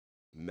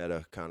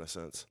meta kind of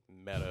sense.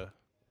 Meta.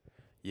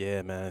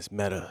 Yeah, man, it's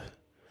meta.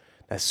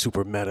 That's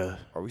super meta.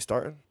 Are we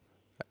starting?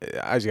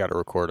 I just got a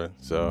recording,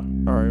 so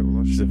All right,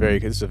 well, let's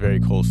it's a very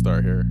cold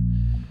start here.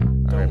 All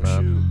right, don't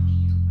man.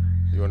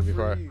 shoot. You want to be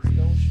quiet? Freeze,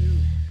 don't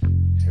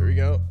shoot. Here we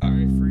go. All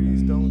right.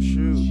 Freeze, don't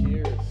shoot.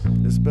 Cheers.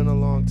 It's been a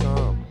long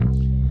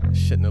time.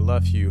 Shouldn't have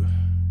left you.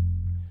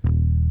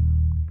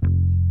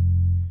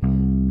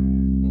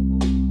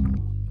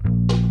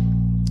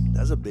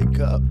 That's a big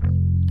cup.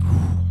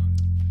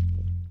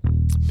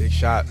 Big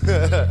shot.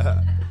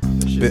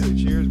 That shit Bit- say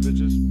cheers,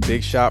 bitches.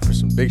 Big shot for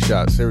some big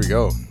shots. Here we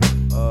go.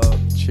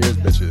 Cheers,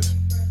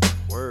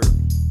 bitches. Word.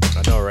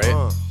 I know,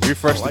 right?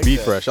 Refresh I like to be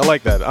that. fresh. I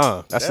like that.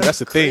 That's That's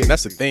the thing.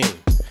 That's the crazy. thing.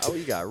 Oh,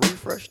 you got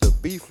refresh to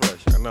be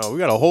fresh. I know. We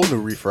got a whole new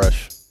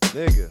refresh.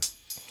 Nigga,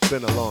 it's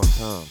been a long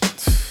time.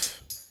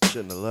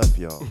 Shouldn't have left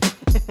y'all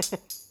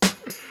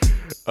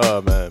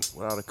Oh man.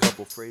 without a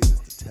couple phrases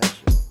to test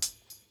y'all.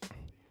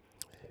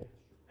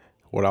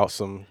 Without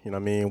some,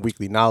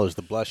 weekly knowledge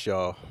to bless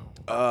y'all.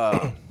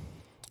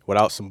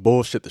 Without some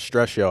bullshit to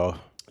stress y'all.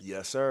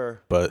 Yes, sir.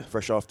 But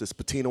Fresh off this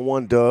Patina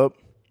 1 dub.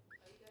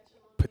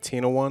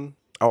 Patina one.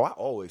 Oh, I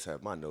always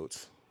have my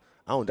notes.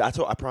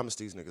 I promised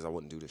these niggas I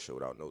wouldn't do this show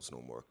without notes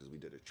no more because we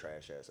did a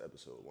trash ass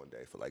episode one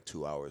day for like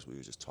 2 hours. We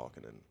were just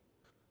talking in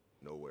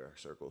nowhere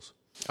circles.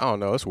 I don't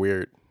know. It's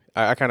weird.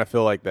 I kind of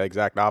feel like the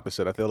exact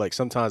opposite. I feel like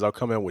sometimes I'll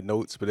come in with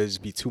notes, but it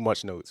just be too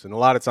much notes. And a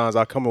lot of times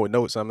I'll come in with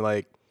notes. I'm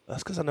like,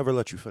 That's because I never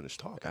let you finish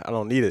talking. I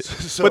don't need it.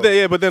 So- but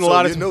then a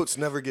lot your of notes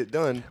never get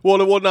done. Well,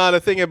 the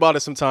thing about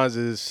it sometimes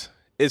is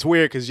it's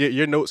weird because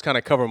your notes kind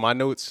of cover my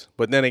notes,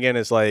 but then again,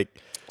 it's like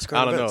I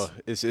current don't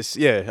events. know. It's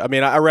yeah. I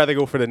mean, I rather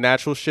go for the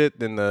natural shit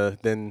than the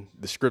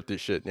scripted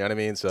shit. You know what I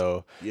mean?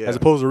 So Yeah. as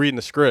opposed to reading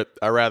the script,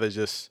 I rather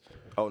just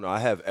Oh, no, I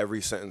have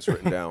every sentence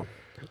written down.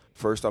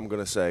 First, I'm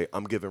going to say,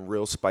 I'm giving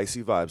real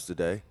spicy vibes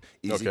today.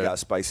 Easy Okay. got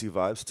spicy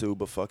vibes too,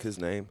 but fuck his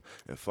name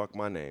and fuck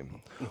my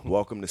name.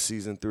 Welcome to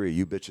season 3.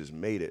 You bitches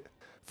made it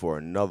for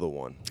another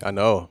one. I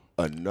know.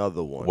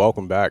 Another one.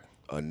 Welcome back.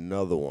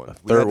 Another one.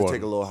 We third had to one.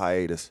 take a little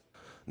hiatus.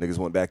 Niggas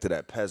went back to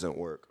that peasant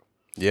work.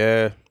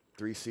 Yeah,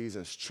 3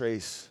 seasons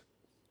trace.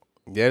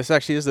 yeah. This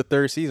actually is the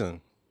third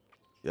season.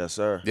 Yes,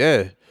 sir.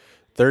 Yeah,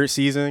 third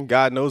season.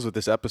 God knows what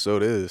this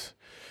episode is.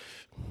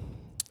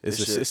 This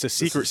shit- It's a this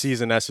secret is-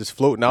 seaing that's just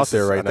floating out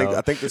there right now.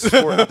 I think this is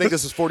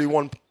this is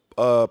 41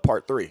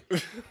 part 3.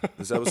 This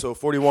is episode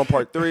 41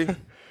 part 3.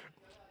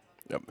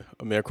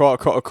 I mean,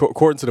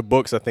 according to the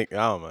books, I think I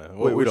don't know. Wait,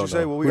 we what'd don't you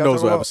say? know. What we Who got knows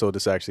talking what about? episode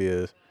this actually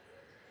is?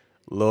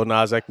 Lil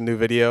Nas X new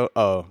video.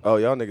 Oh, Oh,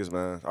 y'all niggas,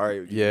 man. All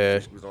right. Yeah.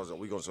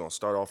 We gonna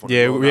start off on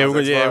yeah, the Lil yeah,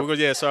 Nas X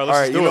vibe? Sorry, All let's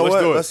right, just you do know it.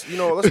 what? Let's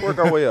do it. Let's work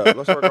our way up.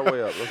 Let's work our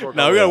way up.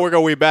 Now we gotta work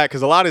our way back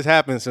because a lot has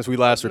happened since we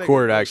last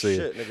recorded. Actually,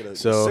 Shit, nigga, the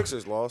so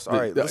Sixers lost. All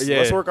right, let's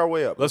yeah. work our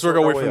way up. Let's work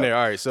our way from up. there.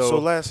 All right, so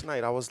last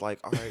night I was like,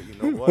 all right, you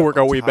know what? Work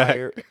our I'm way back.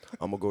 tired.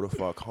 I'm gonna go to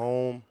fuck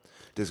home.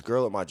 This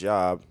girl at my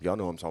job, y'all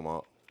know what I'm talking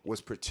about,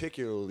 was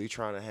particularly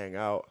trying to hang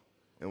out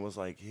and was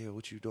like, yeah,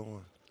 what you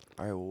doing?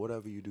 All right, well,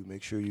 whatever you do,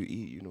 make sure you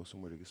eat. You know,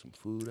 somewhere to get some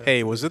food.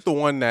 hey, was it the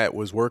one that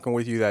was working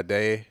with you that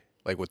day,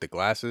 like with the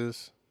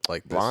glasses,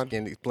 like the Blonde?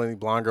 skinny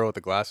blonde girl with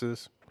the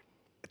glasses?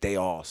 They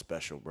all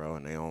special, bro,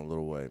 in their own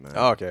little way, man.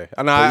 Oh, okay,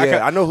 I know. But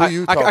yeah, I know who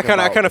you talking I kind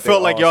about, of but felt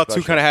they like all y'all two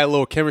special. kind of had a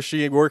little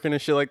chemistry working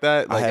and shit like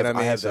that. Like, I have, you know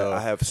what I mean?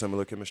 I have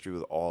similar chemistry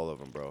with all of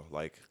them, bro.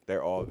 Like,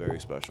 they're all very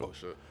special. Oh,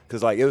 shit.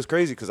 Because, like, it was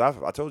crazy because I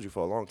told you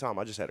for a long time,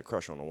 I just had a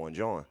crush on the one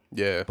John.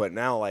 Yeah. But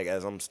now, like,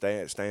 as I'm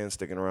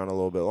sticking around a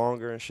little bit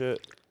longer and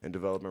shit and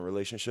developing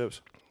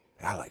relationships,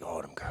 I like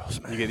all them girls,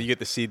 man. You get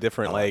to see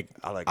different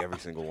I like every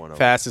single one of them.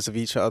 facets of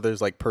each other's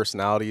like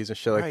personalities and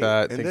shit like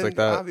that, And things then, like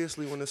that.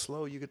 obviously, when it's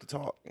slow, you get to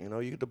talk. You know,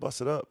 you get to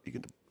bust it up. You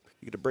get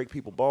to break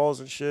people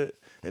balls and shit.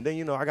 And then,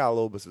 you know, I got a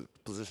little bit of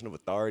position of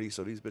authority.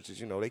 So these bitches,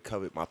 you know, they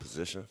covet my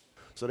position.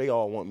 So they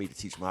all want me to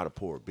teach them how to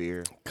pour a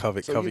beer.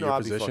 Covet So, your I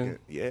be position.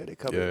 Yeah, they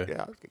covet. Yeah.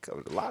 Yeah, I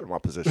covered a lot of my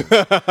positions.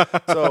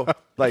 So,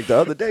 like the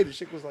other day, the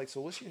chick was like, "So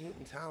what's your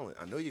hidden talent?"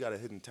 I know you got a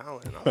hidden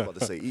talent, and I was about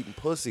to say eating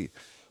pussy,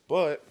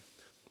 but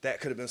that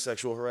could have been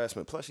sexual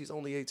harassment. Plus, she's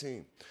only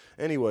 18.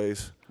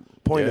 Anyways,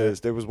 point Yeah.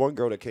 is, there was one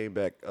girl that came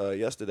back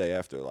yesterday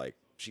after like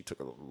she took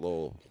a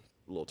little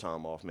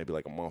time off, maybe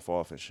like a month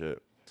off and shit.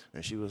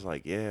 And she was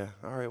like, "Yeah,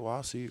 all right, well,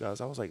 I'll see you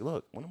guys." I was like,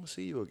 "Look, when I'm gonna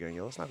see you again,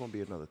 yo, it's not gonna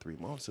be another 3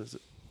 months, is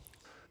it?"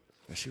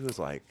 And she was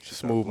like, she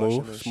started Smooth blushing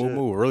move, and smooth shit.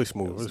 move, really It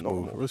smooth, was really smooth,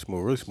 normal. really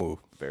smooth, really smooth.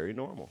 Very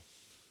normal.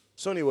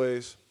 So,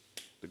 anyways,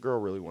 the girl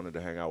really wanted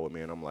to hang out with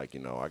me, and I'm like, you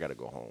know, I gotta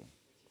go home.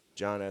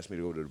 John asked me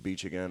to go to the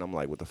beach again. I'm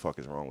like, what the fuck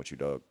is wrong with you,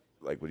 dog?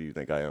 Like, what do you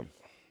think I am?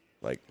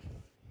 Like,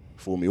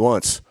 fool me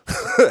once.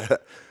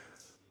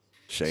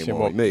 Shame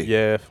on me.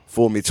 Yeah.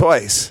 Fool me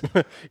twice.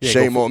 You ain't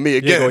Shame gonna on me You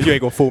again.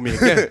 ain't gonna fool me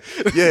again.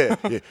 yeah.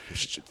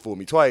 Fool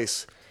me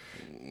twice.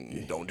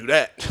 Don't do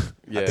that.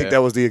 I Yeah. think that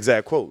was the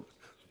exact quote.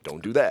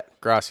 Don't do that.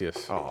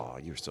 Gracias. Oh,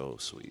 you're so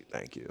sweet.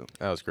 Thank you.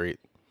 That was great.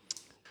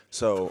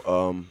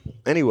 So,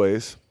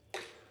 anyways,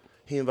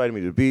 he invited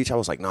me to the beach. I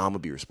was like, nah, I'm going to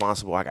be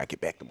responsible. I got to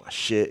get back to my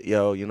shit,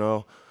 yo, you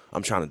know.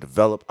 I'm trying to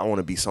develop. I want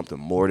to be something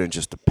more than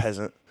just a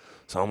peasant.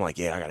 So I'm like,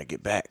 yeah, I got to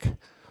get back.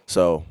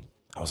 So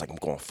I was like, I'm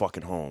going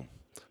fucking home.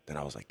 Then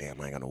I was like, damn,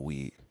 I ain't got no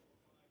weed.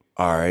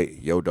 All right,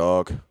 yo,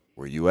 dog,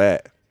 where you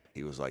at?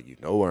 He was like, you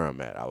know where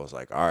I'm at. I was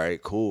like, all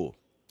right, cool.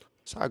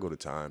 So I go to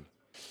Time.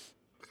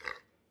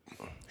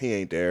 He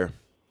ain't there.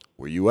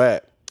 Where you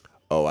at?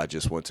 Oh, I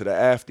just went to the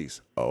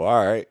Afties. Oh,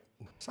 all right.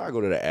 So I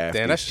go to the Afties.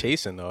 Damn, that's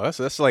chasing though.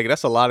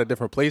 That's a lot of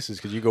different places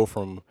because you go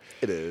from.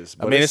 It is.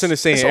 I mean, it's in the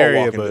same it's area,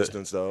 all walking but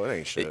distance though. It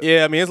ain't shit.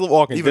 Yeah, I mean, it's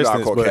walking Even though I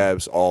distance. call But,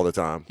 cabs all the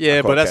time. yeah,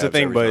 I call but that's the cabs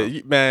thing. every But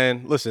time.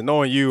 man, listen,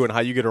 knowing you and how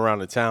you get around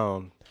the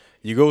town,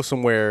 you go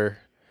somewhere.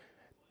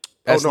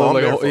 Oh, That's no, I'm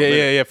like there for a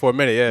minute. yeah, for a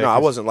minute, yeah. No, I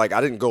 'cause wasn't like I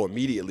didn't go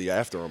immediately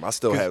after him. I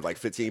still had like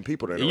 15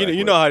 people to interact You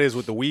with. know how it is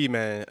with the weed,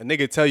 man. A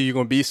nigga tell you you're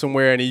gonna be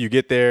somewhere and then you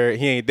get there,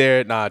 he ain't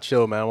there. Nah,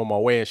 chill, man. I'm on my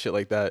way and shit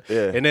like that.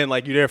 Yeah. And then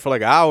like you there for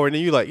like an hour and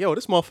then you like, yo,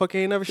 this motherfucker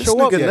ain't never This show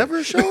up nigga yet.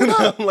 never showed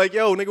up. I'm like,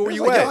 yo, nigga, where He's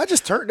you like, at? yo, I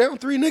just turned down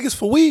 3 niggas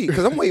for weed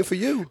because I'm waiting for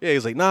you. Yeah,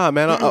 he's like, nah,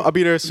 man, I'll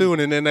be there soon.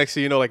 And then next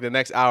thing you know, like the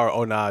next hour,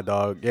 oh nah,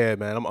 dog, yeah,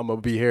 man, I'm gonna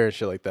be here and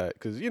shit like that.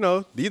 Cause you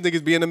know these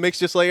niggas be in the mix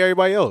just like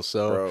everybody else.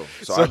 So, Bro.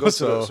 So I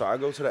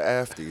go to the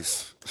Afties.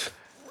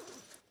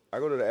 I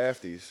go to the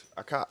Afties.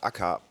 I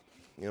cop.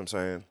 You know what I'm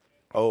saying?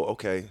 Oh,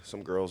 okay.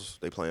 Some girls,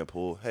 they playing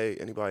pool. Hey,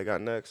 anybody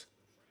got next?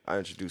 I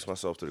introduce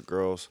myself to the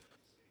girls.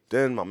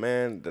 Then my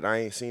man that I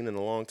ain't seen in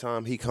a long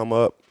time, he come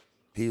up.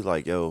 He's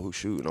like, yo, who's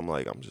shooting? I'm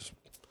like,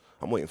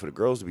 I'm waiting for the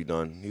girls to be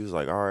done. He was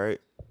like, all right.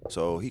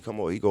 So he come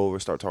over, he go over,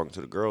 start talking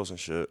to the girls and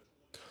shit.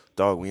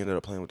 Dog, we ended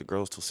up playing with the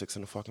girls till 6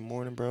 in the fucking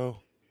morning, bro.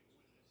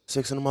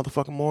 6 in the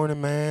motherfucking morning,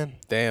 man.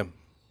 damn.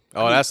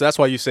 Oh, that's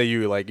why you say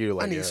you're like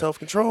I need yeah.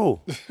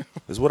 self-control.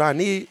 Is what I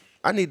need.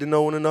 I need to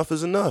know when enough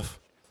is enough.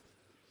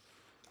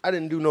 I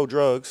didn't do no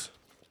drugs.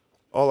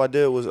 All I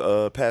did was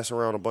pass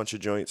around a bunch of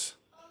joints.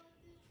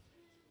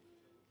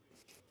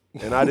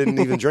 And I didn't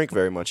even drink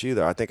very much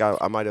either. I think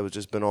I might have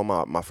just been on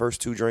my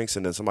first 2 drinks,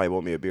 and then somebody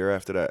bought me a beer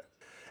after that.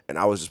 And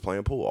I was just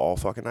playing pool all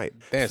fucking night.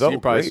 Damn, Felt so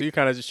great. you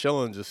kind of just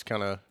chilling, just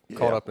kind of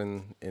caught Yeah. up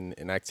in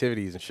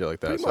activities and shit like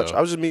that. Pretty so. much. I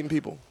was just meeting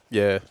people.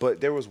 Yeah. But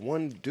there was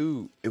one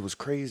dude, it was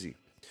crazy.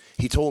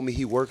 He told me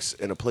he works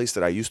in a place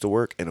that I used to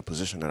work, in a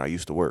position that I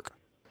used to work.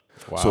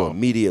 Wow. So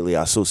immediately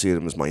I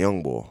associated him as my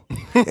young boy.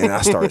 And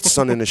I started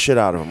sunning the shit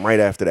out of him right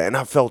after that. And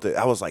I felt it.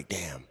 I was like,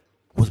 damn,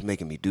 what's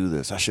making me do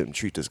this? I shouldn't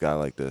treat this guy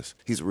like this.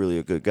 He's really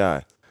a good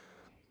guy.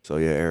 So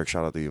yeah, Eric,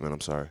 shout out to you, man.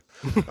 I'm sorry.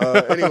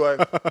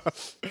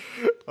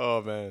 Oh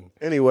man.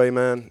 Anyway,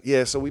 man.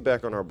 Yeah, so we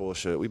back on our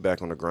bullshit. We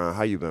back on the grind.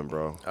 How you been,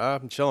 bro?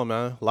 I'm chilling,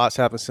 man. Lots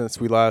happened since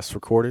we last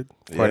recorded.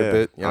 Quite a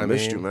bit. You know I what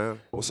missed mean? you,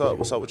 man. What's up?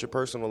 What's up with your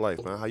personal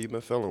life, man? How you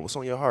been feeling? What's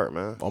on your heart,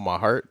 man? On my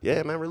heart.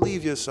 Yeah, man.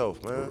 Relieve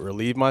yourself, man.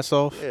 Relieve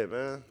myself. Yeah,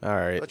 man. All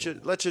right.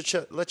 Let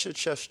your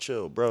chest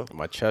chill, bro.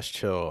 My chest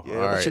chill. Yeah,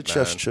 All let right, your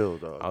chest man. chill,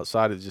 dog.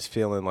 Outside of just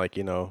feeling like,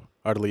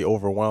 utterly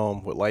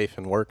overwhelmed with life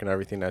and work and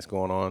everything that's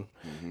going on,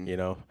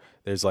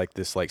 there's like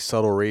this like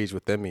subtle rage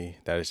within me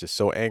that is just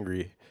so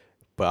angry.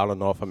 But I don't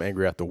know if I'm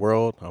angry at the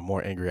world. I'm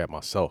more angry at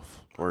myself.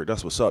 Word,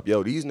 that's what's up.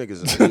 Yo, these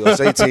niggas in the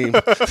USA team.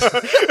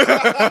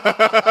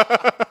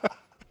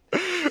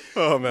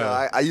 Oh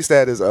man. I used to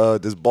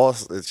have this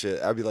boss and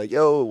shit. I'd be like,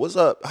 yo, what's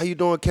up? How you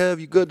doing, Kev?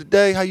 You good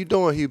today? How you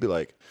doing? He'd be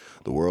like,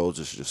 the world's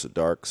just a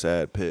dark,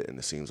 sad pit, and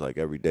it seems like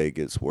every day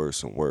gets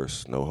worse and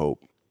worse. No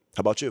hope.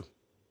 How about you?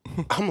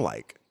 I'm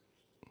like,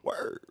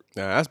 word.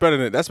 Nah, that's better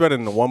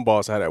than the one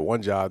boss I had at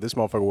one job. This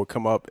motherfucker would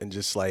come up and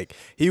just like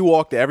he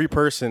walked to every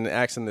person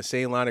asking the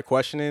same line of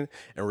questioning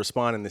and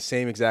responding the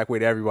same exact way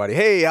to everybody.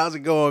 Hey, how's it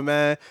going,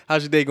 man?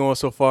 How's your day going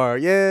so far?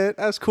 Yeah,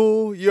 that's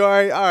cool. You all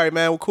right? All right,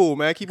 man. Well, cool,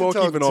 man. Keep on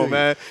talking keeping to on, you.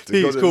 man. To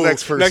go Peace, to the cool.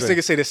 next person.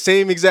 Nigga say the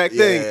same exact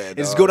thing Yeah, and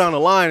just dog. go down the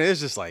line. And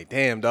it's just like,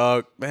 damn,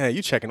 dog, man,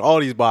 you checking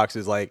all these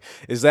boxes. Like,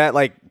 is that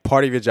like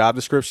part of your job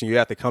description? You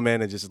have to come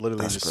in and just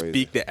literally That's just crazy.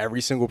 speak to every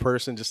single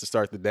person just to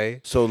start the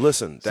day. So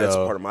listen, that's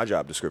So- part of my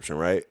job description,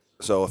 right?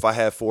 So if I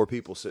have 4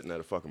 people sitting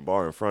at a fucking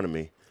bar in front of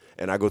me,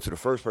 and I go to the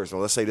first person,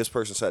 let's say this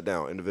person sat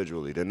down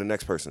individually, then the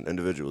next person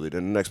individually,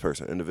 then the next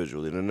person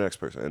individually, then the next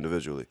person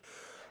individually.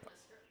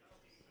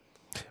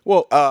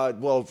 Well,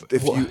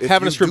 If you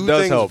having a script do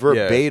does things help,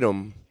 yeah.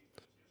 verbatim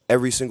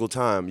every single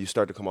time, you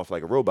start to come off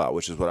like a robot,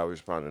 which is what I was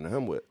responding to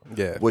him with.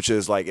 Yeah. Which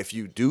is like if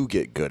you do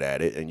get good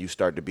at it and you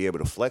start to be able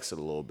to flex it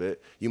a little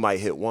bit, you might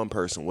hit one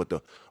person with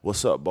the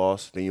 "What's up,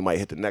 boss?" Then you might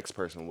hit the next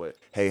person with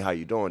 "Hey, how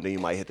you doing?" Then you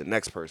might hit the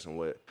next person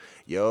with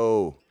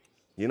 "Yo,"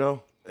 you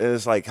know. And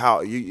it's like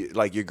how you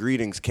like your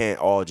greetings can't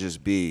all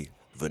just be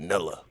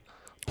vanilla.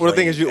 Well, the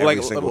thing is, plain you every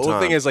like. single Well, the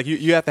thing time. is, like,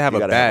 you have to have You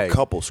a gotta have a bag.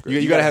 couple scripts. You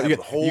You gotta gotta have have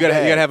a whole you gotta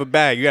bag. have a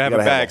bag. You gotta have a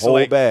gotta have bag. a So whole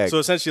like, bag. so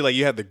essentially, like,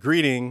 you have the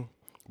greeting,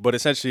 but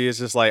essentially, it's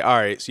just like, all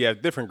right, so you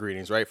have different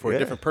greetings, right, for a Yeah.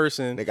 different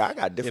person. Nigga, I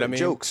got different you know what I mean?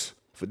 jokes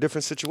for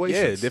different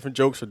situations. Yeah, different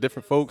jokes for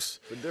different folks.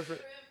 For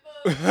different.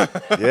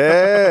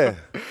 Yeah.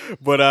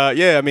 But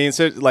yeah, I mean,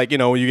 so, like,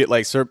 when you get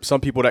like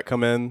some people that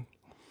come in,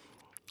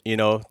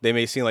 they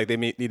may seem like they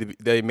may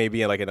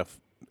be in like in a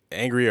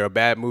angry or a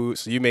bad mood,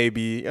 so you may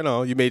be,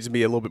 you may just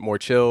be a little bit more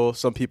chill.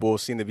 Some people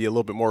seem to be a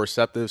little bit more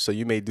receptive, so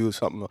you may do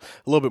something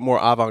a little bit more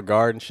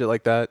avant-garde and shit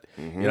like that.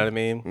 You know what I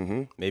mean?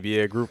 Mm-hmm. Maybe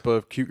a group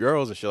of cute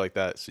girls and shit like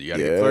that. So you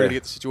gotta get flirty to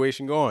get the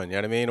situation going. You know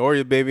what I mean? Or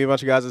you maybe a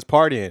bunch of guys that's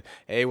partying.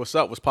 Hey, what's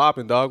up? What's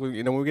popping, dog? We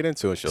get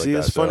into it and shit See,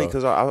 like that. it's funny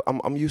because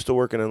I'm used to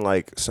working in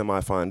like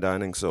semi-fine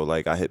dining, so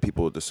like I hit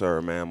people with the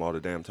sir, ma'am all the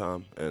damn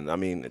time, and I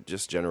mean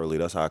just generally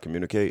that's how I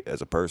communicate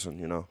as a person,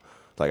 you know.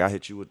 Like, I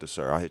hit you with the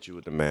sir, I hit you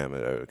with the ma'am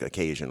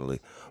occasionally.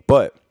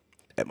 But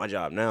at my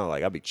job now,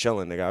 like, I be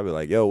chilling, nigga. I be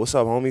like, yo, what's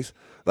up, homies?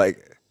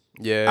 Like,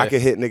 Yeah. I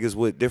can hit niggas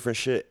with different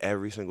shit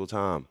every single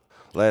time.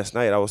 Last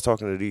night, I was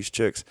talking to these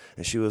chicks,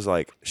 and she was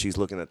like, she's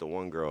looking at the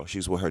one girl.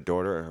 She's with her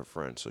daughter and her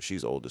friend, so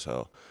she's old as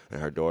hell.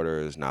 And her daughter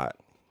is not.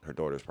 Her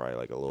daughter's probably,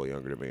 like, a little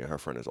younger than me, and her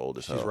friend is old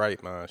as hell. She's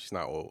right, man. She's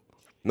not old.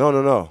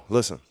 No.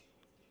 Listen.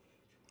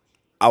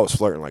 I was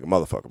flirting like a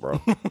motherfucker,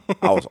 bro.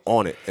 I was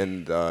on it.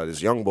 And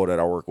this young boy that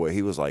I work with,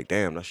 he was like,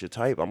 damn, that's your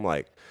type. I'm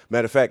like,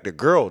 matter of fact,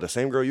 the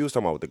same girl you was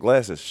talking about with the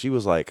glasses, she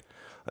was like,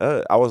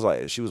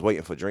 she was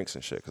waiting for drinks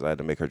and shit because I had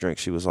to make her drink.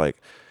 She was like,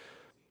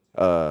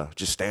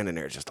 just standing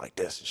there just like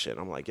this and shit.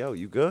 I'm like, yo,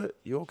 you good?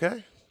 You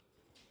okay?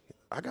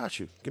 I got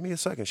you. Give me a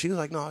second. She was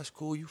like, no, it's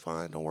cool. You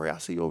fine. Don't worry. I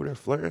see you over there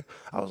flirting.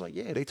 I was like,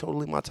 yeah, they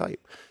totally my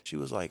type. She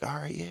was like, all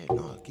right, yeah,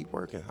 no, keep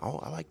working.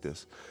 I like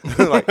this.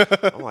 I'm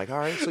like, all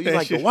right, so you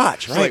like to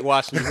watch, right? Like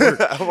watching me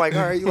work. I'm like,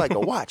 all right, you like to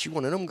watch. You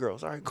one of them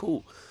girls. All right,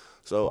 cool.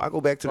 So I go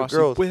back to the Watch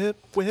girls. whip.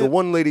 The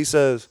one lady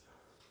says,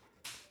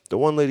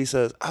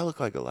 I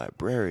look like a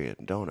librarian,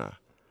 don't I?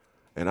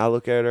 And I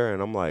look at her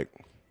and I'm like,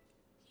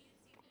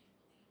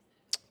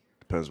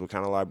 depends what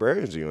kind of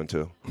librarians are you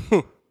into.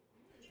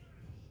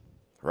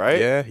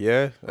 Right?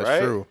 Yeah, that's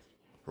Right? true.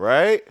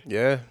 Right?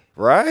 Yeah.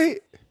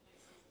 Right?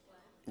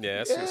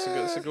 Yeah,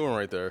 that's a good one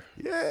right there.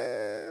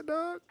 Yeah,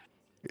 dog.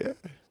 Yeah.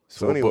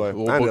 So we'll anyway,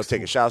 we'll I ended book up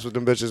taking shots with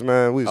them bitches,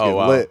 man. We was getting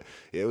wow. lit.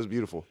 Yeah, it was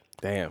beautiful.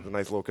 It was Damn. a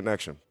nice little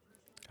connection.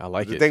 I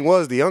like The it. thing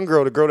was, the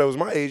girl that was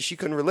my age, she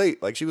couldn't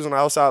relate. Like, she was on the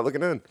outside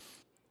looking in.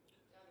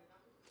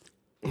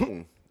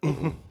 I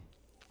was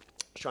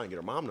trying to get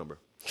her mom number.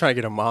 Trying to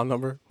get a mom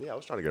number. Yeah, I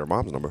was trying to get her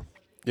mom's number.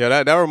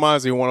 Yeah, that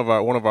reminds me of one of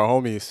our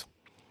homies.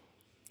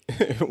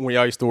 When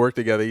y'all used to work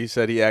together, he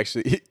said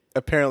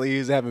apparently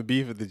he's having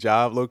beef at the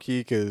job, low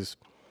key, because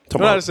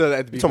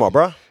Talking about,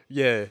 bro?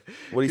 Yeah.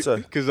 What'd he say?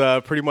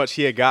 Because pretty much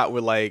he had got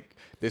with like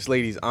this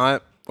lady's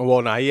aunt.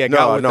 Well, he had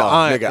got with the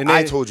aunt. Nigga, and then,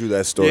 I told you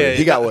that story. Yeah,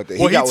 he got with the.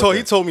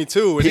 He told me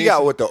too. And he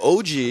got with the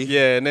OG.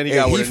 Yeah, and then he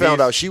got with he her found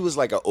niece. out she was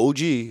like an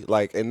OG.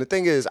 Like, and the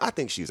thing is, I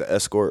think she's an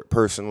escort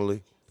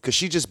personally, cause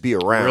she just be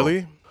around.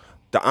 Really?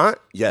 The aunt?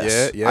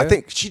 Yes. Yeah. I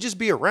think she just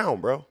be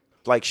around, bro.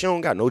 Like, she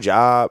don't got no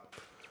job.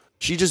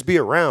 She just be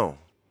around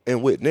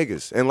and with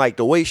niggas. And like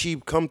the way she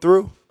come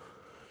through,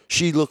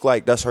 she look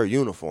like that's her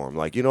uniform.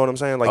 Like, you know what I'm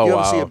saying? Like, you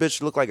ever see a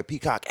bitch look like a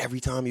peacock every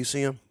time you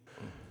see him?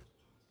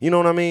 You know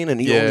what I mean? And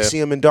you only see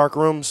him in dark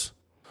rooms.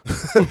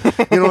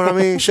 You know what I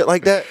mean? Shit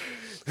like that.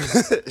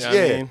 Yeah.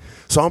 I mean?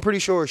 So I'm pretty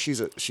sure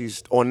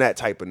she's on that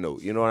type of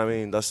note. You know what I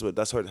mean? That's her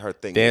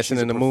thing. Dancing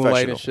She's in a the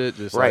moonlight and professional. shit.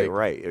 Just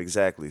Right,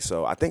 exactly.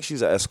 So I think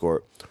she's an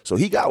escort. So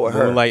he got with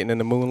her. Moonlighting in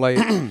the moonlight.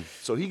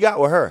 So he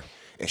got with her.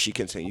 And she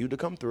continued to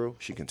come through.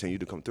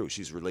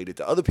 She's related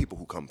to other people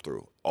who come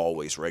through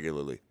always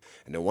regularly.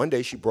 And then one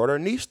day she brought her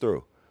niece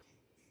through.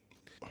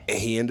 And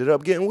he ended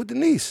up getting with the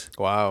niece.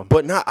 Wow.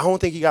 But I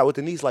don't think he got with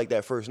the niece like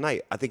that first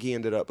night. I think he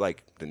ended up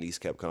like the niece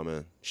kept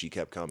coming. She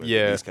kept coming.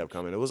 Yeah. The niece kept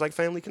coming. It was like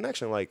family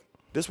connection. Like,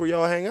 this where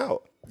y'all hang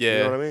out. Yeah.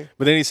 You know what I mean?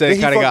 But then he said Then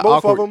it kind of fucked got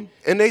both awkward. of them,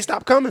 and they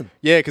stopped coming.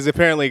 Yeah, because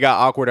apparently it got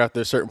awkward after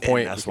a certain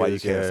point. And that's why you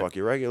because, can't yeah. fuck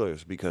your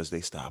regulars, because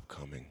they stop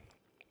coming.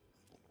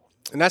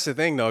 And that's the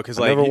thing, though, because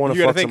I like never want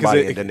you to gotta fuck think,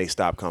 somebody and then they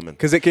stop coming.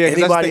 Because that's the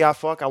anybody thing. I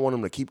fuck, I want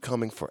them to keep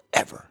coming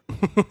forever.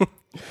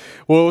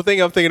 Well, the thing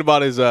I'm thinking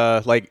about is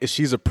like if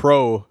she's a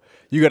pro,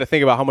 you got to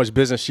think about how much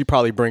business she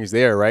probably brings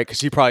there, right? Because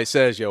she probably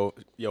says, "Yo,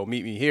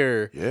 meet me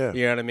here." Yeah.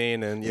 You know what I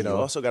mean? And You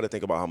also got to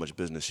think about how much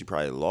business she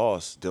probably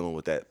lost dealing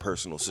with that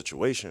personal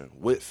situation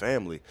with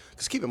family.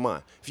 Because keep in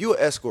mind, if you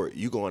an escort,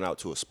 you going out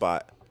to a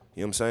spot.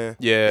 You know what I'm saying?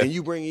 Yeah. And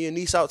you bring your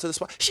niece out to the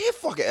spot. She a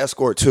fucking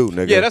escort too,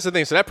 nigga. Yeah, that's the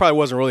thing. So that probably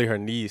wasn't really her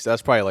niece.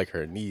 That's probably like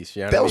her niece.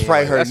 You know what That I was mean?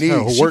 probably Like, her that's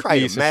niece. She work probably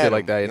niece and mad shit him,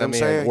 like that. You know what I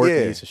mean? you know what I'm Like, work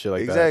saying? niece and shit like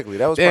that. Exactly.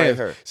 That was probably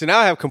her. So now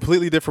I have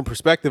completely different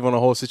perspective on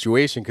the whole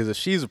situation because if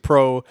she's a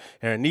pro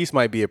and her niece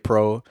might be a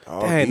pro,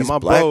 Oh, dang, these my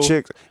black bro,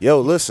 chicks. Yo,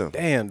 listen.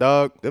 damn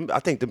dog. I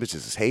think them bitches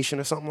is Haitian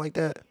or something like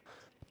that.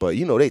 But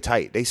you know they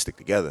tight. They stick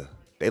together.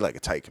 They like a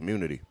tight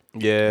community.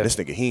 Yeah. And this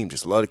nigga Heem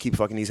just love to keep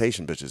fucking these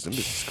Haitian bitches. Them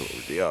bitches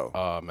cool. Yo.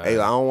 Oh, man. Hey,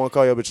 I don't want to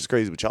call y'all bitches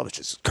crazy, but y'all bitches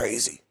is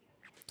crazy.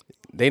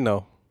 They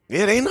know.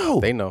 Yeah, they know.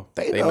 They know.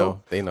 They They know.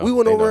 know. They know. We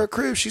went They over know. her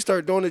crib. She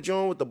started doing the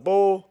joint with the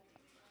bowl,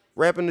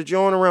 wrapping the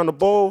joint around the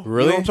bowl.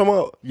 Really? You know what I'm talking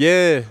about?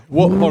 Yeah.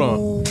 Well,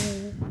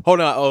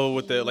 hold on. Oh,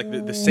 with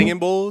the singing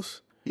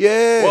bowls.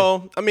 Yeah.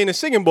 Well, I mean, the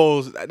singing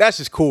bowls, that's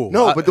just cool.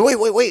 No, but wait.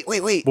 What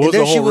And was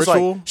then the she whole was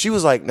ritual?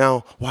 like,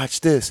 now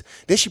watch this.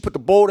 Then she put the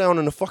bowl down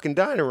in the fucking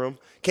dining room,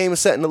 came and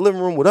sat in the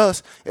living room with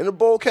us, and the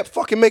bowl kept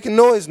fucking making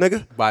noise,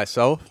 nigga. By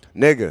itself?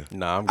 Nigga.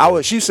 Nah, I'm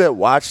good. She said,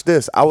 watch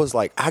this. I was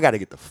like, I gotta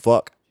get the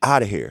fuck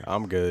out of here.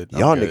 I'm good.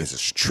 Y'all I'm good. niggas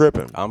is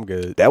tripping. I'm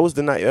good. That was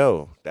the night,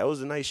 That was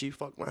the night she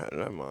fucked my head.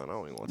 Never mind. I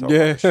don't even want to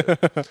talk Yeah.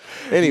 about that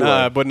shit.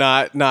 Anyway.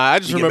 Nah. I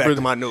just Get remember back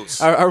to my notes.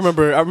 I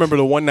remember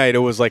the one night it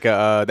was like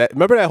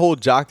remember that whole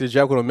Dr.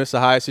 Jekyll and Mr.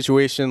 Hyde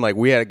situation? Like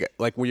we had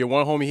like when your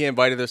one homie he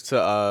invited us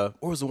to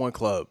where was the one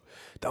club?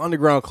 The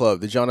Underground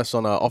Club. The John that's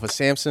on off of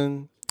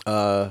Samson.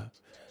 The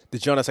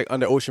John that's like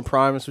under Ocean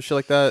Prime and some shit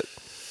like that.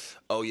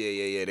 Oh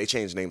yeah. They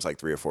changed names like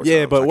 3 or 4 Yeah,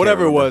 times. but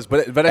whatever it was,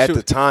 but that at shit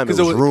the time it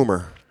 'cause was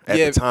rumor. At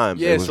the time,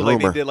 yeah. it was So rumor.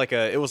 like they did like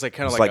it was like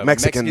kind of It's like like a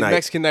Mexican night.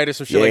 Mexican night or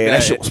some shit Yeah, like that.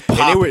 that shit was and they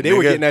were popping,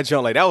 nigga. getting that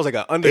joint like that was like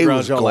an underground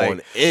was joint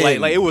going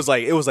in. like it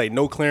was like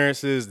no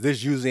clearances.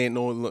 This usually ain't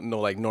no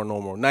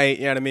normal night.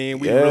 You know what I mean?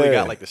 We really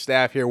got like the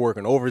staff here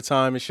working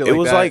overtime and shit. It like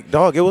was that. like,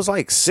 dog, it was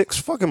like 6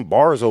 fucking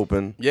bars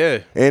open. Yeah.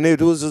 And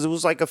it was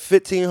like a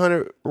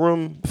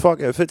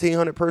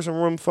 1,500 person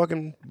room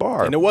fucking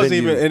bar. And it wasn't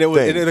venue even and it was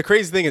thing. and the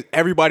crazy thing is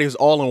everybody was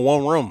all in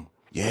one room.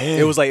 Yeah.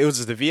 It was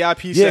just the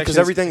VIP section. Yeah, because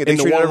everything they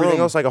treated everything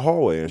else like a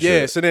hallway and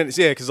Yeah, shit. so then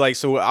because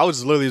so I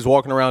was literally just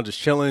walking around just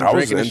chilling, I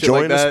was drinking, and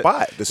enjoying shit like the that.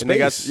 spot, the And they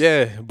got- space.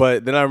 yeah,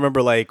 but then I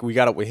remember like we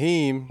got up with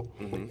him,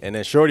 and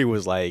then Shorty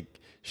was like,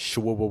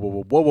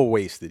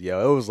 wasted,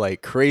 yo. It was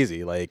like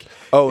crazy. Like,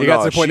 Oh, it got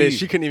no, to the point that she-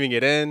 she couldn't even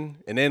get in,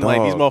 and then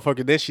like these Dog.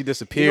 motherfuckers, then she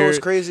disappeared. You know what's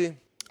crazy?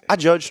 I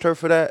judged her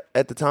for that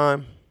at the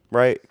time,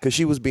 right? Because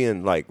she was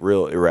being like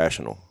real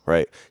irrational,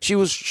 right? She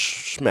was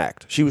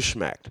smacked.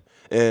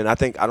 And I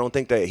don't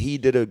think that he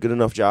did a good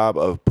enough job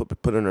of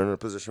putting her in a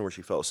position where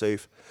she felt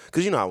safe.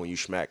 Because you know how when you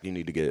smack, you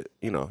need to get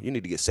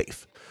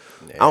safe.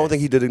 I don't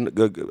think he did a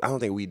good. I don't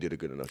think we did a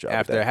good enough job.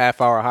 After with a that. half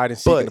hour hide and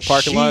seek in the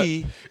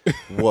parking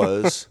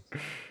lot.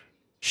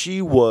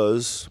 She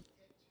was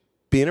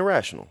being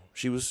irrational.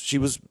 She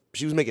was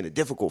making it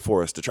difficult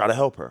for us to try to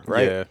help her,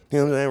 right? Yeah. You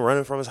know what I'm saying?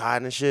 Running from us,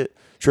 hiding and shit,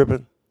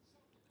 tripping.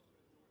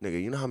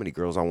 Nigga, you know how many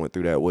girls I went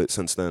through that with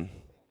since then?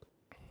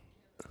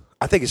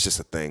 I think it's just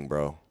a thing,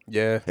 bro.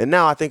 Yeah. And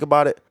now I think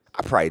about it,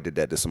 I probably did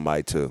that to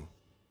somebody too.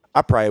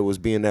 I probably was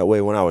being that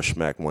way when I was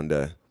smacked one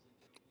day.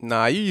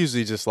 Nah, you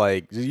usually just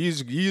like you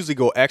usually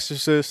go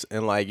exorcist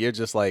and like you're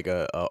just like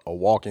a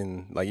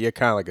walking like you're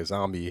kind of like a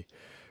zombie.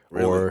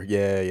 Really? Or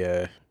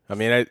yeah. I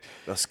mean,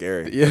 That's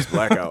scary. Yeah. It's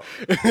blackout.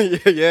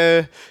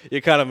 yeah,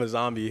 you're kind of a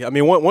zombie. I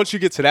mean, once you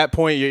get to that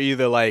point, you're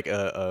either like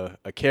a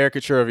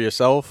caricature of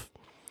yourself.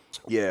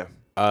 Yeah.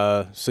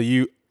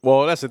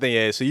 Well, that's the thing.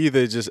 Yeah, so you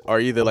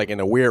either like in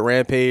a weird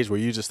rampage where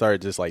you just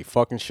start just like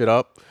fucking shit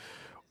up,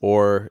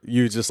 or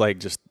you just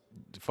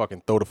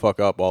fucking throw the fuck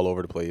up all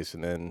over the place,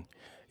 and then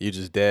you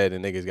just dead,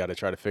 and niggas got to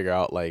try to figure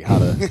out like how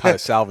to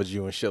salvage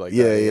you and shit like that.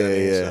 Yeah, you know yeah, what I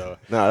mean? yeah. So,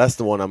 Nah, that's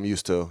the one I'm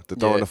used to. The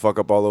throwing Yeah. the fuck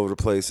up all over the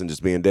place and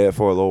just being dead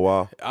for a little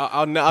while.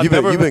 I'll You've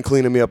never. been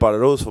cleaning me up out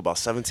of those for about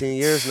 17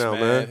 years now,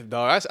 man.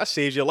 Dog, I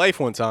saved your life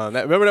one time.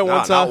 Remember that one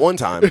Nah, time? not one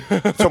time.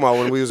 Talking about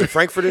when we was in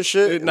Frankfurt and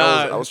shit. And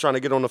Nah. I was trying to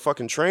get on the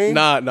fucking train.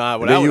 Nah. And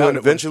When then you when-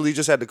 eventually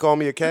just had to call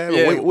me a cab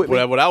Yeah, and wait with me.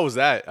 well, that was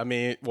that. I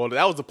mean, well,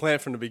 that was the plan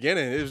from the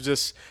beginning. It was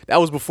just that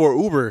was before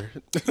Uber.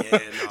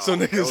 So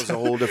That niggas was a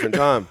whole different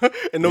time.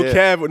 and no Yeah.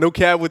 cab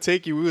would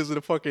take you. We was in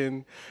the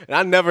fucking and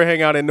I never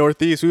hang out in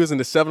Northeast. We was in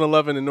the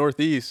 7-Eleven in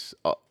Northeast.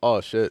 Oh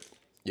shit.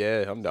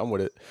 Yeah, I'm done with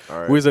it.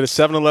 All right. We was at a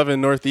 7-Eleven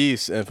in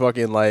Northeast and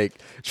fucking like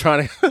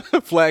trying to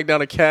flag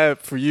down a cab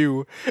for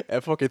you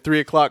at fucking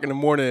 3:00 in the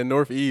morning in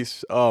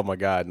Northeast. Oh my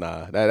god,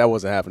 nah, that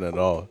wasn't happening at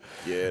all.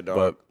 Yeah, dog.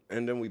 But-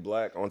 And then we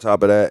black on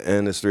top of that,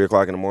 and it's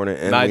 3:00 in the morning.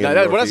 And Nah, we in nah, the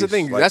well, that's the Northeast.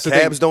 thing. Like, That's the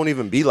cabs thing. don't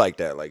even be like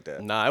that.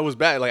 Nah, it was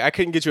bad. Like I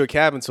couldn't get you a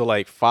cab until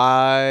like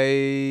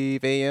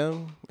 5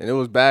 a.m. and it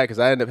was bad because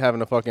I ended up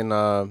having to fucking.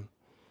 I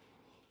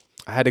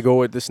had to go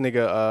with this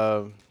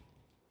nigga.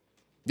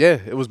 Yeah,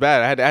 it was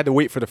bad. I had to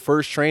wait for the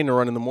first train to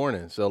run in the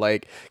morning. So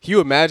like, can you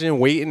imagine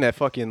waiting at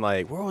fucking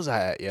like where was I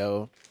at,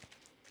 yo?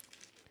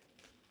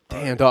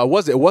 Damn, dog.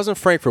 It wasn't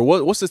Frankfurt.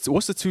 What's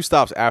the 2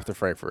 stops after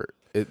Frankfurt?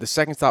 The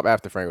second stop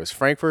after Frankfurt was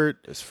Frankfurt.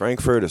 It's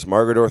Frankfurt. It's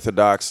Margaret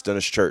Orthodox. Then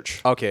it's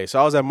church. Okay, so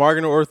I was at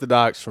Margaret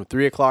Orthodox from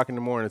 3:00 in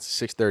the morning to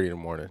 6:30 in the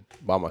morning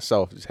by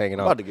myself, just hanging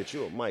I'm out. about to get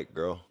you a mic,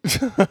 girl.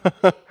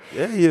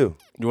 Yeah, you.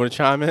 You want to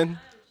chime in?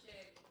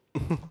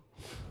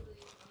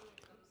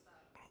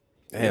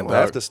 Damn, You don't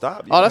have to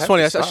stop. You Oh, don't that's have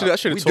funny. to I stop.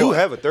 should have We told. do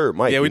have a third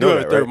mic. Yeah, we You do know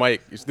have a that, third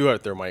right? mic. We do have a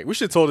third mic. We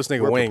should have told this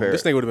nigga We're Wayne. prepared.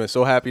 This nigga would have been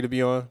so happy to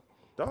be on.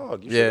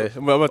 Dog. You Yeah, should.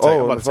 I'm about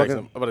to text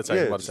him. I'm about to text him.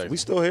 Yeah, I'm about to text we him.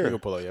 still here. We can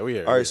pull up. Yeah, we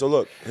here. All right, so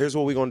look, here's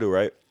what we're gonna do,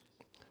 right?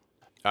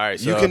 All right,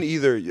 so You can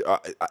either,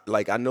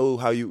 like, I know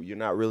how you're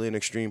not really an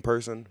extreme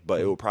person,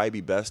 but it would probably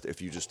be best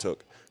if you just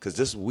took,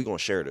 because we gonna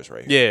share this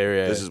right here.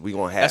 Yeah. This is we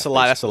gonna have. That's a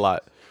lot. That's a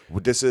lot.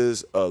 This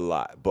is a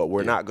lot, but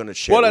we're not gonna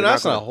share. Well, we're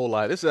that's not a gonna- whole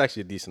lot. This is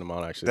actually a decent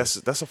amount, actually.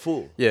 That's a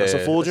full. Yeah, that's a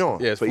yeah, full that's-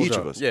 joint. yeah, it's for full each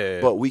joint. of us. Yeah.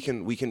 But we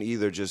can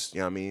either just, you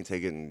know what I mean,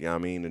 take it, you know what I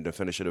mean, and then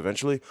finish it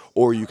eventually,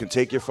 or you can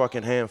take your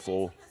fucking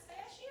handful.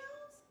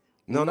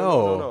 No.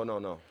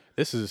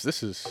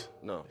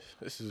 No,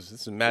 this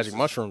is magic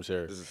mushrooms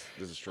here. this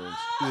is shrooms.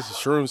 This is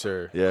shrooms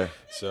here. Yeah.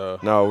 So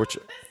No,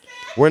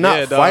 we're not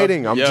Yeah, dog.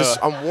 fighting. I'm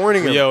Yeah.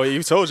 warning him. Yo,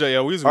 you told you,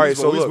 yo, we was All right,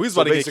 so we look, was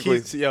so about to get basically-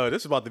 keys. Yo,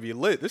 this is about to be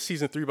lit. This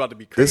season 3 about to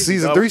be crazy. This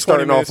season dog. 3 We 20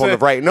 starting off minutes on the in.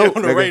 right note,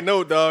 on the nigga. right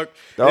note, dog.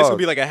 This Dog. will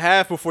be like a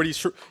half before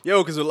these.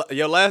 Yo, because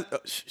your last,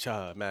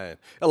 man,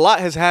 a lot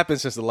has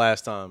happened since the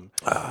last time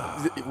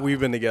we've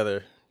been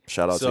together.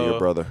 Shout out to your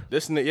brother.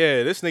 This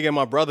nigga and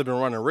my brother been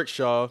running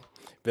rickshaw.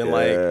 Been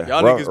like Yeah.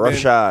 y'all Rough- niggas rough been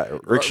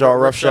shot. Rickshaw,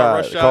 rough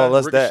shot. Call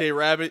us that. Ricochet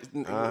Rabbit,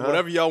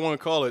 whatever y'all want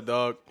to call it,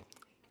 dog.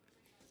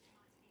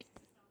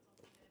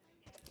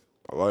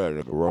 I like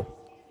that nigga, bro.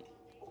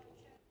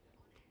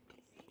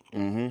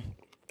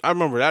 I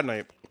remember that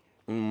night.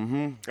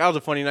 That was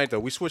a funny night though.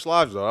 We switched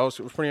lives though. It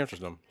was pretty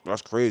interesting.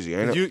 That's crazy,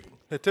 ain't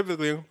it?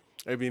 Typically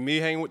it'd be me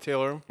hanging with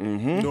Taylor,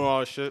 doing all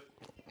this shit,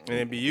 and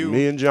it'd be you,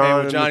 Me and hanging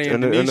John with Johnny and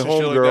and the Denise and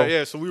shit like homegirl. that.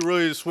 Yeah, so we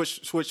really just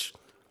switch.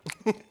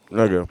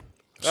 Nigga.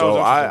 So was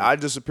interesting. I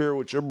disappear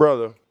with your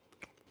brother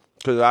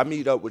because I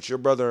meet up with your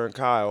brother and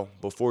Kyle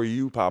before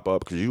you pop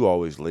up because you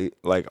always late,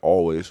 like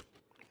always.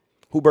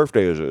 Who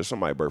birthday is it? It's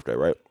somebody's birthday,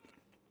 right?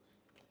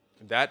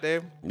 That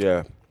day,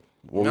 Yeah.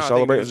 What no, we I think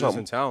celebrating he was just something?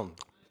 in town.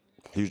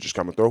 He was just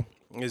coming through.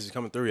 He's just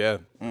coming through, yeah.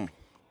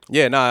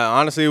 Yeah, nah,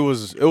 honestly, it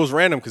was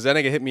random because that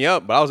nigga hit me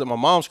up, but I was at my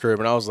mom's crib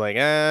and I was like,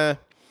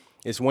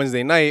 it's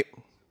Wednesday night.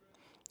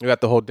 We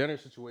got the whole dinner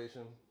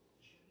situation.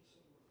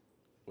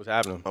 What's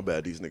happening? My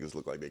bad. These niggas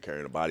look like they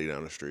carrying a body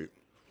down the street.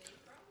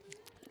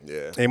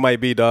 Yeah. They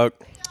might be, dog.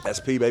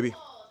 SP, baby.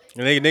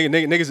 And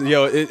niggas,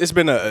 yo,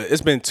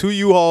 it's been 2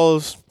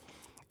 U-Hauls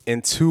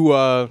and 2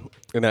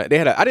 and they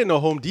had I didn't know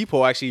Home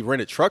Depot actually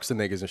rented trucks to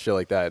niggas and shit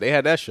like that. They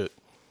had that shit.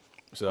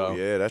 So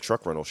Yeah, that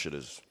truck rental shit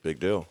is big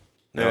deal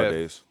Yeah.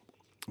 nowadays.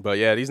 but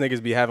yeah, these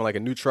niggas be having like a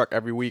new truck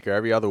every week or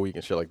every other week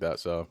and shit like that.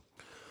 So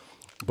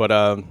but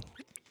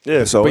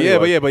Yeah, so But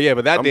anyway,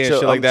 but that I'm day and chill-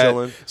 shit like I'm that.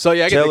 chilling. So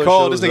yeah, I get the Taylor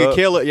call. This shows nigga up.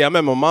 Caleb. Yeah, I'm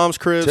at my mom's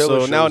crib. Taylor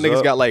So now shows niggas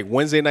up. got like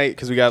Wednesday night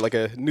because we got like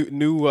a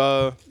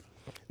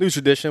new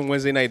tradition,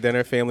 Wednesday night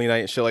dinner, family night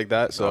and shit like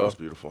that. So that's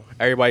beautiful.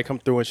 everybody come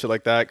through and shit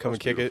like that. Come That's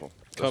and kick beautiful. it.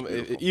 That's Come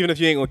beautiful. even if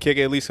you ain't gonna kick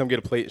it, at least come get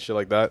a plate and shit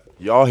like that.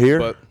 Y'all here?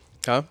 But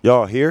huh?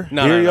 Y'all here?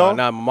 No, here, no, y'all?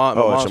 my mom.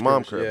 Oh, mom's it's your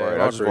mom's crib. Yeah, All right, I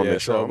mom's just crib, want to yeah.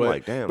 make sure. So, I'm but-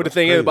 like, damn. But the that's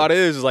thing crazy. about it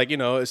is like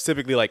it's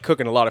typically like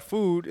cooking a lot of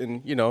food,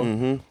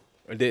 and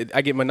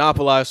I get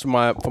monopolized for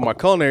my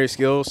culinary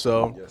skills.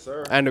 So Yes,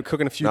 sir. I end up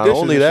cooking a few Not dishes.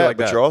 only and shit that, like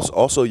but that. you're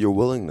also your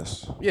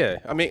willingness. Yeah,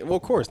 I mean, well,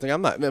 of course, nigga,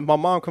 I'm not. Man, my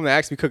mom come to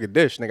ask me to cook a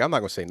dish, nigga. I'm not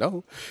gonna say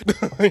no. You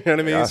know what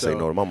I mean? I say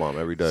no to my mom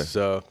every day.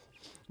 So,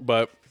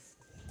 but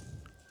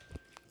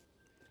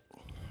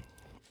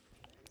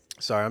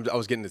sorry, I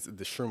was getting the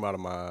shroom out of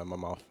my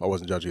mouth. I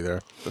wasn't judging you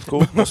there. That's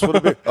cool. That's what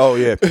it be. Oh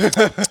yeah,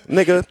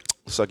 nigga,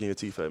 sucking your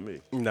teeth at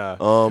me.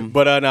 Nah.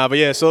 But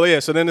yeah. So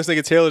then this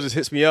nigga Taylor just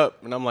hits me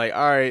up, and I'm like,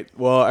 all right,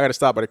 well, I gotta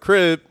stop by the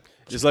crib.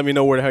 Just let me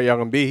know where the hell y'all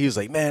gonna be. He was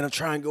like, man, I'm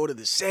trying to go to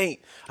the Saint.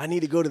 I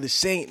need to go to the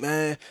Saint,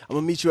 man. I'm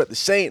gonna meet you at the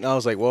Saint. And I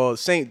was like, well, the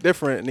Saint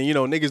different. And then,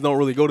 niggas don't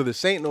really go to the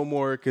Saint no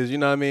more because, you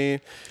know what I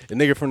mean? The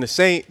nigga from the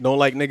Saint don't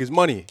like niggas'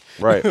 money.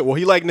 Right. Well,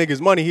 he like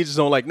niggas' money. He just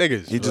don't like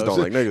niggas. He just don't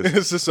like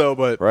niggas. So,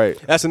 but Right.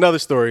 that's another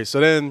story. So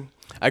then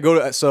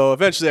so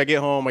eventually I get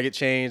home, I get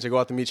changed, I go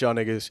out to meet y'all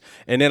niggas.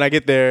 And then I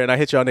get there and I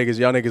hit y'all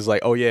niggas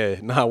like, oh yeah,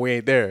 nah, we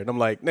ain't there. And I'm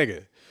like,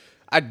 nigga,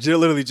 I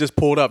literally just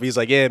pulled up. He's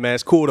like, yeah, man,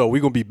 it's cool though. We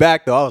gonna be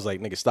back though. I was like,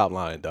 nigga, stop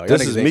lying, dog. Y'all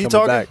This niggas is ain't me coming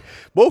talking? back.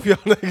 Both y'all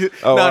niggas.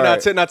 Oh, all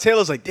right. Now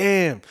Taylor's like,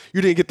 damn,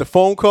 you didn't get the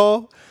phone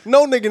call?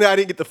 No, nigga, I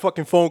didn't get the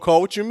fucking phone call.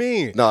 What you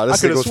mean? Nah,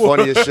 this I coulda nigga was swore-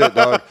 funny as shit,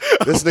 dog.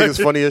 This nigga's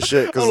funny as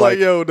shit. Cause I'm like,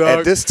 yo,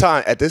 dog.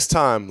 at this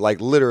time, like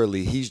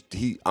literally,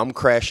 I'm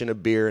crashing a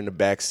beer in the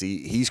back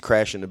seat. He's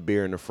crashing a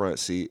beer in the front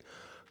seat.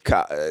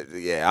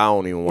 Yeah, I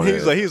don't even want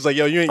to. He's like,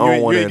 yo, you I don't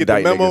ain't wanna get the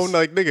indict memo? niggas.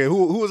 Like, nigga,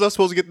 who was I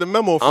supposed to get the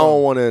memo from? I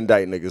don't want to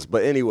indict niggas.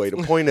 But anyway, the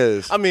point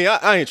is. I mean,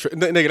 I ain't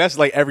nigga. That's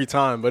like every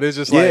time, but it's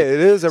just Yeah, like it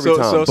is every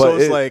time. So but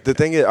it's like the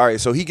thing is, all right.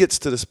 So he gets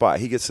to the spot.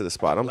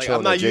 I'm like, chilling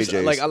I'm not at used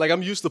JJ's. like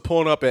I'm used to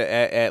pulling up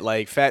at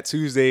like Fat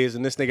Tuesdays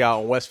and this nigga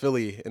out in West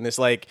Philly, and it's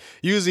like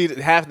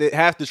usually half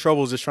the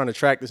trouble is just trying to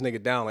track this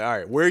nigga down. Like, all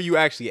right, where are you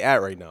actually at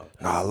right now?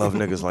 Nah, I love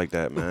niggas like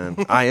that,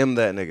 man. I am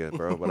that nigga,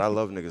 bro. But I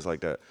love niggas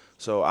like that.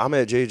 So I'm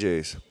at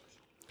JJ's.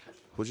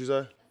 What'd you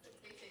say?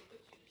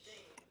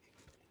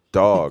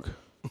 Dog.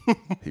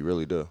 He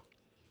really do.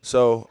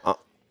 So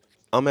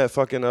I'm at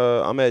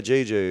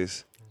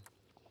JJ's.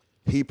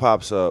 He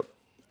pops up.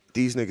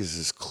 These niggas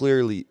is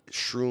clearly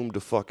shroomed the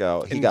fuck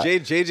out. And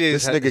JJ's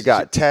this nigga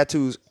got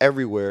tattoos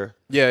everywhere.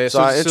 Yeah. So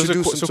I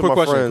introduced him to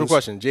my friends. Quick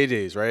question.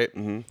 JJ's, right?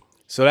 Mm-hmm.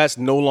 So that's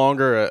no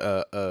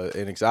longer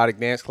an exotic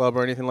dance club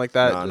or anything like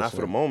that. Nah, not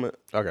for the moment.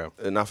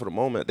 Okay. Not for the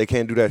moment. They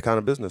can't do that kind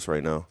of business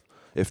right now.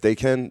 If they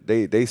can,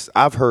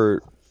 I've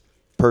heard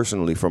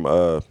personally from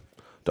the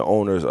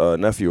owner's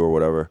nephew or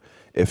whatever.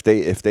 If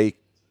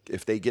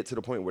they get to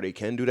the point where they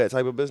can do that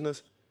type of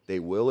business, they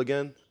will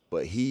again.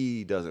 But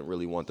he doesn't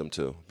really want them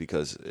to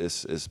because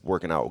it's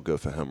working out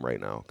good for him right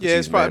now. Yeah,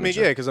 it's he's probably.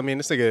 managing. Because I mean,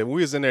 this nigga, when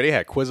we was in there, they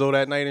had Quizzo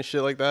that night and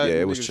shit like that. Yeah, it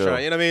And was niggas chill.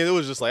 trying- you know what I mean? It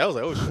was just like I was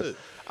like, oh shit.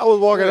 I was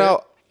walking Yeah.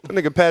 out. The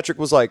nigga Patrick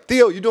was like,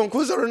 Theo, you doing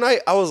Quizzo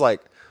tonight? I was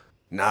like,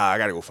 nah, I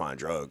gotta go find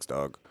drugs,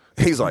 dog.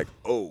 He's like,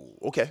 oh,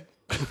 okay.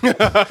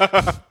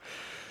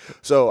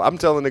 So I'm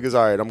telling niggas,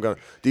 all right,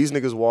 these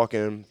niggas walk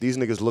in, these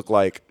niggas look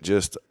like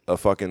just a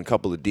fucking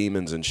couple of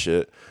demons and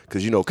shit.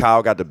 Cause you know,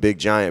 Kyle got the big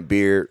giant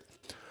beard.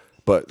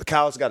 But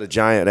Kyle's got a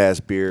giant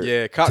ass beard.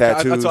 Yeah,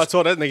 tattoos. I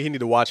told that nigga he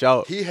need to watch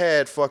out. He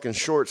had fucking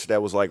shorts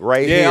that was like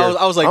right Yeah, here.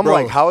 I was like, I'm bro.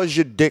 like, how is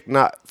your dick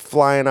not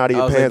flying out of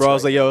your I was pants? like, bro,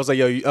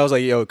 I was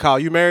like, yo, Kyle,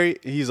 you married?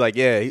 He's like,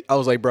 yeah. I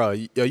was like, bro,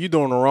 yo, you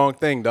doing the wrong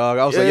thing, dog.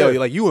 I was like, yo,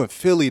 Yeah. you in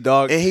Philly,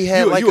 dog. And he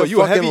had like you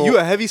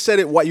a heavy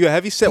set white he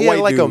had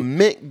like dude. a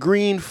mint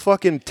green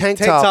fucking tank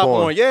top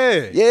on.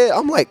 Yeah. Yeah,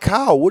 I'm like,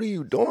 Kyle, what are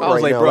you doing I was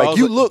right like, now? bro, I Like, was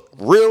you like- look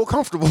real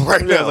comfortable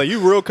right Yeah, now. I was like, you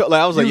real,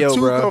 I was like, you yo,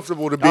 too bro.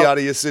 comfortable to be out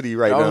of your city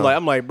right now.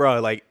 I'm like, bro,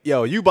 like,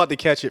 yo, you about to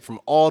catch it from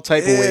all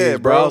type of Yeah, ways,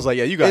 bro. I was like,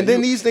 yeah, you got. And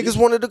then these niggas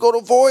wanted to go to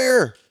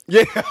Voyeur.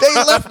 yeah. They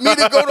left me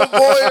to go to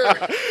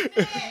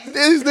Voyeur.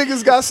 These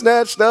niggas got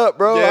snatched up,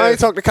 bro. Yeah. I ain't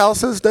talked to Kyle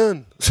since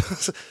then.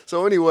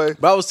 So anyway,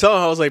 But I was telling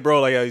her, I was like, bro,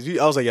 like, I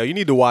was like, yo, you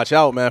need to watch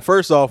out, man.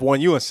 First off,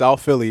 you in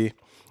South Philly.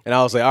 And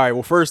I was like, all right,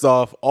 well, first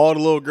off, all the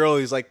little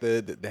girls, like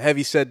the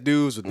heavy set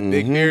dudes with the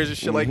big beards and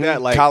shit like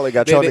that. Like, Kyle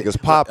got y'all niggas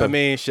popping. I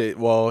mean, shit.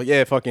 Well,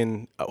 yeah,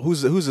 fucking.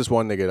 Who's this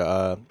one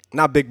nigga?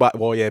 Not Big Body.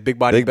 Well, yeah, Big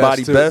Body Big Best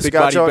Body too. Best Big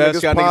got Body y'all Best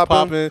niggas got niggas popping.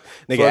 popping. Nigga,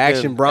 Fucking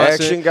Action Bronson.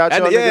 Action got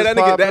y'all yeah, niggas that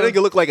popping.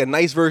 nigga looked like a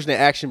nice version of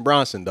Action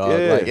Bronson, dog.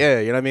 Yeah. Like, yeah,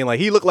 you know what I mean?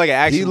 Like, he looked like an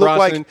Action He looked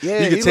like- Bronson. yeah,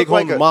 you he could take looked home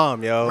like to a-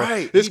 mom, yo.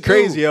 Right, It's he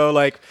crazy, do. yo.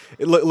 Like,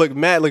 it look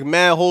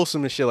mad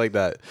wholesome and shit like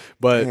that.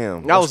 But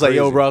Damn, I was that's like,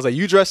 yo, crazy. bro, I was like,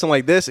 you dressing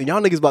like this, and y'all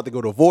niggas about to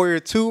go to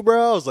Voyeur too,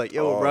 bro. I was like,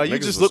 yo, Oh, bro, you niggas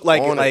just was look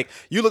like on it.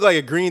 you look like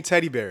a green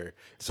teddy bear.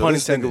 so Pun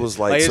this nigga intended. was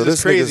like, it's so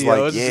just this nigga's crazy, yo.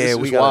 like, It's yeah, just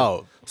we got.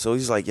 wild. So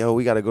he's like, yo,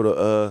 we got to go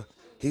to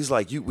He's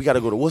like, we got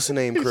to go to what's the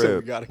name He said, crib.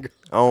 "We gotta go."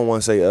 I don't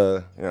want to say you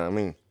know what I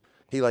mean.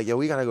 He like, yo,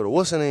 we got to go to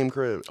what's the name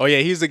crib. Oh yeah,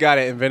 he's the guy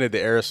that invented the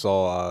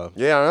aerosol.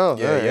 Yeah, I know.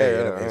 Yeah.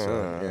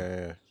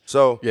 Yeah.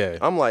 So Yeah.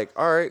 I'm like,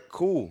 all right,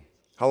 cool.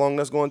 How long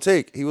that's going to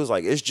take? He was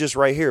like, it's just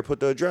right here. Put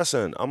the address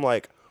in. I'm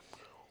like,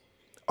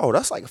 oh,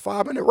 that's like a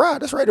 5-minute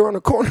ride. That's right around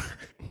the corner.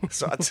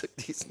 So I took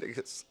these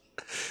niggas.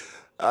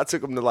 I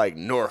took them to like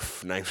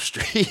North 9th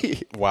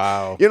Street.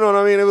 Wow. You know what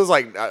I mean? It was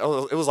like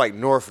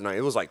North 9th.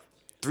 It was like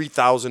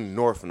 3000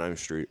 North 9th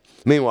Street.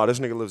 Meanwhile, this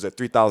nigga lives at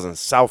 3000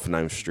 South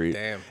 9th Street.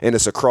 Damn. And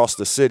it's across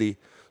the city.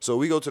 So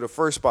we go to the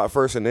first spot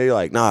first, and they're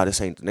like, nah,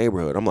 this ain't the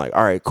neighborhood. I'm like,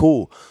 all right,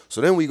 cool. So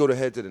then we go to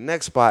head to the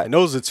next spot. And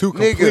those are two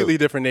Nigga. completely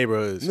different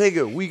neighborhoods.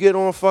 Nigga, we get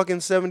on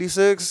fucking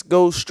 76,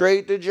 go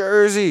straight to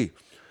Jersey.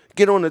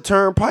 Get on the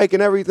turnpike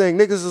and everything.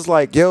 Niggas is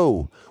like,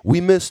 yo,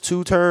 we missed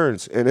 2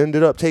 turns and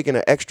ended up taking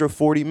an extra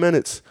 40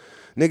 minutes.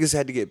 Niggas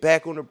had to get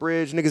back on the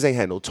bridge. Niggas ain't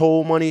had no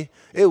toll money.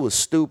 It was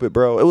stupid,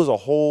 bro. It was a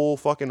whole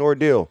fucking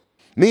ordeal.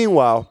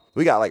 Meanwhile,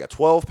 we got like a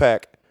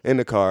 12-pack in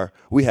the car.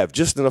 We have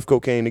just enough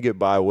cocaine to get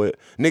by with.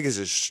 Niggas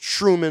is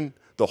shrooming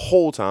the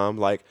whole time.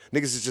 Like,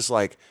 niggas is just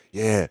like,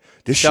 yeah,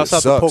 this Shouts shit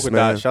out sucks, to Polka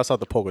man. Dot. Shouts out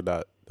to Polka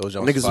Dot. Those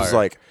young Niggas was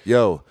like,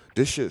 yo,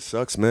 this shit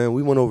sucks, man.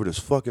 We went over this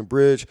fucking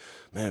bridge.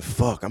 Man,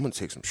 fuck, I'm gonna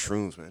take some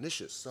shrooms, man. This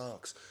shit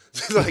sucks.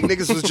 Like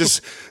niggas was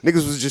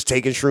just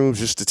taking shrooms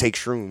just to take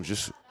shrooms.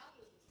 Just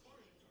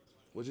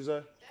what'd you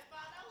say?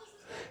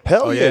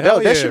 Hell yeah, hell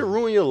that yeah. should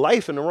ruin your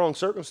life in the wrong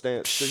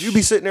circumstance. Cause you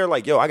be sitting there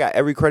like, yo, I got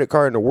every credit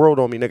card in the world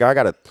on me, nigga. I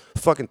got a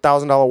fucking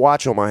 $1,000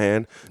 watch on my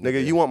hand,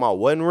 nigga. You want my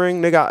wedding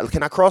ring, nigga?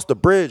 Can I cross the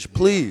bridge,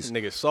 please?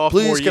 Nigga,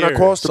 sophomore please, year. can I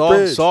cross the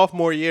bridge?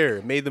 Sophomore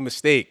year, made the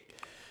mistake.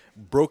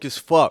 Broke as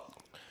fuck.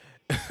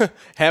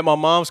 Had my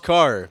mom's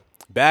car.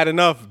 Bad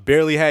enough,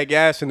 barely had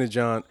gas in the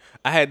junk.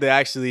 I had to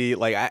actually,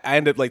 like, I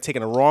ended up, like,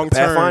 taking a wrong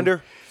turn.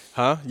 Pathfinder?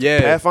 Huh? Yeah.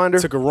 Pathfinder?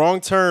 Took a wrong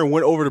turn,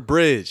 went over the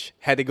bridge.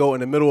 Had to go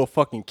in the middle of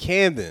fucking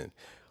Camden.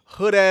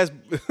 Hood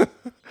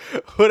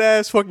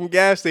ass fucking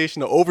gas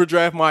station to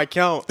overdraft my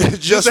account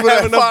Just to for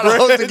have that enough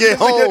 $5 bread. to get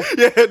home.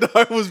 Yeah, dog,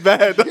 it was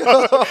bad.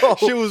 Dog.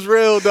 Shit was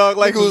real, dog.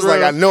 Like, Nigga was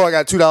like, I know I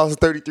got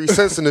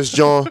 $2.33 in this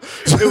John.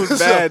 it was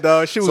bad,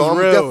 dog. Shit was so I'm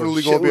real.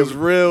 definitely gonna Shit be was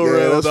able- real, Yeah,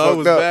 real, that's dog. It fucked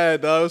was up.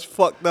 bad, dog. It was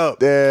fucked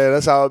up. Yeah,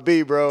 that's how it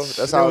be, bro.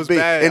 That's how was it be.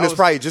 bad. And I it's was-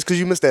 probably just because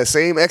you missed that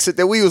same exit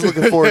that we was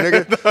looking for,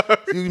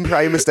 nigga. You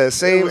probably missed that It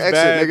same was exit,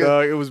 bad, nigga.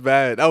 dog. It was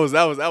bad. That was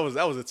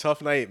a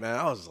tough night, man.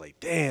 I was like,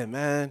 damn,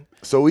 man.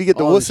 So we get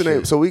the All what's the this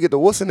name? shit. So we get the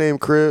what's the name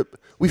crib.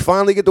 We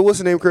finally get the what's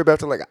the name crib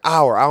after like an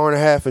hour and a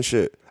half and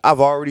shit. I've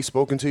already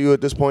spoken to you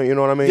at this point. You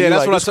know what I mean? Yeah, You that's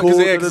like, what I "It's took. cool,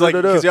 Because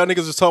da-da-da-da-da." y'all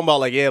niggas was talking about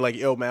like, yeah, like,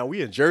 yo, man,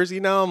 we in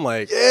Jersey now. I'm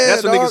like, Yeah,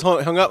 that's when dog.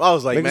 niggas hung up. I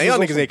was like, Niggas man, y'all was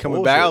on niggas some ain't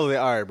coming back. I bullshit. was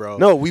like, all right, bro.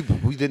 No, we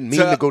didn't mean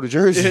So- to go to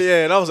Jersey.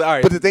 Yeah, and I was like, all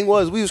right. But the thing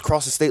was, we was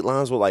crossing state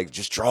lines with like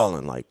just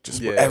drawing, like just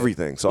with Yeah.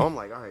 everything. So I'm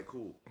like, all right,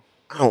 cool.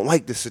 I don't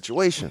like this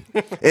situation.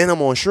 And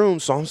I'm on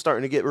shrooms, so I'm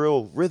starting to get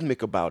real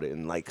rhythmic about it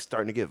and like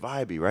starting to get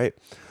vibey, right?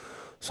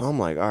 So I'm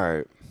like, all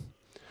right.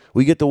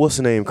 We get the what's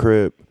the name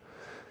crib.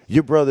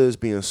 Your brother is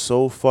being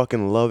so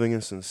fucking loving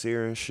and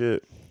sincere and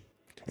shit.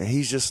 And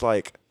he's just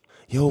like,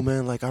 yo,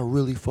 man, like I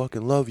really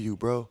fucking love you,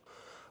 bro.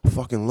 I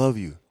fucking love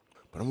you.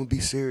 But I'm gonna be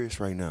serious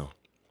right now.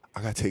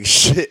 I gotta take a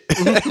shit.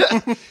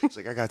 It's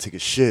like, I gotta take a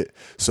shit.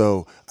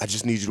 So I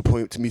just need you to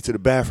point me to the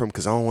bathroom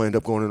because I don't want to end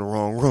up going in the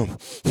wrong room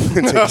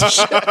and take the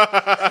shit.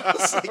 I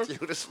was like,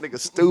 yo, this nigga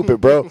stupid,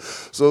 bro.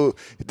 So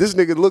this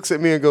nigga looks at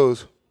me and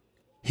goes,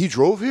 he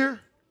drove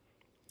here?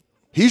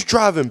 He's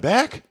driving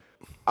back?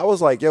 I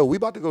was like, yo, we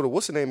about to go to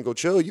what's the name and go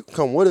chill. You can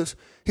come with us.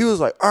 He was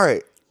like, all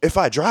right, if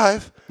I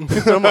drive.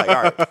 I'm like,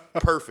 all right,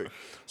 perfect.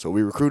 So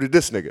we recruited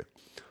this nigga.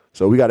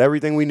 So we got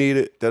everything we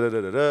needed.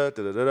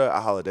 I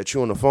hollered at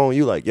you on the phone.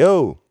 You like,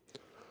 yo,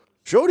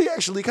 Shorty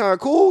actually kind of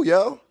cool,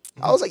 yo.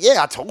 I was like,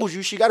 yeah, I told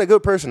you she got a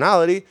good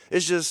personality.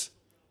 It's just,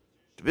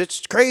 the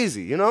bitch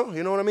crazy, you know?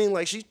 You know what I mean?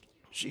 Like she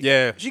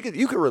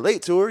you could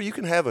relate to her. You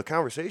can have a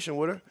conversation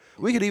with her.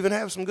 We could even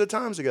have some good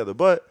times together.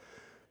 But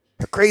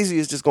the crazy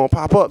is just gonna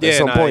pop up at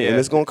some point, and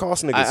it's gonna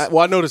cost niggas.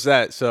 I noticed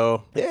that.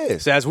 So yeah.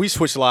 So as we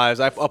switch lives,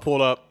 I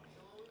pulled up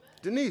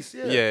Denise,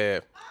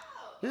 yeah.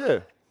 Yeah.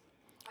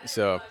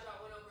 So.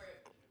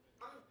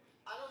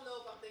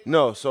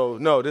 No,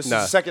 this is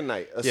the second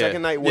night.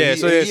 Second night when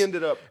he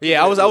ended up.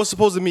 Yeah, I was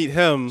supposed to meet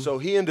him. So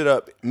he ended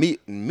up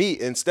meeting me.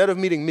 Instead of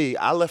meeting me,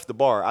 I left the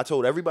bar. I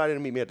told everybody to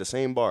meet me at the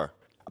same bar,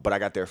 but I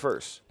got there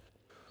first.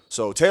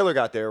 So Taylor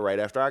got there right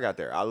after I got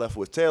there. I left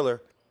with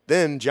Taylor.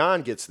 Then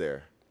John gets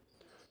there.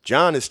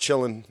 John is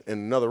chilling in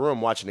another room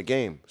watching the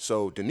game.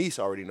 So Denise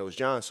already knows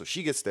John, so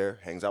she gets there,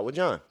 hangs out with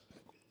John.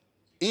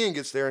 Ian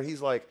gets there, and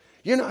he's like,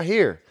 you're not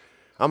here.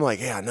 I'm like,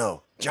 yeah, I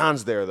know.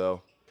 John's there,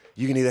 though.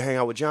 You can either hang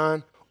out with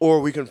John, or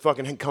we can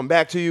fucking come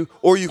back to you,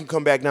 or you can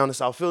come back down to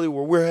South Philly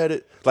where we're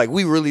headed. Like,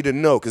 we really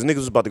didn't know, because niggas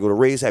was about to go to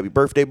Ray's happy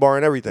birthday bar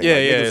and everything. Yeah,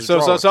 like, yeah. So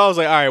I was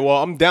like, all right,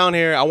 well, I'm down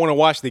here. I want to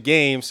watch the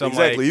game. So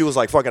exactly. You was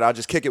like, fuck it, I'll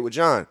just kick it with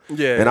John.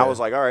 Yeah. And I was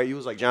like, all right. You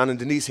was like, John and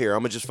Denise here.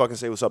 I'm going to just fucking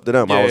say what's up to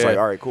them. I was like,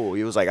 all right, cool.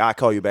 He was like, I'll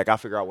call you back. I'll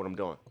figure out what I'm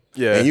doing.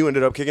 Yeah. And you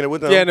ended up kicking it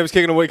with them? Yeah, and it was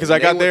kicking away because I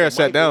got there and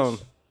sat down.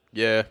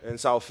 Yeah. In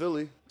South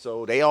Philly.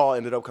 So they all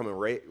ended up coming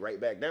right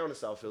back down to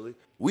South Philly.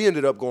 We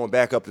ended up going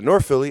back up to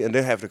North Philly and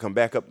then having to come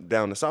back up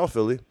down to South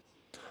Philly.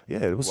 Yeah,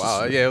 it was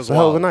it was a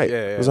hell of a night.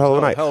 Yeah, it was a hell of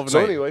a night. So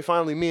anyway,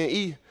 finally, me and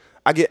E,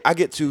 I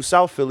get to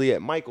South Philly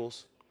at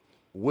Michael's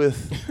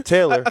with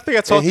Taylor. I think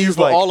I talked to you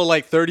for all of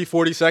like 30,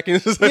 40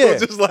 seconds. Yeah.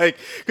 Just like,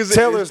 because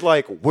Taylor's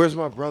like, where's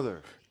my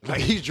brother?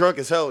 Like, he's drunk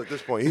as hell at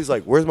this point. He's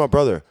like, where's my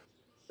brother?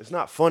 It's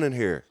not fun in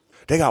here.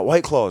 They got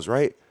White Claws,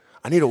 right?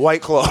 I need a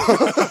White Claw.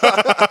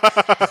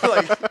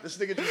 Like, this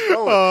nigga just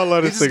going. Oh, I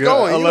love this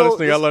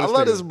nigga. I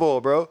love this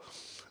bull, bro.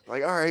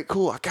 Like, all right,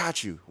 cool, I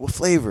got you. What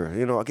flavor?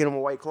 You know, I get him a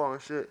White Claw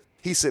and shit.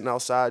 He's sitting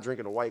outside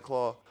drinking a White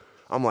Claw.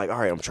 I'm like, all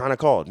right, I'm trying to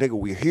call. Nigga,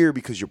 we're here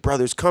because your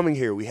brother's coming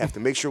here. We have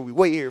to make sure we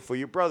wait here for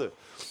your brother.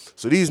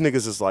 So these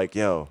niggas is like,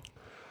 yo.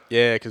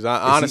 Yeah, because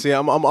honestly,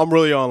 I'm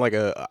really on like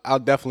I'll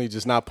definitely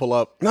just not pull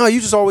up. No,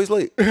 you just always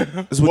late.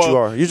 That's what you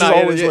are. You're just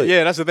always late.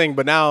 Yeah, that's the thing.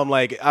 But now I'm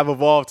like, I've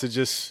evolved to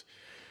just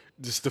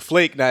the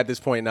flake at this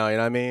point now, you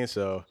know what I mean?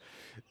 So.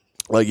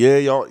 Like, yeah,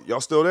 y'all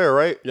still there,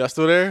 right? Y'all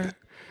still there?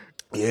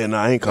 Yeah,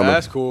 nah, I ain't coming.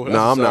 That's cool.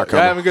 Nah, I'm not coming.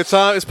 Y'all having a good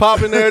time? It's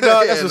popping there,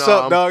 dog. That's what's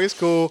up, dog. It's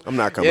cool. I'm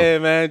not coming. Yeah,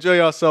 man. Enjoy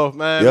yourself,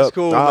 man. Yep. It's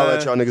cool, I'll man.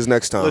 let y'all niggas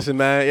next time. Listen,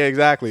 man. Yeah,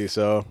 exactly.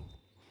 So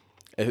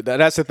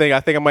that's the thing. I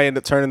think I might end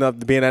up turning up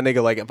to being that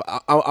nigga. Like, if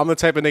I'm the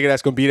type of nigga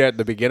that's gonna be there at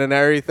the beginning of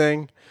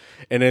everything,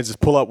 and then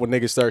just pull up when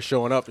niggas start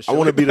showing up. And I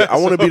want to be the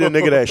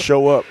nigga that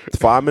show up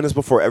 5 minutes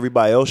before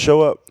everybody else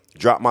show up.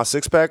 Drop my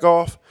 6-pack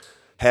off,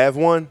 have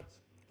one,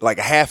 like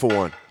a half of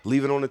one,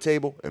 leave it on the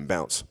table, and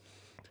bounce.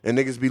 And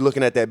niggas be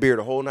looking at that beer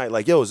the whole night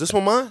like, yo, is this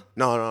one mine?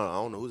 No, I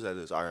don't know whose that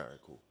is. All right,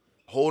 cool.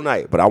 Whole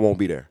night, but I won't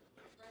be there.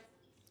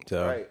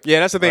 So, right.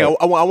 Yeah, that's the thing. Right.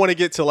 I want to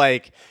get to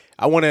like,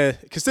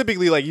 because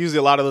typically like usually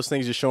a lot of those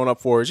things you're showing up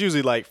for is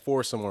usually like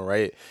for someone,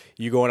 right?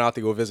 You going out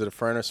to go visit a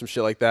friend or some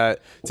shit like that.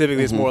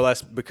 Typically it's more or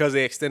less because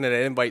they extended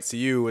an invite to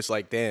you. It's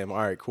like, damn, all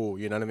right, cool.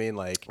 You know what I mean?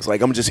 Like, it's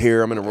like I'm just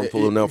here. I'm in a room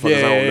full of motherfuckers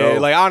I don't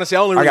know. Like honestly,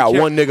 I got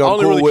one nigga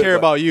I'm cool with, care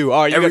about you.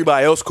 All right,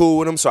 everybody else cool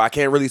with him, so I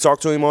can't really talk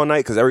to him all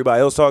night because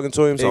everybody else talking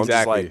to him. So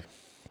exactly. I'm just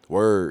like,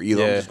 word.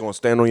 Either I'm just gonna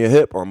stand on your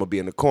hip or I'm gonna be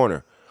in the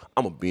corner.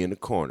 I'm gonna be in the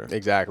corner.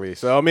 Exactly.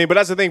 So I mean, but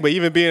that's the thing. But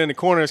even being in the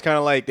corner is kind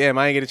of like, damn,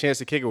 I ain't get a chance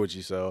to kick it with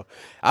you. So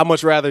I'd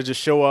much rather just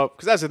show up,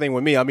 because that's the thing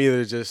with me. I'm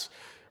either just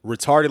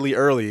retardedly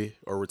early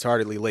or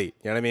retardedly late.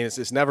 You know what I mean?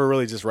 It's never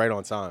really just right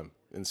on time.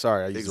 And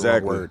sorry, I used the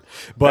wrong word.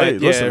 But hey,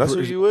 listen, that's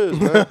what you is,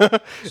 man.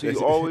 So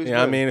you always. You know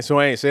what I mean? So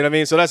ain't. See what I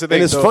mean? So that's the thing.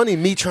 And it's funny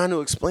me trying to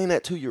explain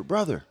that to your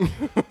brother.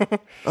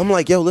 I'm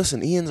like, yo,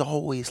 listen, Ian's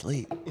always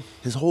late.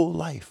 His whole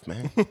life,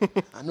 man.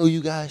 I know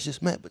you guys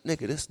just met, but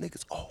nigga, this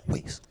nigga's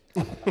always.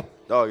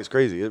 Dog, it's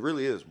crazy. It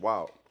really is.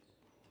 Wow.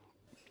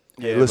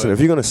 Yeah, listen, if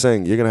you're gonna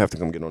sing, you're gonna have to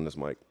come get on this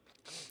mic.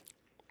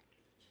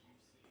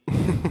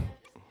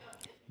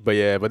 But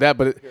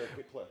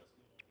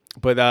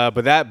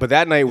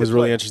that night was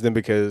really interesting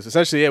because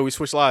essentially, we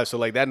switched lives. So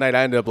like that night,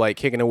 I ended up like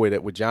kicking it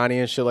with Johnny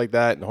and shit like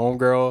that, and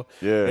homegirl.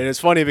 Yeah. And it's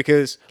funny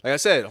because, like I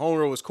said,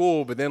 homegirl was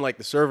cool, but then like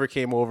the server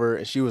came over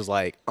and she was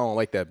like, "I don't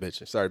like that bitch,"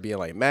 and started being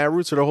like mad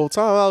rude to the whole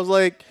time. I was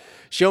like,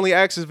 she only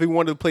asked us if we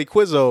wanted to play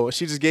Quizzo, and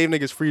she just gave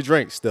niggas free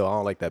drinks. Still, I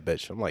don't like that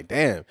bitch. I'm like,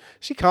 damn,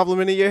 she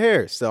complimented your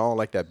hair. Still, I don't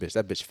like that bitch.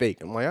 That bitch fake.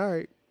 I'm like, all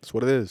right. That's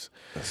what it is.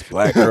 That's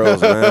black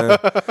girls, man.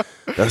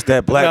 That's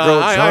that black girl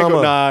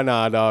drama.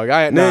 Nah, dog.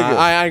 I ain't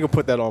gonna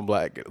put that on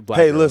black Hey,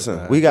 girls, listen,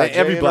 man. we got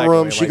every Jay in black the girl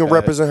room. ain't She like can that.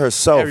 represent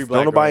herself. Every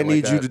black Don't girl nobody ain't like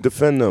need you that. to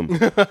defend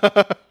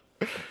them.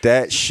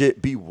 That shit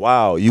be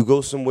wild. You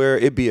go somewhere,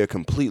 it be a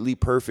completely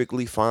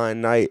perfectly fine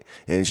night,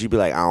 and she be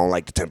like, I don't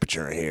like the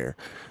temperature in here.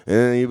 And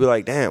then you be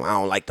like, damn, I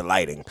don't like the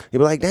lighting. You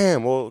be like,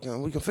 damn, well,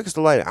 we can fix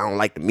the lighting. I don't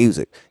like the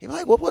music. You be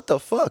like, well, what the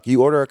fuck?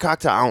 You order a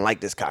cocktail, I don't like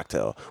this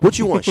cocktail. What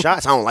you want,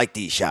 shots? I don't like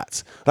these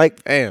shots.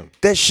 Like, Damn.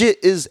 that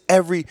shit is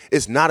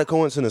it's not a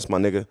coincidence, my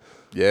nigga.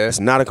 Yeah.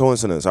 It's not a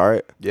coincidence, all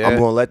right? Yeah. I'm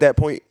going to let that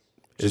point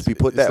just be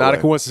put that It's not way.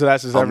 a coincidence.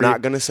 That's just I'm every,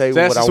 not going to say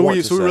so what I want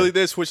to So we say. really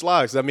did switch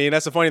lives. I mean,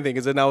 that's the funny thing,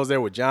 because then I was there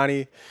with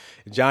Johnny.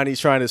 Johnny's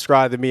trying to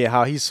describe to me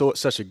how he's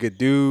such a good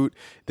dude.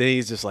 Then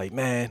he's just like,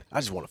 man, I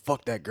just want to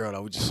fuck that girl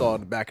that we just saw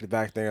in the back of the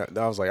back thing.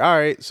 I was like, all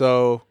right,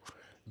 so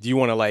do you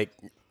want to like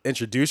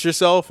introduce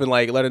yourself and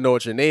like let her know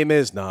what your name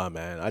is? Nah,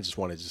 man, I just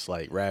want to just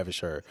like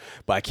ravish her,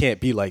 but I can't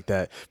be like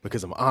that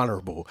because I'm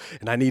honorable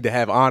and I need to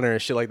have honor and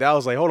shit like that. I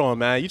was like, hold on,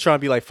 man, you trying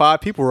to be like 5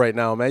 people right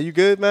now, man? You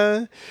good,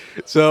 man?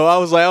 So I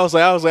was like, all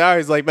right.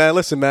 He's like, man,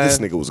 listen, man. This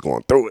nigga was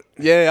going through it.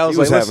 Yeah, I was He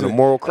was like, having listen. a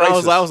moral And I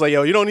was crisis. like,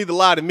 yo, you don't need to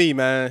lie to me,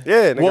 man.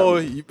 Yeah, nigga, well,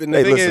 I'm- and the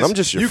hey, thing listen, is, I'm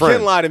just your you friend.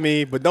 can lie to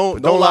me, but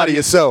don't lie to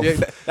yourself. Yeah,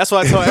 that's why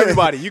I tell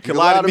everybody, you can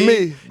lie to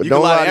me, but you don't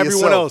can lie lie to to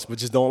everyone yourself. else, but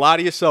just don't lie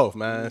to yourself,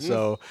 man.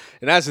 So,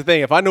 and that's the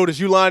thing. If I notice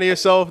you lying to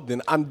yourself,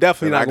 then I'm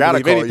definitely I not gonna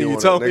gotta believe call anything you you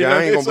on tell it, me. nigga.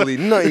 I ain't gonna So- believe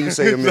nothing you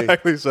say to me.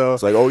 Exactly. So,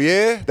 It's like, oh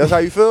yeah, that's how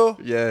you feel?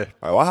 yeah,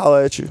 All right, well, I'll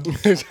holler at you.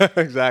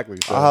 exactly.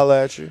 So, I'll holler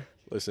at you.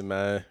 listen,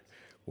 man.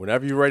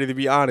 Whenever you're ready to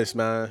be honest,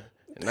 man.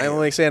 And I ain't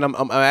only saying I'm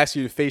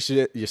asking you to face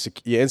your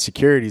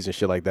insecurities and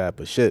shit like that,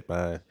 but shit,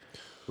 man. At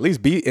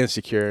least be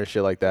insecure and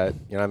shit like that.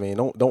 You know what I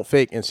mean? Don't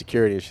fake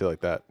insecurity and shit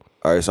like that.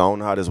 All right, so I don't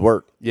know how this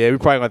work. Yeah, we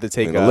probably gonna have to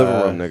take In the living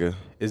room, nigga.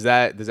 Does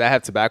that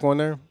have tobacco in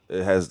there?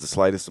 It has the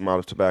slightest amount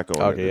of tobacco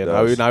on Okay, it. yeah. It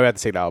Now does. we have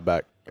to take that out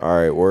back. All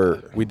right,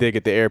 word. We did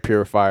get the air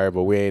purifier,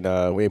 but we ain't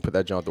put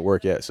that joint to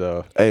work yet.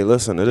 So Hey,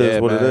 listen, it is yeah,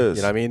 what man. it is.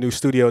 You know what I mean? New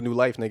studio, new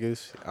life,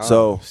 niggas. I don't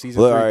So, know.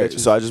 Season look, 3, all right. bitches.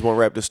 So I just want to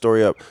wrap this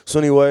story up. So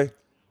anyway,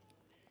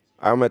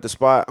 I'm at the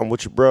spot. I'm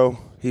with your bro.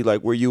 He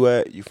like, where you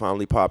at? You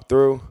finally popped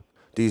through.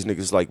 These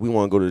niggas like, we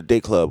want to go to the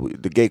day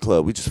club, the gay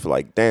club. We just feel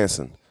like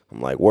dancing. I'm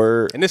like,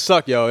 word. And this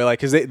sucked, yo. Like,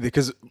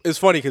 because it's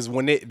funny, because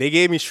when they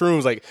gave me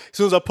shrooms, like, as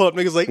soon as I pull up,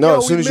 niggas like, No, yo,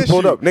 as soon we as you miss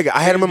pulled up, nigga,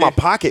 I had them in my Yeah.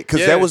 pocket because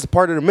Yeah. that was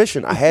part of the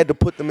mission. I had to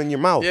put them in your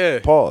mouth. Yeah.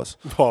 Pause.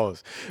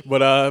 Pause.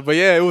 But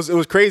yeah, it was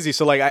crazy.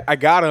 So like I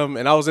got him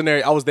and I was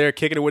there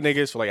kicking it with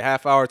niggas for like a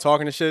half hour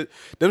talking and shit.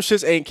 Them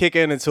shits ain't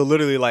kicking until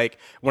literally like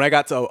when I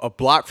got to a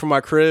block from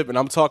my crib and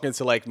I'm talking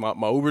to like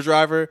my Uber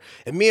driver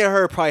and me and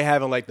her probably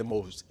having like the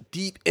most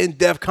deep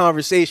in-depth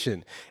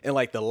conversation. And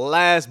like the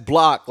last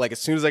block, like as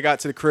soon as I got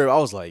to the crib, I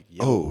was like,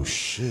 yo. Oh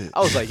shit. I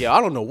was like, yo, I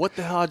don't know what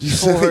the hell I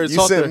just told her.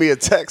 You sent me a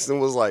text and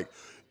was like,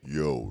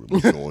 yo, the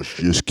joint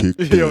just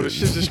kicked in. Yo, the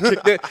shit just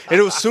kicked in. And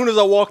it was as soon as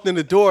I walked in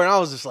the door, and I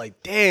was just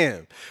like,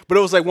 damn. But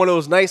it was like one of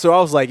those nights where I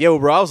was like, yo,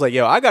 bro,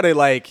 I gotta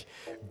like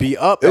be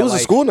up. It at, was a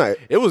like- school night.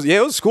 It was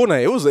a school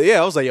night. I was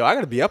like, yo, I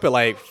gotta be up at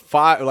like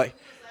 5, like,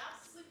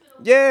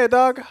 yeah,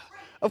 dog.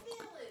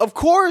 Of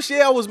course,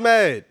 yeah, I was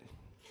mad.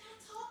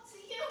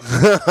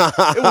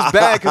 It was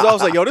bad because I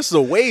was like, yo, this is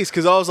a waste.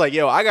 Because I was like,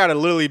 yo, I gotta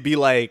literally be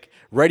like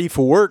ready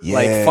for work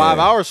like Yeah. 5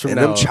 hours from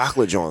And now. them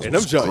chocolate joints And them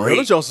was joints, great.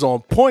 them joints was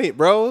on point,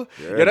 bro.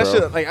 Yeah, that bro.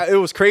 shit, like, it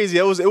was crazy.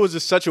 It was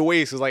just such a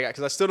waste. Cause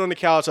I stood on the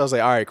couch. I was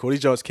like, all right, cool.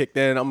 These joints kicked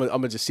in. I'm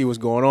gonna just see what's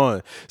going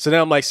on. So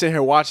then I'm like sitting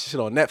here watching shit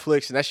on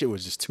Netflix, and that shit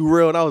was just too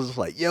real. And I was just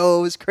like,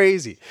 yo, it's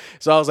crazy.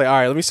 So I was like, all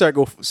right, let me start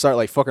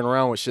like fucking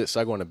around with shit. So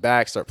I go in the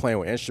back, start playing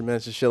with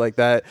instruments and shit like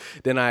that.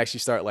 Then I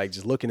actually start like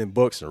just looking in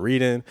books and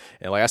reading,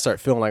 and like I start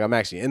feeling like I'm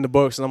actually in the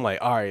books. And I'm like,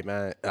 all right,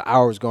 man, an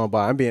hour's going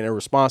by. I'm being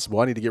irresponsible.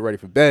 I need to get ready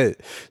for bed.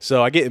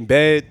 So I get in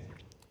bed.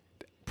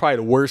 Probably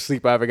the worst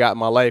sleep I ever got in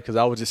my life because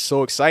I was just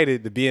so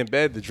excited to be in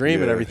bed, to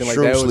dream and everything like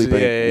Shroom that. It was, sleeping.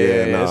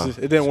 yeah. Nah. It's just-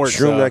 it didn't work.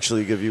 Shrooms so.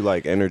 actually give you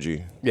like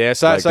energy. Yeah,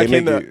 so, Like, so I they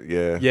came to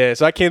make you-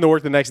 so I came to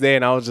work the next day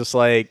and I was just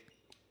like,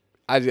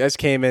 I just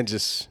came in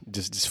just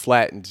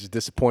flat and just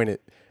disappointed.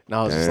 And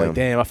I was just like,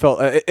 damn, I felt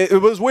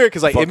it was weird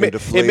because like Fucking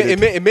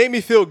deflated. it made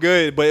me feel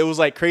good, but it was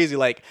like crazy.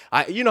 Like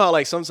you know how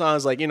like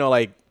sometimes like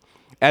like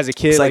as a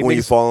kid, It's like when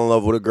you niggas- fall in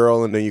love with a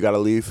girl and then you gotta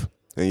leave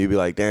and you be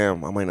like,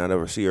 damn, I might not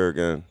ever see her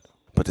again.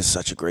 But it's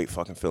such a great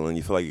fucking feeling.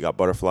 You feel like you got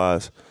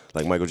butterflies,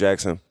 like Michael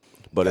Jackson.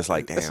 But it's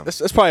like, damn.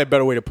 That's probably a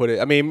better way to put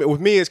it. I mean,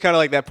 with me, it's kind of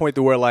like that point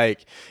to where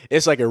like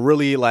it's like a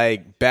really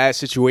like bad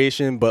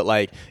situation, but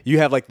like you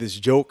have like this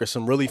joke or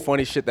some really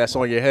funny shit that's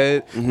on your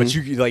head, but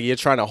you like you're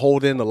trying to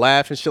hold in the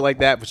laugh and shit like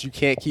that, but you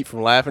can't keep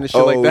from laughing and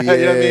shit like Oh, that. You know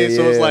what I yeah, mean?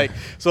 So it's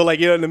yeah. like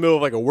you're in the middle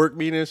of like a work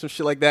meeting or some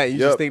shit like that. And you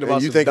Yep, just thinking about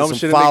and you some thinking dumb some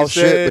shit, foul a nigga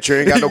shit, said. but you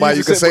ain't got nobody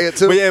you can say it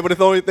to. But yeah, but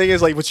the only thing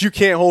is like, but you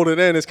can't hold it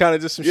in. It's kind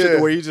of just some shit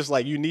Yeah. where you just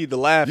like you need to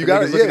laugh. You and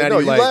got niggas it. looking Yeah, at no,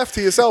 you you like, laugh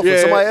to yourself. yeah, If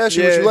somebody asks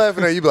you what yeah. you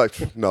laughing at, you be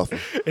like, nothing.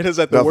 It is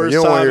at the Nothing. worst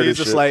You don't wanna time. hear He's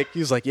this just shit. like,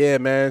 he's like, yeah,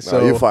 man.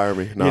 So you fire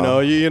me. Nah. You know,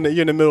 you're in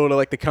the middle of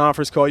like the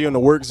conference call. You're in the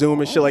work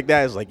Zoom and shit like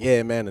that. It's like,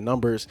 yeah, man, the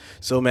numbers.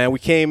 So man, we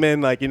came in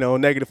like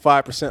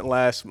 -5%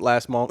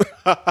 last month.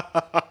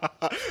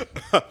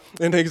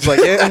 And niggas like,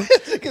 yeah,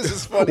 Niggas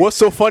is funny. what's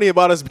so funny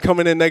about us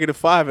coming in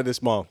 -5 in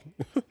this month?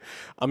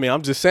 I mean,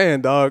 I'm just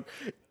saying, dog.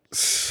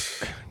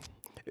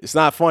 It's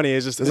not funny.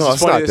 It's just No, just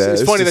it's funny. not that.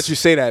 It's It's funny just- that you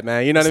say that,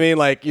 man. You know what I mean?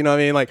 Like, you know what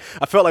I mean? Like,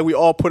 I felt like we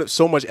all put up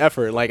so much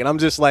effort. Like, and I'm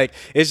just like,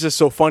 it's just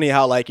so funny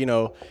how, like, you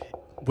know,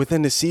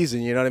 within the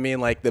season, you know what I mean?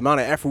 Like, the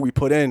amount of effort we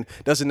put in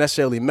doesn't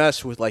necessarily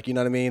mesh with, like, you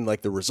know what I mean?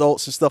 Like, the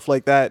results and stuff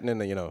like that. And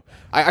then, you know,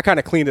 I kind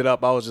of cleaned it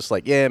up. I was just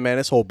like, yeah, man,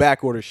 this whole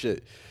back order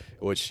shit,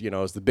 which, you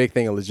know, is the big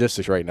thing in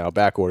logistics right now,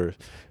 back orders.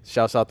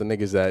 Shouts out to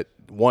niggas that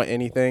want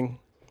anything.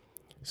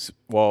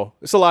 Well,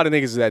 it's a lot of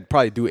niggas that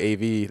probably do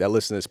AV that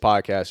listen to this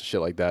podcast and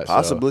shit like that. So,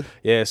 Possibly.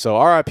 yeah,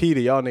 so RIP to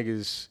y'all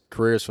niggas'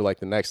 careers for like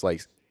the next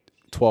like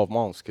 12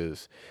 months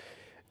because,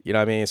 you know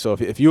what I mean? So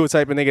if you a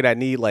type of nigga that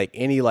need like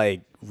any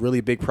like really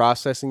big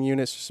processing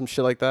units or some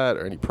shit like that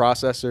or any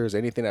processors,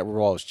 anything that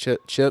revolves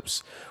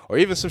chips or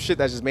even some shit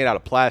that's just made out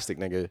of plastic,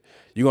 nigga,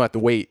 you're going to have to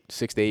wait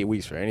 6 to 8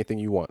 weeks for anything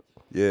you want.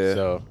 Yeah.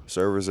 So,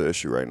 servers are an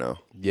issue right now.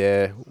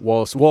 yeah,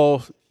 well,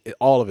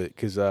 all of it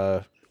because,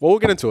 well, we'll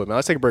get into it, man.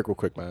 Let's take a break real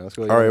quick, man. Let's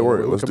go. All right,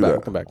 word. Let's do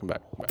that. Come back.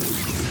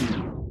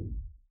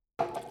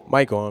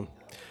 Mic on.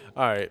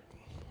 All right.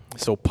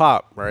 So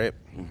Pop, right?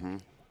 Mm-hmm.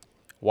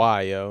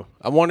 Why, yo?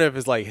 I wonder if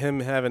it's like him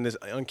having this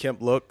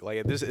unkempt look.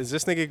 Like, is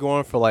this nigga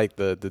going for like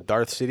the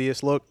Darth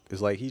Sidious look?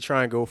 Is like he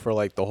trying to go for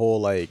like the whole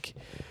like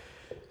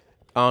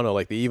I don't know,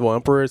 like the evil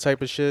emperor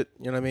type of shit.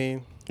 You know what I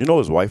mean? You know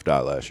his wife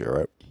died last year,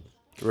 right?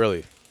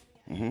 Really?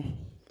 Mm-hmm.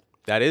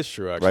 That is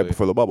true, actually. Right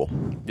before the bubble.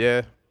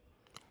 Yeah.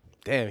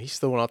 Damn, he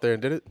still went out there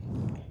and did it.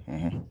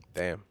 Mm-hmm.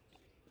 Damn.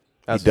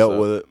 He dealt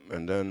with it,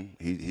 and then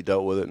he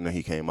dealt with it, and then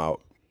he came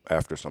out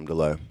after some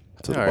delay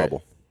to the All right.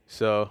 bubble.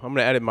 So I'm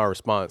gonna edit my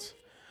response,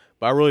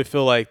 but I really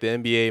feel like the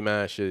NBA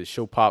man should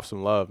show Pop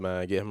some love,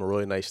 man. Get him a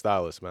really nice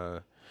stylist,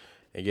 man,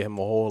 and get him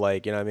a whole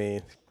like you know what I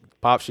mean.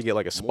 Pop should get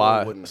like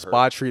a wouldn't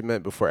spa hurt,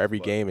 treatment before every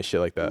game and shit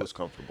like It that. was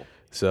comfortable.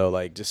 So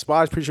like just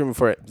spa treatment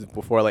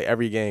before like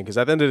every game, because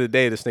at the end of the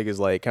day, this nigga's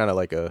like kind of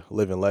like a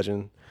living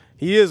legend.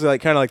 He is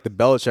like kind of like the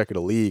Belichick of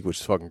the league, which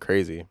is fucking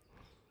crazy.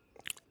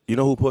 You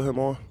know who put him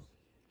on?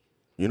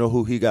 You know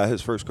who he got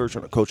his first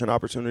coaching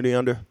opportunity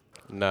under?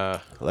 Nah,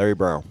 Larry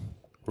Brown.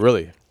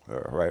 really.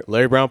 Right.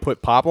 Larry Brown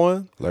put Pop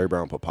on? Larry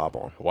Brown put Pop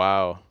on.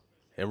 Wow.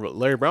 And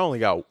Larry Brown only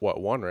got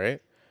what, one,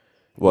 right?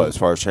 What, as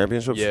far as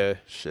championships? Yeah.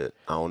 Shit,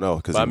 I don't know.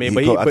 Because But I mean,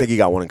 I think he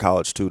got one in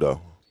college too, though.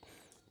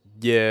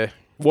 Yeah.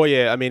 Well,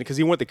 yeah. I mean, because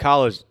he went to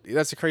college.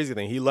 That's the crazy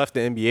thing. He left the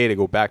NBA to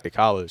go back to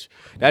college.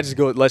 That just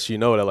lets you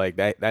know that like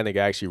that nigga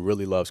actually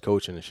really loves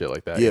coaching and shit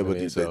like that. Yeah, you know but what I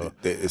mean? So,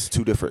 it's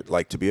two different.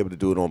 Like to be able to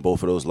do it on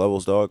both of those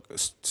levels, dog,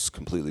 it's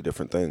completely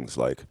different things.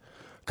 Like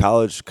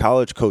college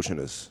coaching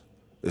is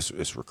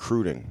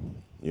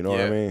recruiting. You know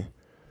what I Yeah. mean?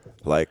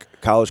 Like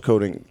college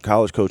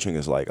coaching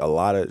is like a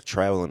lot of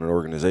travel in an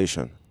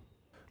organization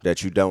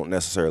that you don't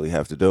necessarily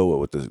have to deal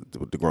with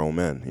the grown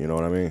men. You know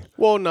what I mean?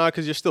 well, nah,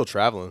 because you're still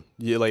traveling.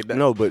 You like that.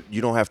 No, but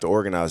you don't have to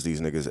organize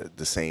these niggas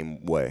the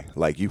same way.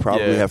 Like you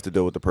probably Yeah. have to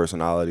deal with the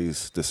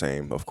personalities the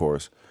same, of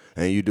course,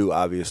 and you do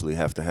obviously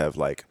have to have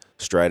like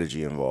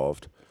strategy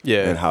involved.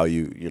 Yeah. And how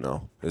you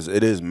know,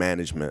 it is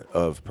management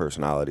of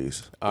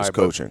personalities. All It's right,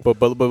 coaching. But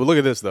look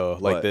at this though.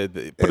 Like But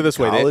put it in this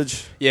way.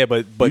 college, yeah,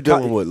 but you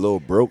dealing with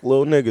little broke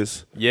little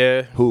niggas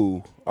yeah.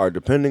 who are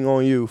depending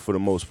on you for the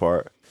most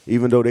part.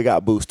 Even though they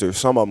got boosters,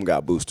 some of them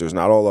got boosters.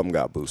 Not all of them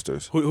got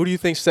boosters. Who do you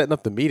think's setting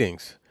up the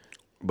meetings?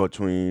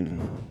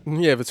 Between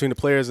Yeah, between the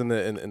players and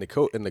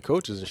the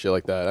coaches and shit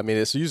like that. I mean,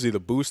 it's usually the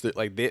booster.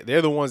 Like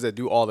they're the ones that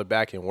do all the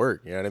back end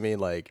work. You know what I mean?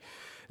 Like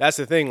that's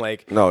the thing.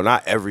 Like no,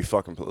 not every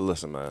fucking.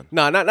 Listen, man.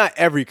 nah, not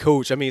every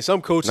coach. I mean, some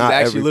coaches Not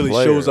actually every literally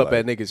player, shows up like-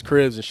 at niggas'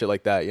 cribs and shit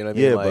like that. You know what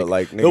I Yeah, mean? but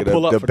like they'll nigga,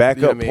 pull up the for backup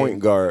you know what I mean? point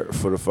guard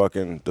for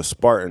the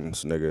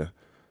Spartans, nigga.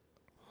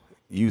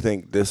 You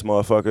think this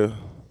motherfucker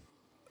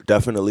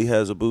definitely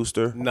has a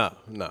booster? No.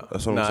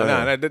 That's what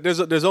I'm saying. There's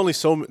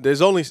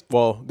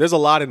a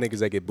lot of niggas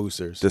that get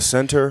boosters. The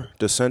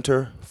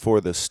center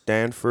for the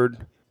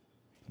Stanford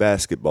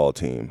basketball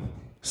team.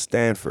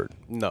 Stanford.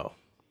 No.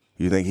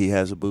 You think he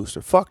has a booster?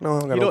 Fuck no, I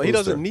don't got no He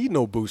booster. doesn't need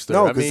no booster.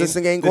 No, I because mean, this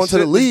nigga ain't going to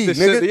the league, this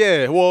nigga. shit-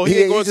 yeah, well, he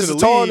ain't going he's to just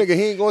the a tall league. nigga.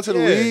 He ain't going to the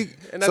Yeah. league.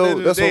 And at So the end of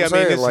the that's day, what I'm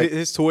saying. Like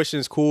his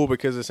tuition's cool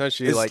because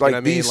essentially, it's like, like you know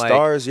what I mean? these Like,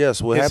 stars,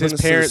 yes. What his happens to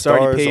the parents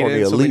already stars paid on the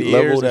in so many elite years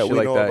level and that shit we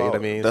like know that, you know about? what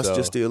I mean? That's So-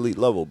 just the elite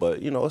level.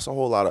 But you know, it's a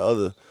whole lot of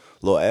other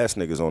little ass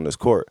niggas on this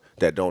court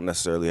that don't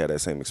necessarily have that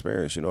same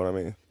experience. You know what I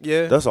mean?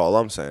 Yeah. That's all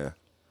I'm saying.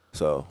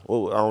 So,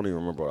 well, I don't even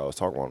remember what I was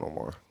talking about no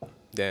more.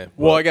 Damn.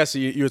 Well, I guess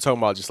you were talking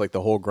about just like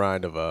the whole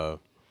grind of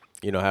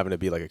having to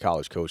be like a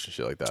college coach and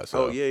shit like that.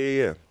 So Oh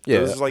yeah. Yeah.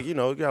 It's like you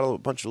got a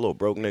bunch of little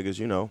broke niggas.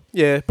 You know.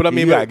 yeah, but I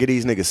mean, you gotta get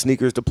these niggas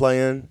sneakers to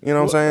play in. You know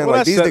what I'm saying? well,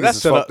 Like these niggas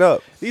is set fucked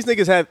up. These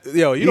niggas have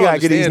you You don't gotta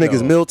get these understand, niggas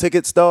though. meal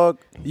tickets, dog.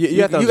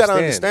 You have to gotta understand.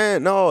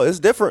 understand. No, it's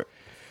different.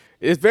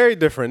 It's very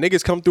different.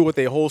 Niggas come through with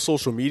their whole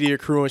social media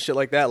crew and shit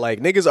like that.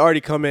 Like niggas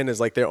already come in as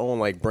like their own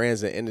like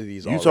brands and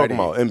entities. You already. talking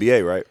about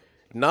NBA, right?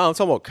 No, I'm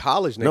talking about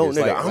college niggas. No,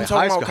 nigga, like, I'm like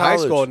talking about high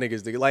school college.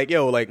 niggas. Nigga. Like,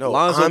 yo, like No,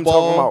 Lonzo I'm Ball.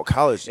 talking about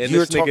college. And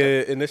You're this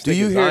nigga, and this do nigga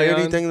you hear Zion.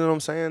 anything that I'm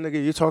saying,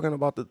 nigga? You're talking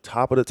about the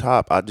top of the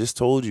top. I just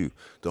told you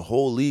the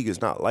whole league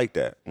is not like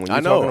that. When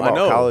you're talking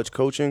about college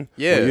coaching,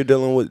 Yeah. when you're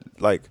dealing with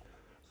like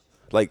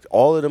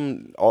all of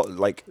them,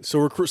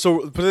 So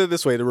put it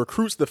this way: the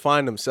recruits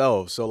define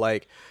themselves. So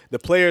like the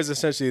players,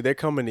 essentially, they're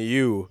coming to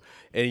you,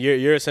 and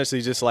you're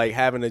essentially just like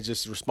having to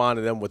just respond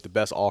to them with the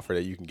best offer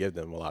that you can give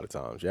them. A lot of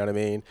times, you know what I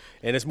mean.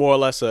 And it's more or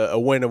less a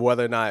win of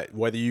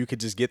whether you could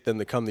just get them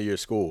to come to your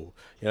school.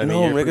 You know what I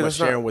mean? You're pretty much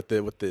sharing with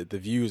the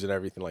views and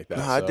everything like that.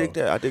 No, I dig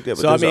that. But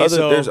so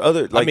there's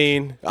other. Like,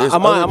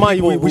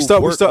 we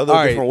start other all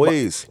right, different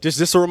ways.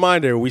 Just a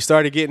reminder, we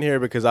started getting here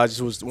because I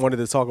just wanted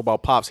to talk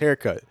about Pop's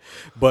haircut,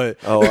 but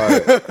Oh, all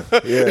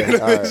right. Yeah.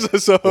 All right.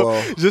 so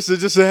Well, just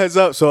a heads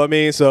up. So I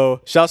mean, so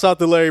shouts out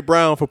to Larry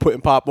Brown for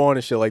putting Pop on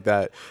and shit like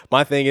that.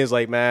 My thing is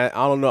like, man,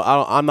 I don't know.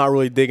 I'm not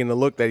really digging the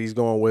look that he's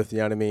going with. You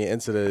know what I mean?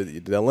 Into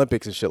the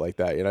Olympics and shit like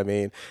that. You know what I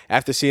mean?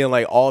 After seeing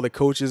like all the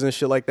coaches and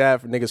shit like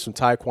that for niggas from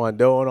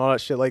Taekwondo and all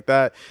that shit like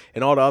that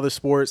and all the other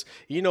sports,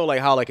 you know,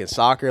 like how like in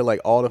soccer, like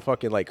all the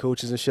fucking like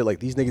coaches and shit, like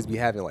these niggas be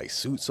having like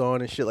suits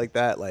on and shit like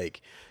that.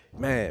 Like,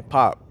 man,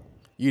 Pop.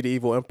 You the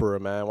evil emperor,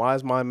 man. Why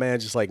is my man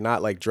just like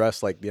not like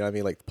dressed like, you know what I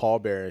mean, like Paul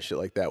Bear and shit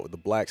like that with the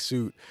black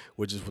suit,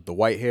 which is with the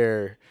white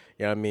hair,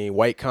 you know what I mean,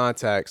 white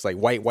contacts, like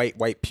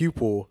white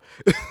pupil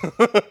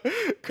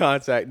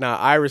contact,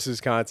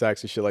 irises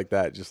contacts and shit like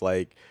that. Just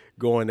like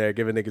going there,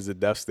 giving niggas a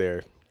death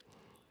stare.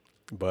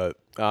 But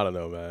I don't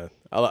know, man.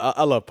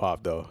 I love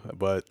Pop though,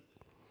 but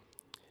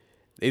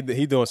he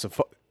doing some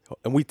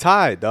and we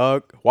tied,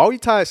 dog. Why we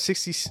tied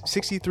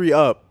 63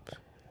 up?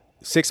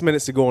 6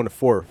 minutes to go in the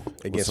fourth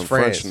against some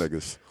France. French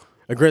niggas.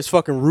 Against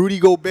fucking Rudy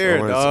Gobert,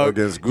 dog.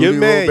 Against Rudy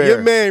Gobert.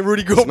 Your man,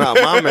 Rudy Gobert. It's not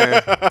my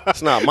man.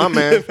 It's not my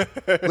man.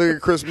 Look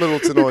at Chris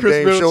Middleton on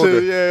Dame's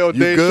shoulder. Yeah, on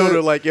you Dame's good?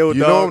 shoulder, like, yo, you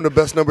dog. know I'm the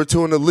best number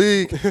 2 in the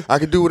league. I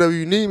can do whatever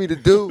you need me to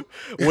do.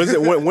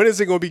 When is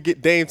it gonna be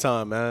Dame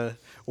time, man?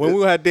 When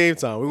we gonna have Dame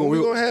time? When we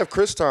gonna have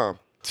Chris time?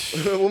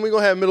 When we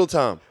gonna have middle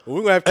time? When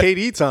we gonna have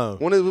KD time?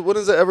 When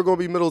is it ever gonna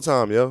be middle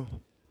time, yo?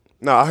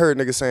 No, I heard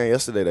niggas saying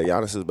yesterday that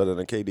Giannis is better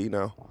than KD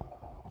now.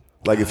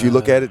 Like, if you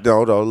look at it,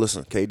 no,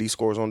 listen, KD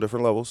scores on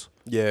different levels.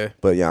 Yeah.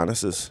 But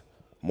Giannis is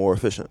more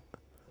efficient.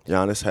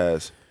 Giannis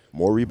has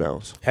more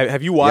rebounds.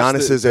 Have you watched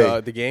Giannis is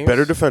a the games?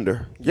 better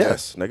defender.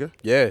 Yes, nigga.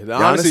 Yeah.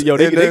 Honestly, yo,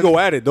 they go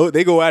at it.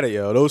 They go at it,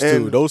 yo.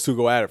 Those two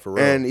go at it for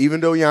real. And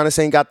even though Giannis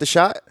ain't got the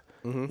shot,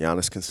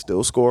 Giannis can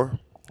still score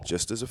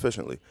just as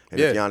efficiently. And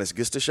if Giannis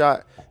gets the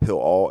shot,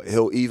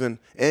 he'll even,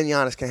 and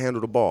Giannis can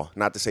handle the ball.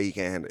 Not to say he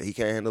can't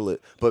handle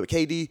it, but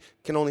KD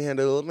can only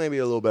handle it maybe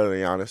a little better than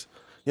Giannis.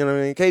 You know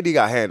what I mean? KD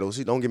got handles.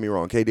 Don't get me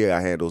wrong. KD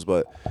got handles,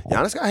 but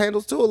Giannis got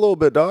handles too a little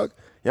bit, dog.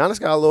 Giannis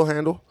got a little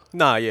handle.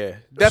 Nah, yeah,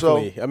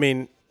 definitely. I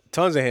mean,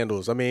 tons of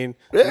handles. I mean,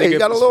 yeah, nigga, he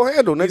got a little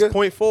handle, nigga. He's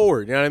point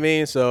forward. You know what I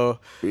mean?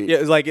 So yeah,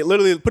 it's like it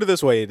literally. Put it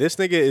this way: this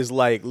nigga is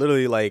like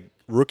literally like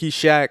rookie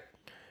Shaq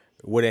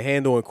with a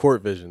handle and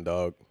court vision,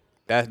 dog.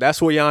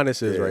 That's what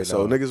Giannis is right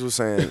so now. niggas was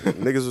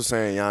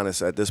saying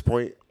Giannis at this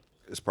point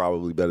is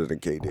probably better than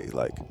KD.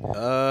 Like,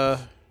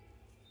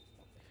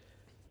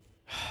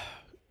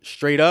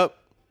 straight up.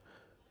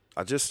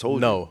 I just told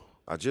you. No.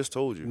 I just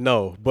told you.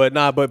 No, but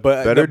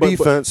better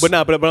defense. But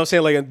I'm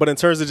saying like, but in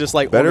terms of just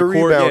like better on the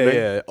court, rebounding.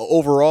 yeah.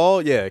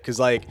 Overall, yeah, because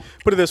like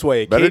put it this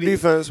way, better KD,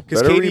 defense,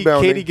 better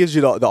rebounding. KD gives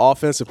you the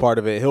offensive part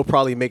of it. He'll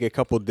probably make a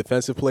couple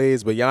defensive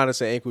plays, but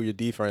Giannis will ankle your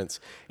defense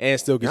and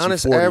still get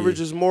Giannis you 40.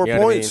 averages more You know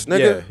what I points, mean?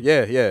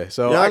 nigga. Yeah.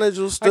 So Giannis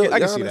will still. I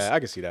can see that. I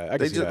can see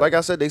that. Like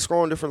I said, they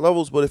score on different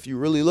levels, but if you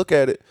really look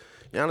at it,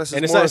 Giannis is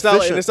and more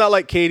efficient. it's not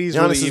like KD's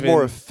Giannis really is even,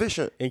 more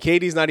efficient. And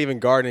KD's not even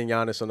guarding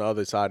Giannis on the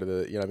other side of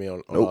the, you know what I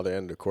mean, on the other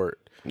end of the court.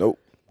 Nope.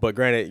 But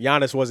granted,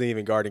 Giannis wasn't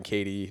even guarding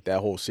KD that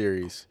whole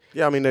series.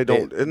 Yeah, I mean they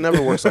don't. It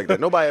never works like that.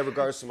 Nobody ever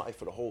guards somebody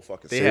for the whole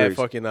fucking They series. had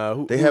fucking.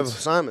 They have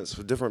assignments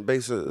for different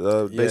based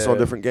on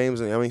different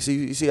games. And I mean,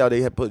 you see how they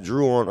had put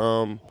Drew on. You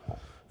know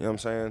what I'm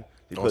saying?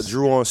 They put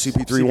Drew on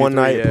CP3 one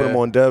night, put him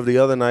on Dev the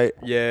other night.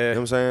 Yeah, you know what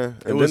I'm saying.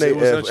 And was then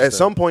they at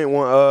some point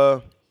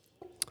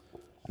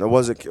it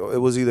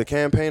was either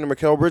Campaign or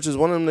Mikal Bridges.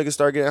 One of them niggas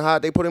started getting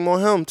hot. They put him on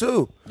him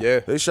too. Yeah,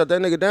 they shut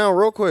that nigga down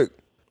real quick.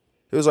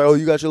 It was like, oh,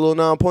 you got your little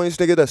 9 points,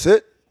 nigga. That's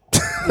it.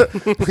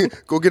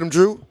 Go get him,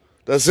 Drew.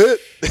 That's it.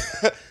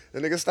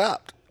 The nigga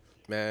stopped.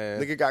 Man,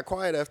 nigga got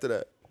quiet after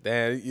that.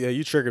 Damn, yeah,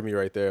 you triggered me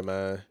right there,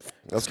 man.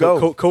 Let's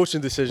go.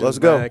 Coaching decisions. Let's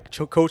go. Man.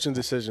 Coaching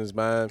decisions,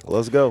 man.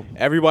 Let's go.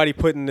 Everybody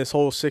putting this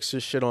whole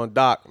Sixers shit on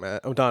Doc, man.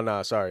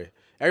 Sorry.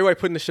 Everybody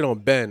putting this shit on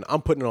Ben.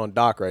 I'm putting it on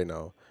Doc right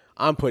now.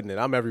 I'm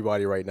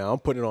everybody right now. I'm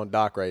putting it on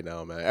Doc right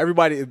now, man.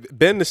 Everybody,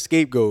 Ben the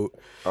scapegoat.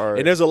 All right.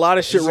 And there's a lot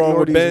of shit wrong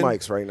with Ben. Ignore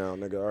these mics right now,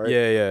 nigga. All right.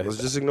 Yeah.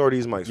 Let's just ignore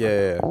these mics.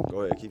 Yeah. Right now.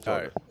 Go ahead, keep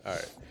talking. All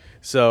right.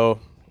 So.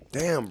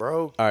 Damn,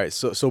 bro. All right.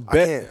 So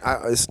Ben.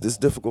 It's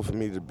difficult for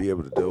me to be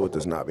able to deal with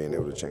this not being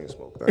able to chain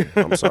smoke thing.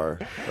 I'm sorry.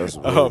 That's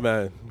really, oh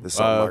man. It's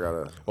something I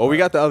gotta. Well, we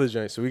got the other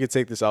joint, so we could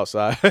take this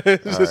outside.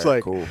 It's just right,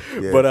 like cool.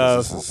 Yeah,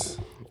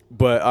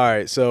 but all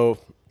right. So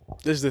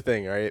this is the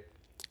thing, right?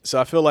 So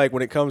I feel like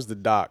when it comes to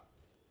Doc,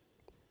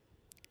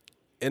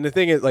 And the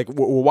thing is, like,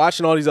 we're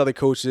watching all these other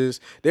coaches.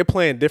 They're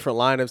playing different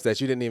lineups that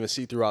you didn't even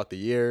see throughout the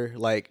year.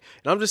 Like,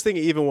 and I'm just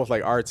thinking, even with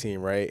like our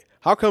team, right?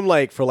 How come,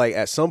 like, for like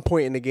at some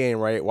point in the game,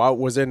 right? Why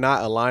was there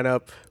not a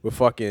lineup with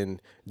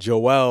fucking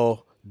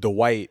Joel,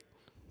 Dwight,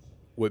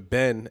 with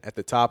Ben at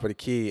the top of the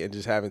key and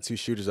just having two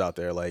shooters out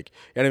there? Like,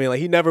 you know what I mean? Like,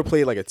 he never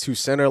played like a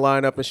 2-center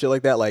lineup and shit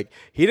like that. Like,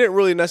 he didn't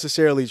really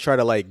necessarily try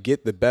to like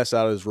get the best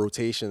out of his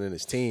rotation and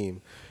his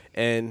team.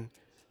 And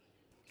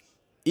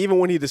even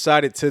when he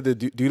decided to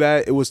do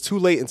that, it was too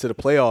late into the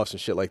playoffs and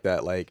shit like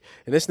that. Like,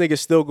 and this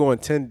nigga's still going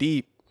 10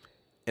 deep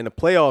in a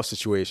playoff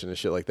situation and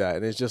shit like that.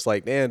 And it's just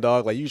like, damn,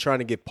 dog, like, you trying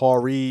to get Paul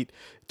Reed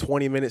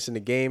 20 minutes in the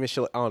game and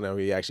shit. I don't know,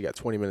 he actually got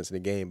 20 minutes in the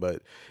game,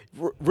 but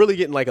really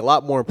getting like a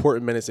lot more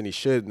important minutes than he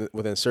should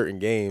within certain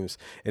games,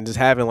 and just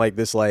having like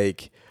this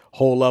like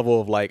whole level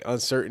of like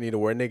uncertainty to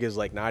where niggas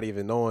like not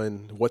even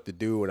knowing what to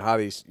do and how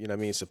they, you know what I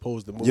mean,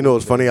 supposed to move. You know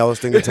what's funny? I was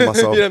thinking to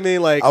myself. You know what I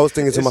mean? Like, I was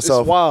thinking to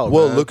myself, it's wild,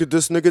 well, man. look at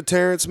this nigga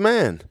Terrence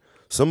Mann.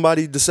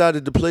 Somebody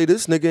decided to play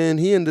this nigga, and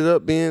he ended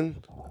up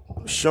being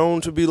shown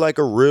to be like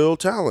a real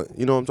talent.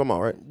 You know what I'm talking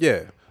about, right?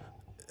 Yeah.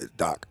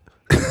 Doc.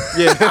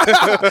 Yeah.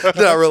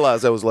 Then I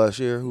realized that was last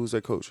year. Who was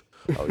that coach?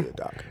 Oh, yeah,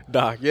 Doc.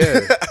 Doc, yeah.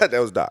 That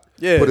was Doc.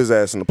 Yeah. Put his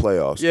ass in the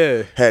playoffs.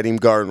 Yeah. Had him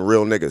guarding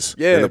real niggas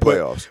Yeah, in the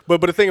playoffs.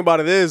 But the thing about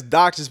it is,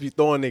 Doc just be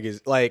throwing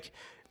niggas. Like,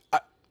 I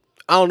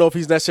don't know if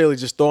he's necessarily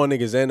just throwing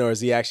niggas in, or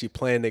is he actually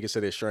playing niggas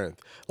to their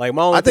strength? Like,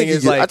 my only I think thing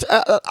is like,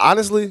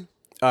 honestly,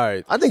 all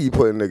right. I think he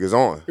putting niggas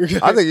on.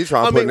 I think he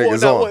trying to put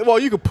niggas on. Well,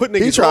 you could put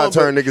niggas on. He trying on, to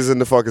turn niggas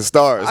into fucking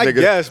stars. I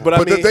nigga. guess, but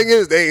I the mean- thing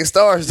is, they ain't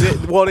stars.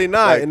 Well, they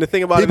not. Like, And the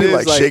thing about he it be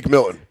is, like, Shake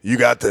Milton, you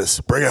got this.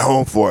 Bring it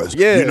home for us.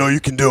 Yeah. You know you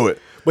can do it.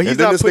 But he's and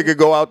then not this nigga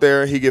go out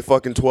there, he get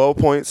fucking 12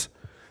 points,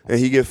 and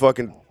he get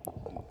fucking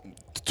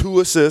 2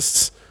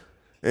 assists,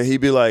 and he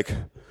be like,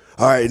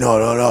 all right,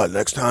 no,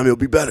 next time he'll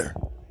be better.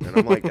 And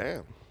I'm like,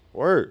 damn,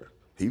 word.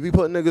 He be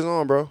putting niggas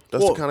on, bro.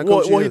 That's the kind of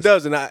coach he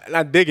does, and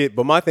I dig it.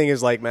 But my thing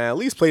is like, man, at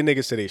least play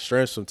niggas to their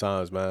strengths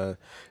sometimes, man.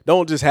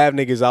 Don't just have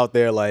niggas out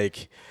there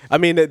like. I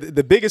mean,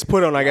 the biggest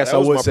put on, I guess that I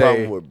was would my say.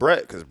 problem with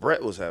Brett, because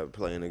Brett was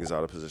playing niggas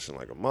out of position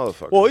like a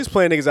motherfucker. Well, he's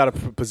playing niggas out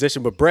of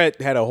position, but Brett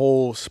had a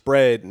whole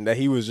spread that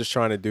he was just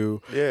trying to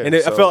do. Yeah, and I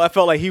so-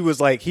 felt like he was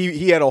like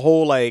he had a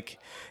whole like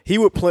he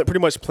would pretty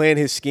much plan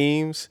his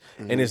schemes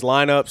and his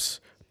lineups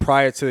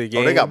prior to the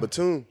game. Oh, they got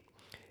Batum.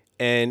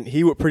 And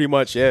he would pretty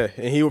much, they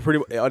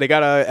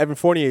got Evan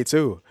Fournier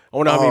too. I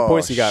wonder how many Oh,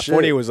 points he got. shit.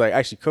 Fournier was like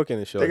actually cooking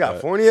and shit. They like got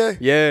that. Fournier?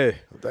 Yeah,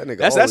 That nigga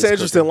that's always an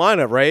interesting cooking.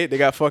 lineup, right? They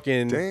got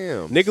fucking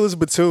Damn. Nicholas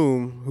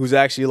Batum, who's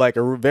actually like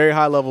a very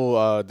high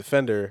level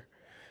defender.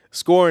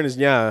 Scoring is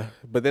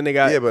but then they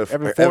got Evan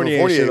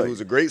Fournier, and shit, like-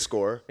 who's a great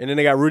scorer. and then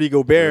they got Rudy And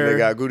Gobert, they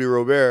got Goody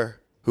Robert,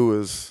 who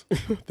is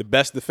the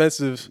best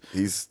defensive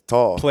he's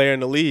tall. player in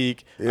the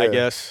league, I Yeah.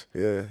 guess.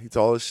 Yeah, he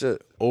tall as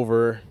shit.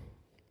 Over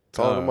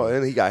Tall than a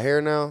and he got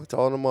hair now.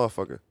 Tall than a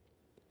motherfucker.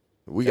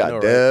 We Yeah, I got know,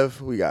 right?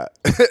 Dev. We got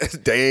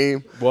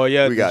Dame. well,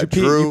 yeah. We got did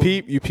you Drew.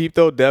 peep, you peep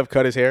though. Dev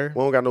cut his hair.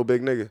 We don't got no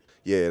big nigga.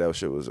 Yeah, that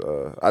shit was.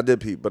 I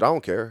did peep, but I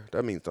don't care.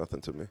 That means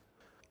nothing to me.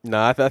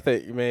 Nah, I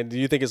think, man. Do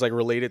you think it's like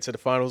related to the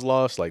finals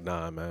loss? Like,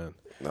 nah, man.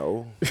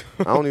 No,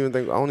 I don't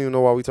even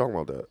know why we talking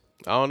about that.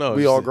 I don't know.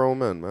 We It's all just- grown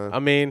men, man. I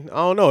mean, I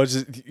don't know. It's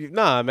just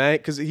nah, man,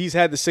 because he's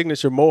had the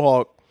signature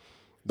mohawk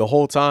the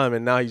whole time,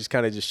 and now he just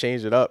kind of just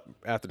changed it up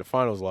after the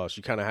finals loss.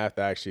 You kind of have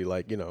to actually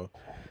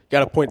got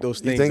to point those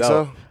things think out.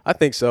 so? I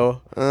think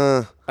so.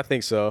 Uh, I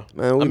think so.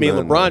 Man, we I mean,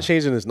 men, LeBron man.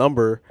 changing his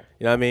number.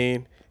 You know what I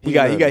mean? He We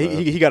got men,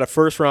 man. he got a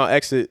first round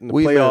exit in the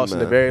We men, playoffs in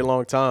a man. very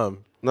long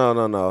time. no.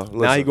 Listen.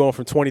 Now he going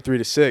from 23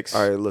 to 6.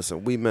 All right,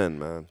 listen. We men,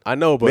 man. I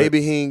know, but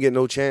Maybe he ain't get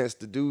no chance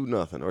to do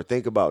nothing or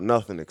think about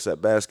nothing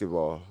except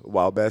basketball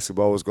while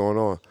basketball was going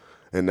on.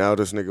 And now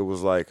this nigga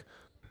was like,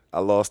 I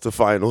lost the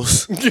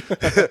finals.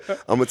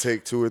 I'm going to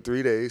take 2 or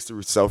 3 days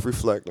to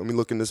self-reflect. Let me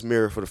look in this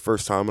mirror for the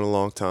first time in a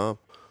long time.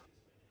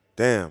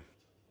 Damn,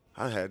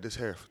 I had this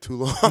hair for too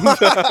long.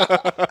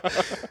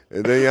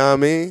 And then, you know what I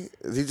mean?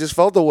 He just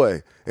felt the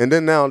way. And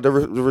then now, to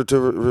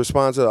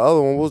respond to the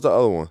other one, what was the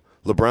other one?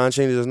 LeBron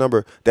changed his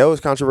number. That was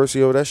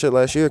controversy over that shit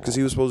last year because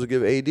he was supposed to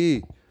give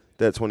AD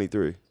that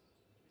 23.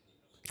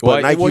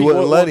 But Nike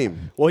wouldn't let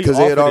him because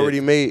they had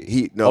already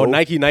made Oh,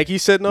 Nike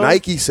said no.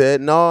 Nike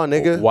said no,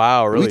 nigga.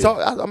 Wow, really?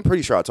 I'm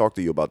pretty sure I talked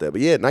to you about that, but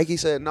yeah, Nike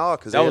said no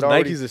because That was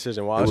Nike's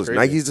decision. Wow, it that's was crazy.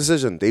 Nike's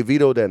decision. They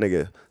vetoed that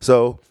nigga.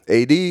 So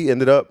AD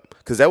ended up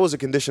because that was a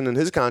condition in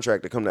his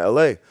contract to come to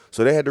LA,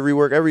 so they had to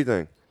rework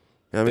everything.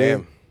 You know what I mean,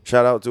 Damn.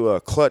 shout out to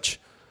Clutch.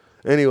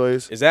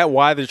 Anyways, Is that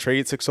why the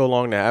trade took so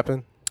long to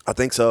happen? I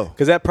think so.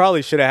 Because that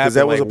probably should have happened.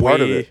 that was like, a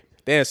part of way-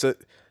 it. So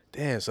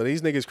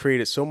these niggas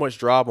created so much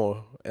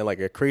drama and like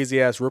a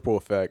crazy ass ripple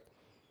effect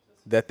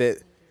that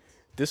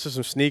this was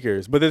some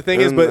sneakers. But the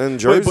thing is, And but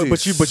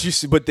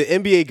jerseys. the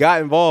NBA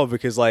got involved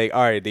because like,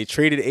 all right, they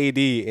traded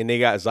AD and they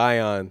got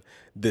Zion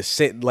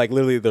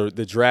literally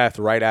the draft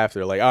right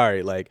after. Like, all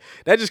right, like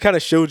that just kind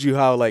of showed you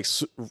how like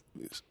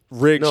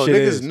rigged No, shit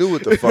niggas is. knew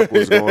what the fuck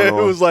was going on.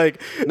 It was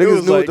like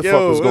Niggas knew what the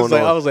fuck was going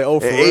on. I was like, oh,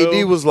 for and real?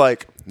 AD was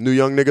like, new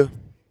young nigga?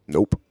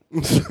 Nope.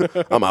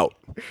 I'm out.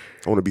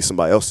 I want to be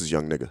somebody else's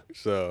young nigga.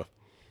 So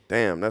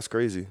Damn, that's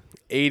crazy.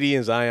 AD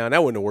and Zion,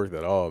 that wouldn't have worked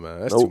at all,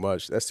 man. That's Nope. too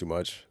much. That's too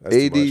much. That's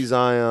too AD, much.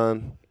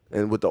 Zion,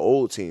 and with the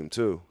old team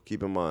too.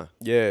 Keep in mind,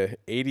 Yeah,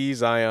 AD,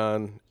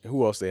 Zion.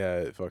 Who else they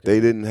had? Fucking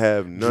they didn't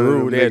have none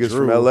Drew, of they them had niggas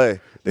from Drew. LA.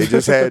 They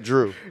just had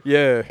Drew.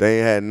 Yeah. They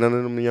ain't had none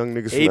of them young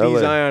niggas from AD, LA.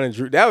 Zion, and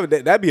Drew.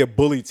 That'd be a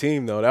bully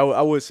team though.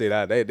 I would say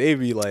that. They'd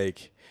be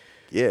like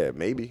Yeah,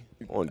 maybe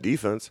on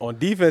defense. on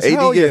defense. AD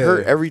hell get yeah.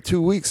 hurt every 2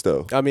 weeks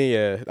though. I mean,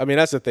 yeah. I mean,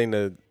 that's the thing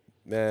that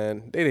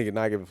man, they did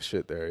not give a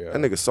shit there. Yeah. That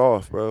nigga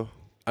soft, bro.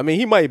 I mean,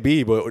 he might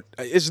be, but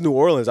it's New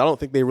Orleans. I don't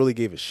think they really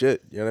gave a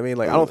shit. You know what I mean?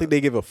 Like, I don't think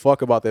they give a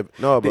fuck about that.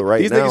 No, but right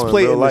these now niggas in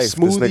play real in the life, this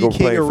Smoothie nigga King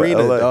playing for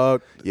Arena, LA.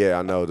 dog. Yeah,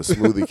 I know the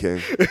Smoothie King.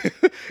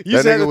 You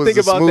just That had nigga to was think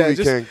the about that.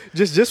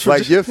 Smoothie Just for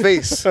Like your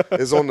face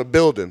is on the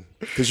building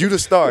because you the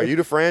star, you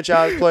the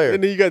franchise player.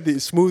 and then you got the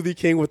Smoothie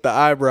King with the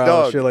eyebrow and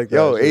Dog, shit like that.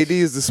 yo, Just- AD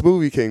is the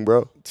Smoothie King,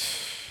 bro.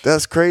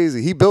 That's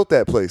crazy. He built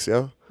that place,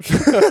 yo.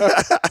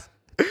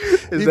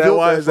 Is He that built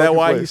why? that Is that fucking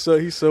why place.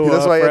 he's so?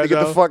 That's why he had to get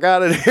the fragile? fuck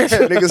out of there.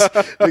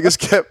 niggas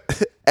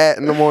kept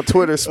atting him on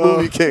Twitter,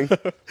 Smoothie King.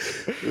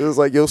 It was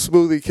like, yo,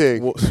 Smoothie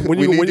King. Well, we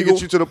need to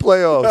get you to the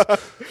playoffs.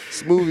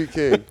 Smoothie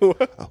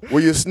King. Were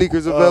your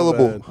sneakers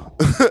available?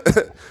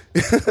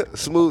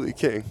 Smoothie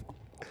King.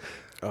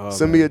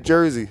 Send me a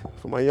jersey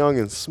for my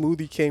youngins.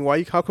 Smoothie King.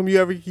 Why? How come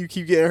you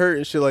keep getting hurt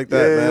and shit like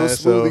that, Yeah, man? yo,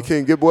 Smoothie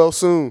King. Get well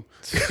soon.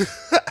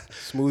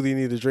 Smoothie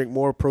need to drink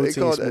more They protein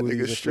call that smoothies nigga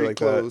and shit Street like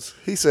Clothes.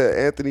 He said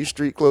Anthony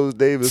Street Clothes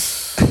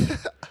Davis.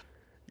 that.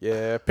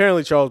 Yeah,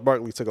 apparently Charles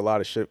Barkley took a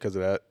lot of shit because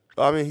of that.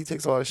 I mean, he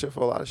takes a lot of shit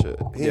for a lot of shit.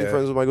 He ain't Yeah.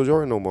 friends with Michael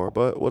Jordan no more,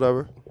 but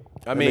whatever.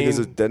 I That mean, nigga's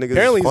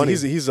apparently funny.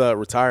 he's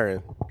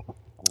retiring.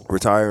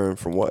 Retiring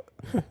from what?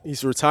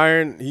 He's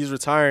retiring. He's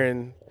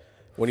retiring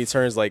when he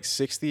turns like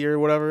 60 or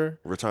whatever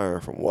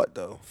Retiring from what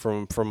though?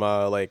 from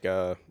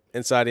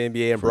inside the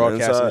NBA and From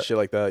broadcasting and inside? shit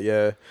like that.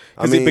 Yeah,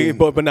 I mean,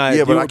 but not.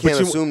 yeah, but you- I can't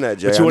you- assume that,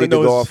 Jay. But I you want need to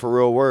to know go his, off for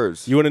real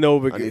words. you want to know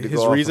I need to his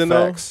go off reason for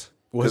though? facts.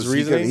 Well, his 'Cause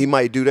reasoning. he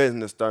might do that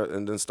and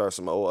then start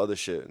some old other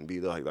shit and be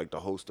like the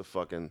host of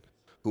fucking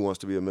Who Wants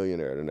to Be a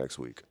Millionaire the next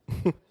week.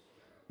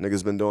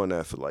 Niggas been doing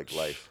that for like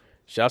life.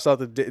 Shouts out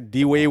to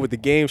D Wade with the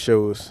game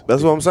shows.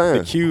 That's what I'm The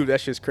saying. Cube, that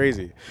shit's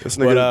crazy. This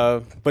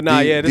nigga, But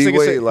nah, yeah, this nigga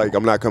D-Wade, said, like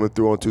I'm not coming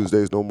through on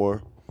Tuesdays no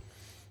more.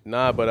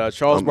 nah, but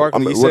Charles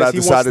Barkley, he what says I he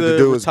wants decided to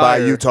do is buy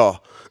retire. Utah.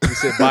 He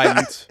said buy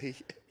Utah.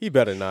 He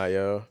better not,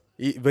 yo.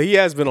 But he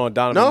has been on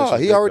Donovan. No, Mitchell's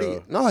he dick, already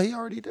though. he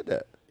already did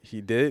that.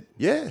 He did.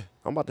 Yeah,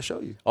 I'm about to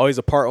show you. Oh, he's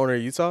a part owner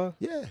of Utah.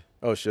 Yeah.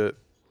 Oh shit.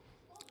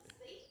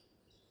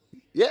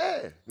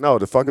 Yeah. No,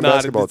 the fucking Nah,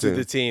 basketball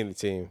the team.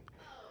 team.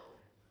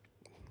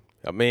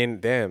 I mean,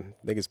 damn,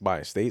 niggas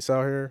buying states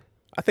out here.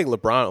 I think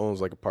LeBron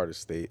owns like a part of the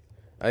state.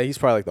 I think he's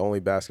probably like the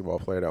only basketball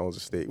player that owns a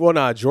state. Well,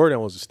 nah, Jordan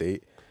owns a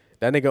state.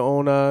 That nigga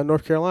own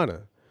North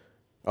Carolina.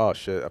 Oh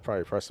shit, I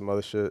probably pressed some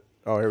other shit.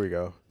 Oh, here we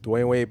go.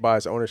 Dwayne Wade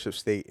buys ownership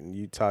stake in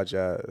Utah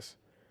Jazz.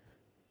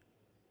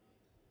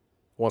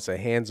 Wants a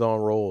hands-on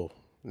role.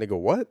 Nigga,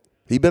 what?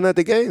 He been at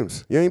the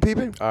games. You ain't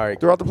peeping? All right.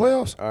 Throughout the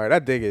playoffs. All right, I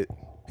dig it.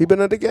 He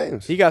been at the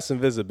games. He got some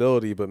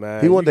visibility, but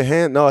man, He want the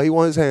hand. No, he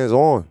want his hands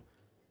on.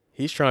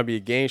 he's trying to be a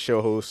game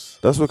show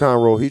host. That's what kind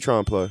of role he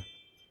trying to play.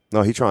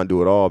 No, he trying to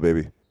do it all,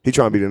 baby. He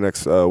trying to be the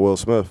next Will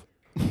Smith.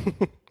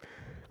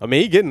 I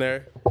mean, he getting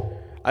there.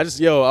 I was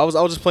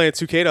just playing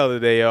 2K the other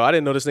day, yo. I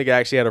didn't know this nigga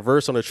actually had a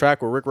verse on the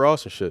track with Rick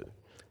Ross and shit.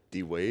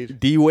 D Wade.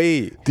 D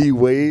Wade. D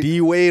Wade. D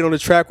Wade on the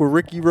track with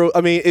Ricky Rose.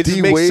 I mean, it just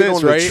D makes Wade sense,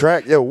 on right? the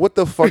track. Yo, what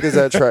the fuck is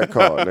that track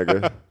called,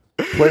 nigga?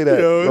 Play that.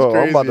 Yo, it's No,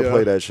 I'm about crazy, to yo.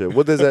 play that shit.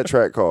 What is that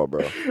track called,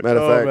 bro? Matter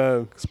of Oh, fact,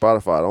 man.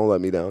 Spotify, don't let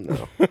me down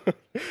now.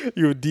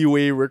 You a D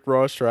Wade Rick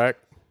Ross track.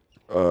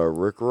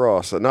 Rick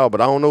Ross. No,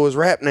 but I don't know his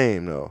rap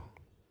name though.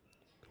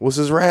 What's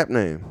his rap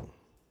name?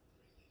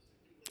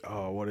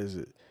 Oh, what is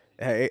it?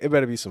 Hey, it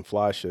better be some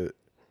fly shit.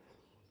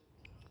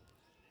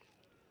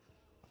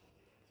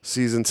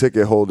 Season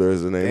Ticket Holder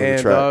is the name of And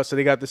the track. so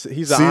they got this.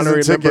 He's an Season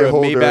honorary member Ticket of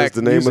Holder Maybach is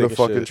the name of the Music and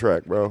fucking shit.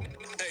 track, bro. Hey, D,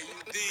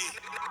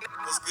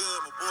 what's good,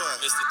 my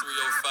boy? Mr.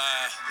 305.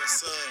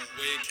 Yes, sir.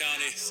 Wade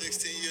County.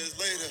 16 years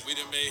later, We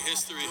done made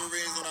history. blue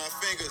rings on our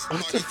fingers.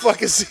 What the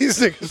fuck is these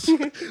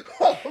niggas?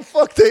 What the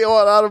fuck they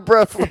all out of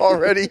breath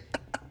already?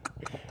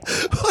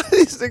 Why do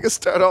these niggas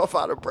start off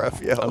out of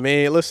breath, yo? I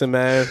mean, listen,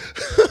 man.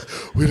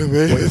 we done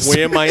made When this.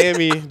 you're in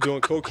Miami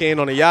doing cocaine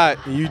on a yacht,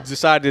 and you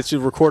decide that you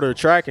record a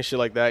track and shit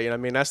like that. You know what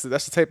I mean? That's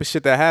the type of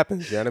shit that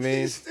happens. You know what I mean?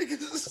 These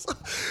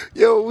niggas,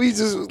 yo, we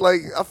just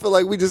like I feel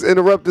like we just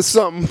interrupted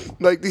something.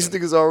 Like these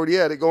niggas already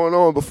had it going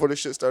on before the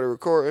shit started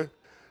recording.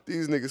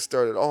 These niggas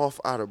started off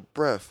out of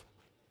breath.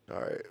 All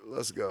right,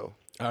 let's go.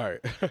 All right.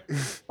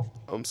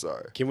 I'm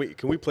sorry. Can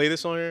we play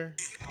this on here?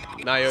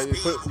 Nah, yo,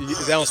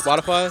 is that on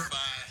Spotify?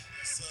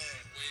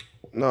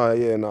 No, I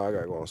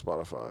gotta go on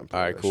Spotify. And play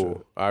All right, that cool.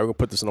 shit. All right, we're gonna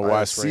put this on a All right,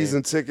 wide screen.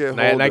 season ticket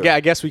And holder. I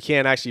guess we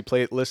can't actually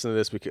listen to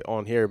this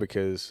on here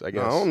because I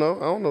guess No, I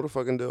don't know the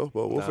fucking deal,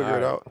 but we'll figure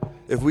it all out.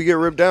 If we get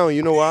ripped down,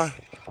 you know why,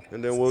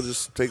 and then we'll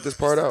just take this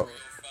part out.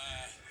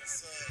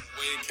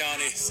 Wade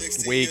County.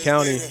 16 Wade years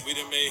County. later, We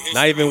done made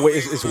Not even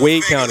Wade. It's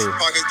Wade County.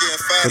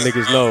 So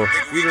niggas know.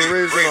 We've been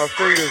raised on our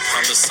fingers.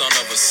 I'm the son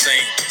of a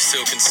saint,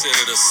 still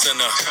considered a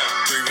sinner.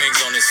 3 rings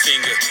on his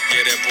finger,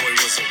 yeah, that boy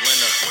was a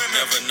winner.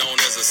 Never known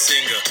as a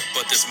singer,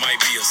 but this might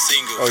be a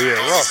single. Oh, yeah,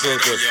 Ross Bet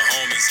wrote on this. your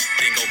homies,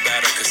 then go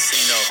bat a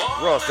casino.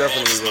 Ross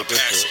definitely Ball is my wrote this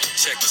passion. shit.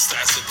 Check the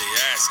stats if they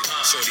asking.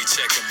 Shorty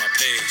checking my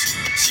page.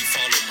 She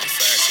followed my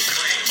fashion.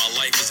 My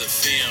life is a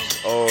film.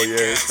 Oh,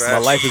 yeah, it's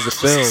My fast. life is a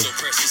film. So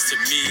precious to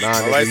me.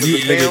 Nah, life nigga,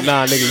 is a film.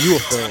 you a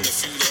film.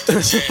 Oh,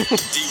 shit,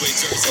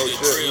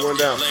 he went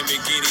down.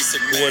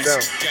 He went down.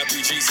 Got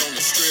 3 G's on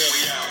the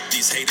strip.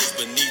 These haters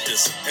beneath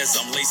us as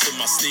I'm lacing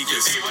my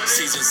sneakers.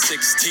 Season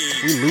 16.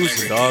 We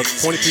losing, dog.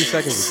 23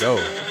 seconds to go.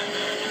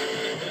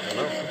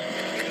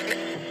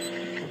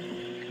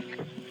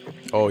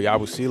 Oh,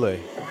 Yabusele.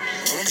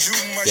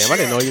 Damn, I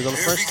didn't know he was on the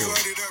first team.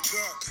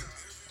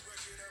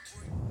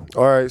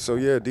 All right, so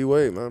yeah, D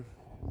Wade, man.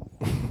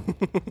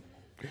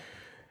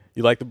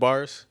 You like the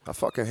bars? I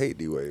fucking hate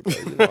D Wade, bro.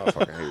 You know I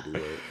fucking hate D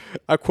Wade.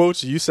 I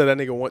quote you. You said that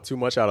nigga want too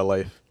much out of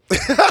life.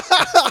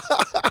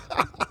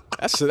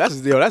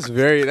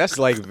 That's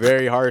like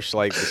very harsh,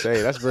 like to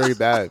say. That's very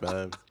bad,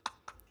 man.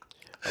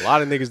 A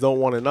lot of niggas don't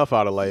want enough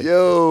out of life.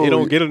 Yo, they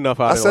don't get enough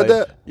out I of said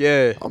life. that?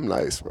 Yeah, I'm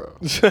nice, bro.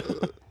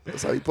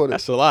 That's how you put it.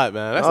 that's a lot,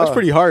 man. That's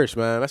pretty harsh,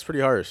 man. That's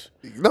pretty harsh.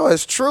 No,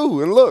 it's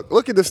true. And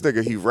look at this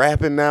nigga. He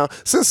rapping now.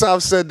 Since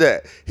I've said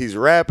that, he's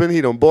rapping. He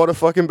done bought a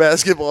fucking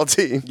basketball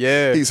team.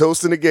 Yeah. He's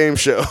hosting a game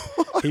show.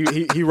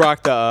 He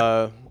rocked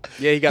the.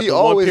 Yeah, he got. He the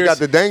always one got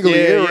the dangly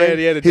earring.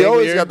 Yeah, the he dangly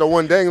always earring. got the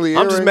one dangly earring.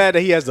 I'm just mad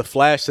that he has the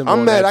flash symbol. I'm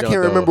on mad. that I can't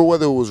joint, remember though.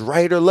 whether it was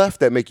right or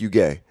left that make you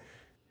gay.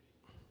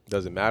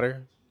 Does it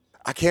matter?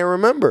 I can't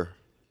remember.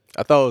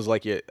 I thought it was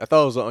like I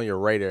thought it was on your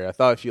right ear. I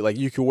thought if you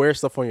you could wear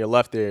stuff on your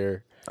left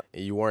ear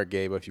and you weren't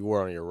gay, but if you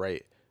wore it on your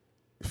right,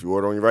 If you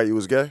wore it on your right, you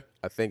was gay.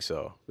 I think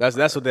so. That's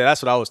what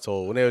I was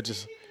told when they were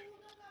just.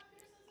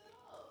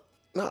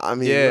 No, I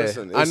mean, Yeah,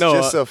 listen, it's I know.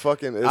 just a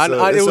fucking, it's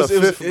it was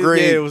a fifth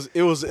grade. Yeah,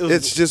 it was.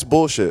 It's just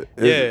bullshit.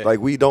 Yeah.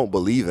 Like, we don't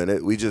believe in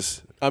it. We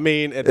just, I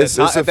mean, at It's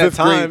that, a at that fifth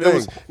grade time, it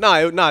was thing.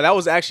 that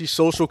was actually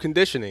social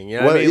conditioning.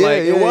 You know what I Well, mean? Like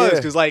yeah, it yeah, was yeah.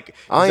 because like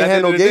I ain't at the had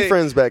end no of the gay day-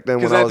 friends back then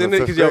when 'cause I at was the in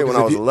end of- fifth 'cause, yo, grade, when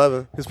 'cause I was if you-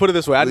 11. Let's put it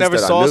this way: I least never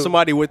that I saw knew.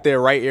 somebody with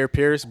their right ear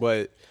pierced,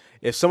 but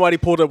if somebody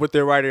pulled up with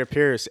their right ear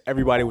pierced,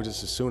 everybody would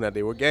just assume that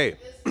they were gay.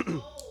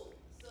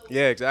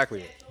 Yeah,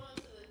 exactly.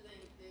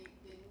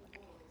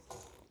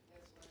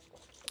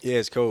 Yeah,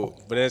 it's cool.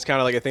 But then it's kind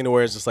of like a thing to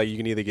where it's just like you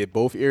can either get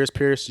both ears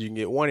pierced or you can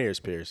get one ear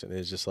pierced. And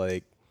it's just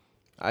like,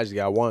 I just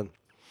got one.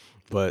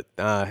 But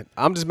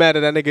I'm just mad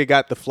that nigga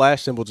got the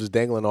flash symbol just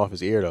dangling off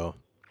his ear, though.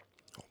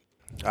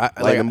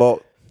 Lightning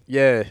bolt.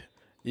 Yeah.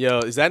 Yo,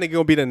 is that nigga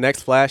gonna be the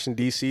next Flash in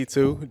DC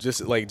too?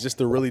 Just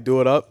to really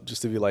do it up?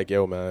 Just to be like,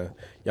 yo, man,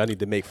 y'all need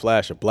to make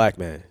Flash a black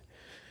man.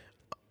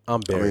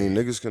 I'm I Barry. mean,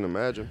 niggas can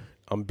imagine.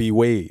 I'm B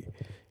Wade.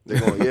 They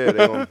going, yeah,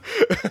 they going.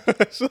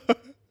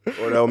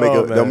 Or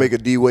they'll make a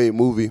D Wade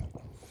movie.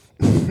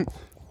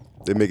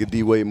 They make a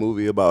D Wade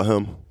movie about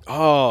him.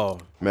 Oh,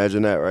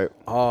 Imagine that, right?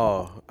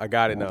 I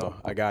got it now.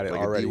 I got it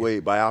Like already. a D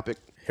Wade biopic.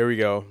 Here we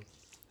go.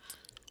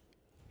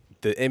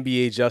 The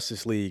NBA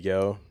Justice League,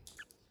 yo.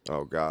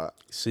 Oh God.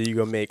 So you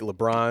gonna make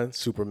LeBron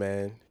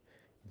Superman,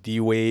 D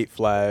Wade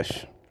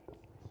Flash.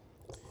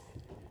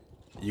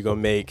 You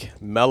gonna make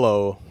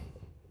Melo.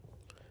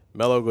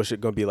 Melo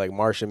gonna be like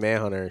Martian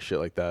Manhunter and shit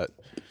like that.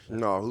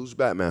 No, who's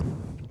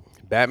Batman?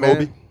 Batman.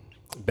 Kobe?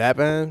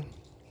 Batman.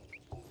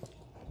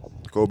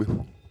 Kobe.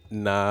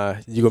 Nah,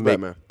 you gonna make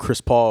Batman? Chris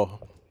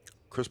Paul.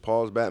 Chris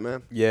Paul's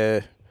Batman.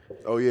 Yeah.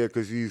 Oh yeah,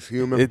 because he's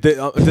human. This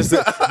Because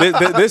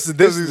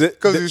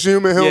he's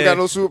human, he yeah. don't got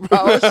no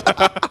superpowers.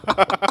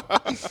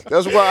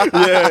 That's why.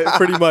 Yeah,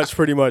 pretty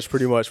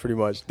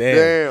much.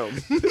 Damn.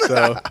 Damn.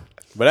 So,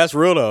 but that's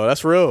real though.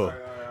 That's real.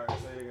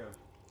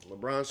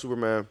 LeBron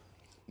Superman.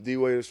 D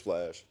Wade is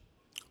Flash.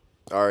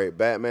 All right,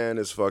 Batman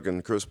is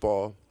fucking Chris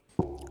Paul.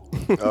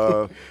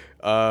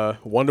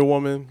 Wonder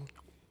Woman.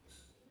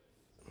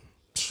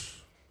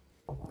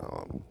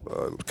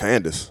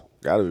 Candace.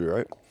 Gotta be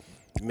right.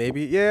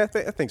 Maybe. Yeah,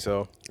 I think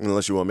so.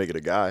 Unless you want to make it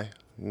a guy.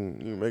 You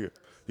can make it.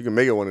 You can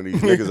make it one of these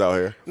niggas out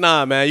here.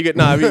 Nah, man. You You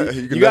got can to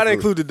definitely-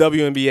 include the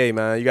WNBA,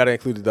 man. You got to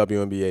include the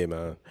WNBA,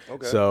 man.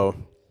 Okay. So,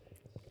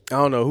 I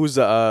don't know who's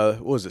the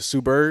what was it?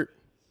 Sue Bird.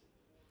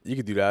 You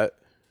could do that.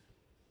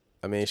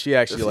 I mean, she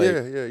actually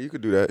like yeah, you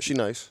could do that. She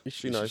nice.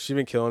 She nice. She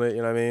been killing it.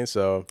 You know what I mean?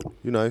 So,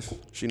 You nice.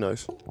 She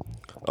nice.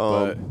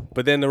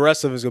 but then the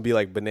rest of it's gonna be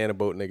like banana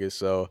boat niggas.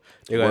 So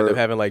they're gonna end Word. up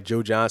having like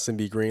Joe Johnson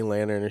be Green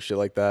Lantern and shit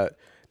like that.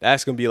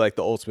 That's gonna be like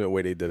the ultimate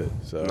way they did it.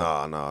 So,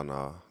 Nah.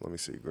 Let me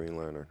see. Green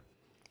Lantern.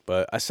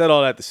 but I said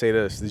all that to say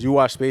this: did you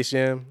watch Space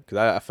Jam? Because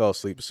I fell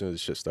asleep as soon as the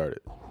shit started.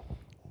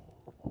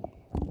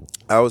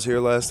 I was here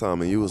last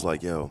time and you was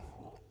like, yo.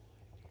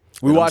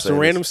 We And I'm watched a saying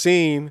random this-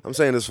 scene. I'm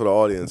saying this for the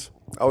audience.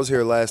 I was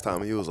here last time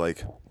and you was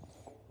like,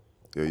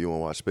 yo, you want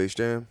to watch Space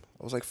Jam?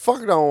 I was like, fuck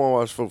it, I don't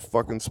want to watch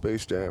fucking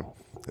Space Jam.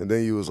 And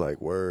then you was like,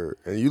 word.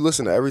 And you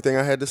listened to everything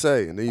I had to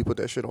say and then you put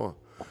that shit on.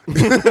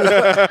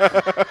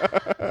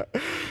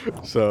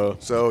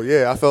 So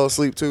yeah, I fell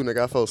asleep too,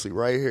 nigga. I fell asleep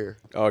right here.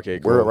 Okay,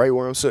 cool. Right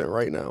where I'm sitting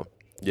right now.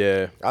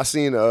 Yeah. I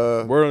seen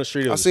Word on the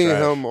street. I seen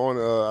him on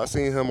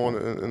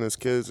and his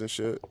kids and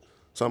shit.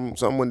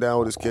 Something went down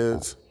with his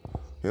kids. You know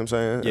what I'm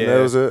saying? Yeah. And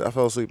that was it. I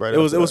fell asleep right. It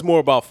was more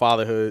about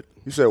fatherhood.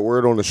 You said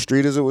word on the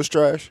street as it was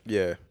trash.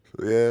 Yeah.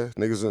 Yeah,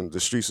 niggas in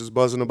the streets is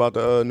buzzing about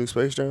the new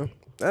Space Jam.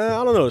 I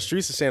don't know. The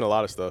streets is saying a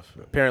lot of stuff.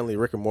 Apparently,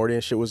 Rick and Morty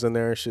and shit was in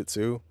there and shit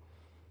too.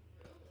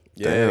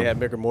 Yeah, Damn. they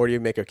had Rick and Morty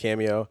make a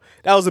cameo.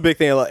 That was the big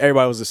thing.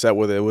 Everybody was upset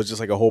with it. It was just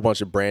like a whole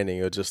bunch of branding.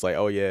 It was just like,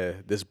 oh yeah,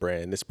 this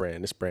brand, this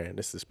brand, this brand,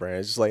 this brand.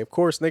 It's just like, of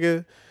course,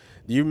 nigga.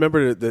 Do you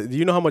remember do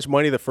you know how much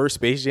money the first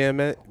Space Jam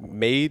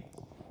made?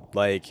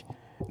 Like,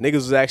 niggas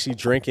was actually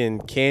drinking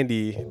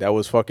candy that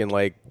was fucking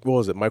like, what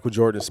was it, Michael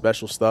Jordan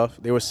special stuff.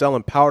 They were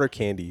selling powder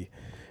candy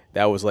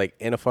that was like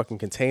in a fucking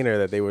container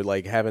that they were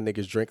like having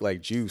niggas drink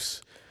like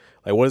juice.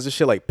 Like, what is this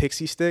shit, like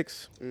Pixie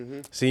Sticks? Mm-hmm.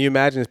 So you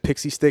imagine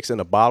Pixie Sticks in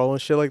a bottle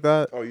and shit like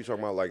that? Oh, you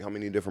talking about like how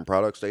many different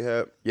products they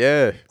had?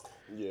 Yeah.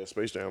 Yeah,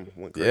 Space Jam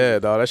went crazy. Yeah,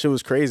 dog, that shit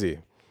was crazy.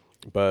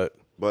 But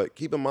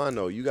keep in mind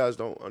though, you guys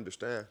don't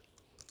understand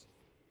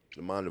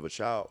the mind of a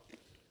child.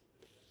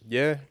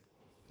 yeah,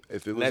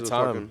 If it was That a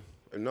time.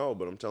 fucking no,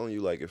 but I'm telling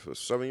you, like if a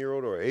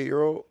 7-year-old or an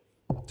 8-year-old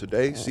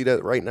today see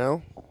that right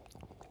now,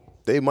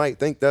 they might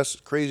think that's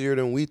crazier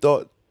than we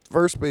thought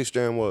first Space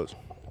Jam was.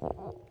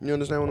 You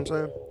understand what I'm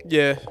saying?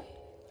 yeah.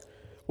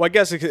 Well, I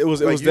guess it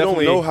was Like, you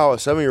definitely. don't know how a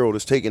 7-year-old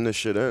is taking this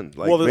shit in.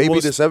 Like Well, maybe well,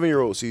 the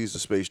 7-year-old sees the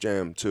Space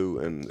Jam too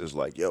and is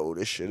like, "Yo,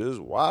 this shit is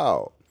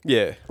wild."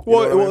 Yeah. know Well,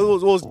 what I mean?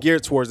 it was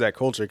geared towards that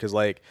culture because,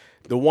 like,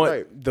 the one,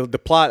 Right. the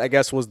plot, I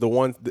guess, was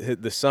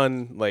the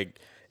son, like,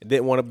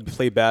 didn't want to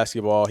play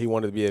basketball. He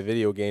wanted to be a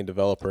video game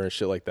developer and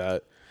shit like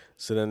that.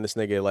 So then this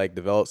nigga, like,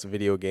 develops a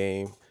video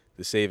game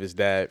to save his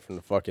dad from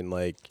the fucking,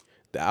 like,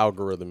 the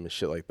algorithm and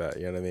shit like that.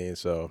 You know what I mean?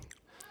 So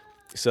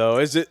it's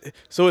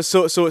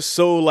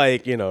so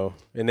like, you know,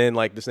 and then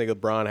like this nigga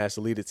Bron has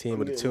to lead a team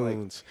of the getting, like,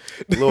 tunes.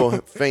 Little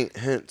faint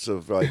hints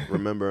of like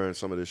remembering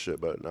some of this shit,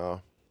 but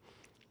no.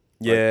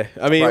 Yeah,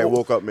 I mean, probably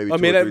woke up maybe I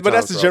two mean, or three but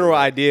that's times the general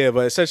throughout the idea.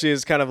 But essentially,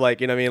 it's kind of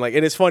like, you know what I mean, like,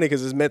 and it's funny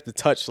because it's meant to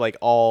touch like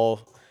all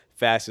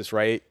facets,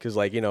 right? Because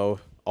like, you know,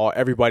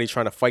 everybody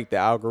trying to fight the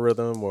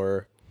algorithm,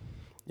 or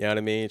you know what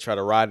I mean, try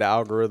to ride the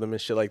algorithm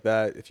and shit like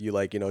that. If you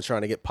like, you know,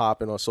 trying to get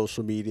popping on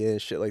social media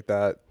and shit like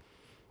that,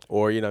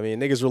 or you know what I mean,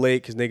 niggas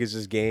relate because niggas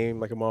just game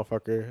like a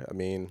motherfucker. I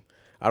mean,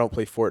 I don't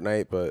play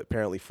Fortnite, but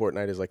apparently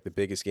Fortnite is like the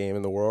biggest game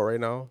in the world right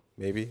now.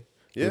 Maybe.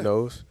 Yeah. Who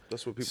knows?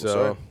 That's what people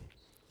So, say.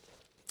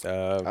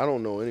 I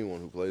don't know anyone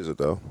who plays it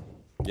though.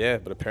 yeah,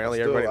 but apparently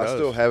I everybody does.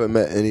 still haven't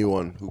met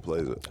anyone who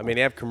plays it. I mean,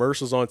 they have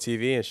commercials on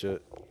TV and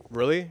shit.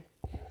 Really?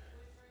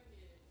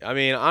 I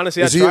mean,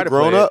 honestly, Is I he try a to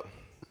grown play up?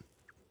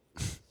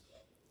 Her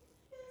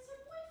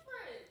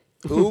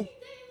boyfriend. Who?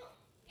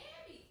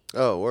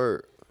 Oh,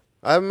 word.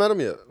 I haven't met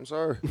him yet. I'm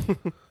sorry.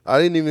 I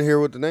didn't even hear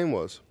what the name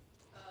was.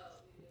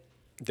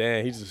 it.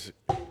 Damn, he just.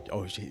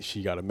 Oh,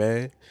 she got a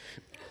man.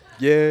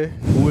 Yeah.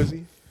 Who is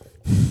he?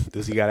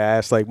 Does he got an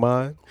ass like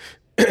mine?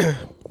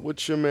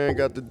 What your man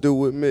got to do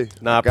with me?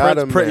 Nah, I got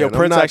Prince, a man. I'm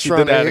Prince not actually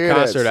trying did that to at hear a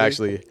concert. see?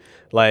 Actually,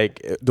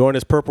 like during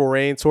his Purple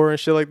Rain tour and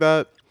shit like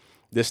that.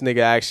 This nigga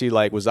actually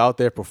like was out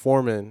there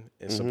performing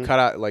in some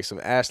cutout, like some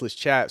assless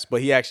chaps,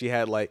 but he actually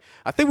had like,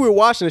 I think we were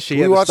watching this shit. He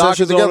We had the watched that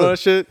shit stockings on together. and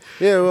shit.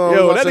 Yeah, well, we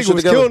yo, watched that that nigga shit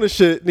was together. killing the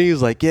shit, and he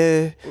was like,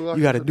 "Yeah, We watched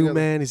you got a that new together.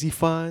 man. Is he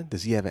fine?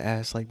 Does he have an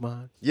ass like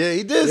mine?" Yeah,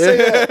 he did say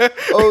that.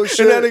 Oh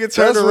shit! that nigga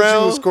turned That's what around.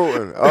 you was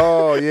quoting.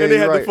 Oh yeah, and they you're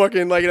had right. the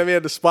fucking like, you know what I mean,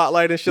 had the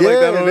spotlight and shit yeah, like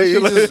that. and on they-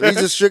 and shit like he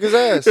just shook his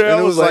ass. Yeah, and I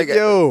it was like,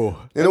 yo.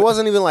 and it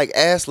wasn't even like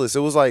assless. It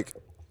was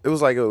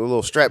like a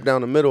little strap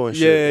down the middle and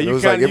shit. Yeah, and you it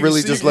was kinda, like it you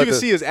really can just see, let you can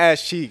see his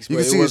ass cheeks. you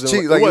but can it see his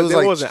wasn't cheeks. Like it was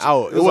like wasn't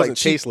out. It was wasn't like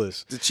cheek-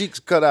 tasteless. The cheeks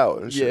cut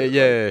out and shit.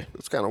 Yeah.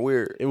 It's kind of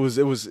weird.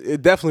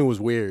 It definitely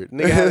was weird.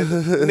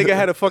 Nigga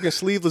had a fucking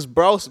sleeveless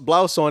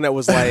blouse on that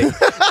was like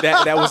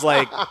that was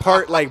like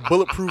part like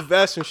bulletproof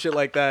vest and shit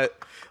like that.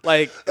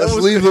 Like A it was,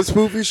 sleeveless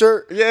poofy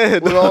shirt. Yeah,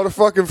 with all the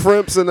fucking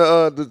frimps and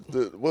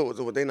the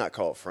what they not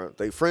called front?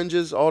 They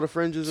fringes, all the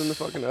fringes and the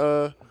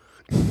fucking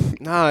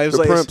Nah, it was the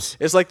like primps.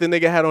 it's like the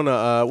nigga had on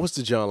a what's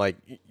the joint, like,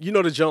 you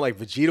know, the joint like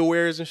Vegeta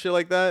wears and shit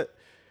like that.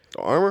 the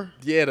armor.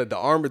 Yeah, the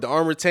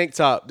armor tank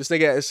top. This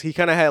nigga, he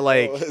kind of had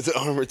like The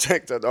armor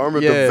tank, the armor,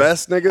 yeah. the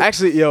vest, nigga.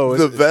 Actually, yo,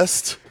 the it's-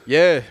 vest.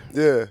 yeah.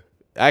 Yeah.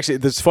 Actually,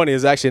 that's funny.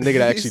 It's actually a nigga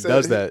that He actually said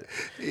does that.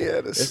 He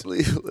had a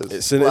sleeveless.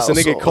 It's a blouse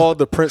nigga on. called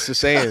the Prince of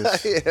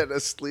Saiyans. He had a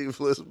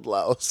sleeveless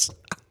blouse.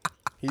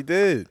 He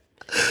did.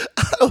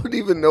 I don't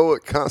even know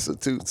what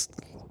constitutes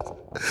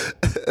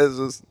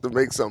as to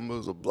make something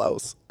as a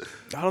blouse.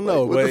 I don't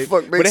know, Like, what but the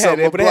fuck but makes it had,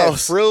 something a but it had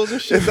blouse? frills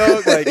and shit,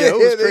 dog. Like, yo, it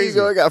was Yeah, there you crazy.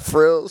 go. I got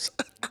frills.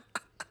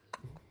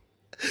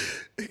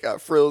 He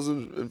got frills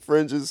and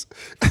fringes.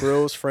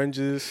 Frills,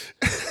 fringes.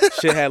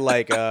 Shit had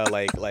like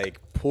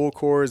pull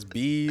cords,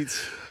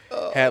 beads.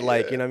 Had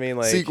like, you know what I mean,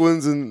 like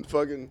Sequins and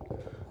fucking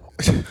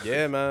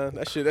yeah, man.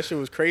 That shit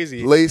was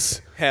crazy.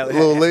 lace. Had-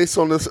 little had- lace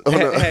on this. On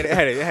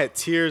It had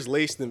tears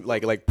laced in,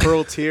 like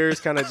pearl tears,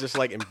 kind of just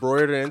like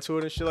embroidered into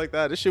it and shit like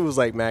that. This shit was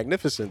like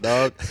magnificent,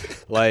 dog.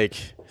 Like,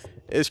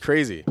 it's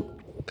crazy.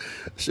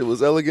 Shit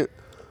was elegant.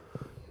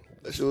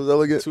 That shit was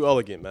elegant. Too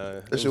elegant,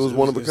 man. That shit was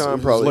one of a kind, it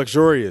was probably.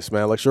 luxurious,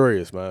 man.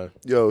 Luxurious, man.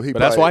 Yo, he. But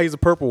that's probably- why he's a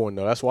purple one,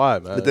 though. That's why,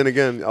 man. But then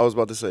again, I was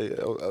about to say,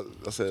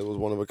 I said it was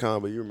one of a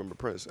kind, but you remember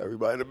Prince.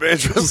 Everybody in the band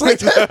dressed like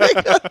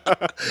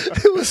that.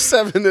 It was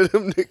 7 of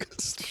them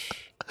niggas.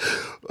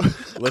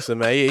 Listen,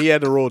 man, he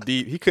had to roll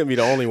deep. He couldn't be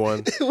the only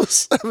one. It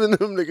was 7 of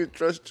them niggas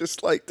dressed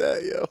just like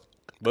that, yo.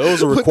 But it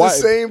was a With the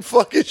requirement. same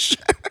fucking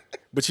shirt.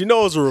 But you know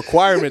it was a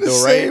requirement, The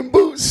though, same right?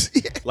 boots.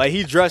 Yeah. Like,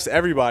 he dressed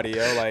everybody,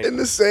 yo. Like, In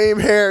the same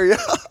hair, yo.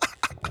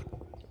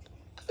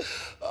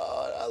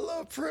 Oh, I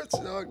love Prince,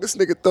 dog. This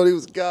nigga thought he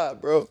was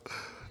God, bro.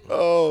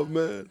 Oh,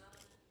 man.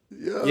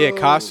 Yo. yeah,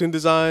 costume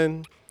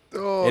design.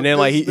 Oh, And then,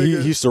 like, this he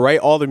nigga- used to write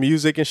all the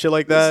music and shit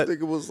like that. This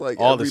nigga was like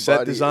all the set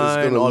everybody is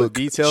design, gonna all the look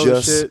details and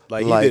just shit.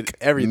 Like, he did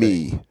everything.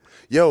 Me.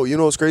 Yo, you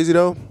know what's crazy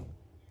though?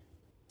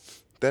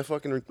 That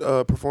fucking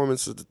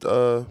performance at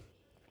the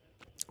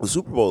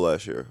Super Bowl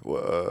last year.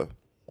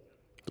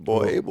 The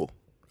boy Abel.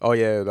 Oh,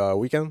 yeah, the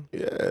weekend?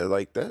 Yeah,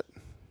 like that.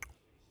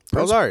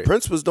 That was all right.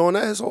 Prince was doing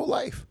that his whole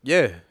life.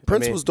 Yeah.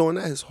 Prince was doing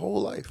that his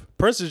whole life.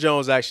 Prince's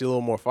Jones actually a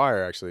little more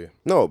fire, actually.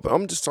 No, but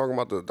I'm just talking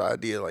about the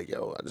idea, like,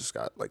 yo, I just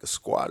got like a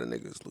squad of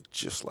niggas look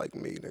just like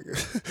me,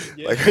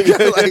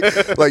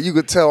 nigga. like you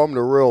could tell I'm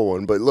the real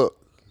one, but look,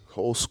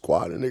 whole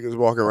squad of niggas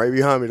walking right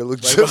behind me that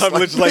look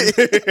just like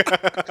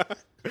me.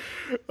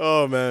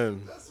 Oh,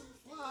 man. That's some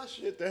fly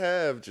shit to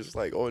have just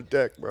like on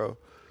deck, bro.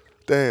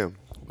 Damn.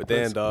 But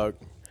damn, dog.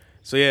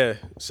 So, yeah.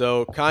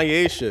 So,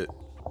 Kanye shit.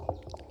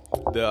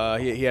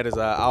 He had his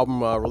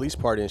album release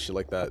party and shit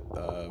like that.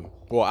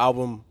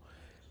 Album.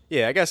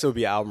 Yeah, I guess it would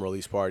be an album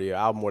release party or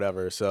album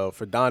whatever. So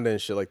for Donda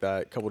and shit like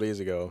that a couple days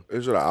ago.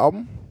 Is it an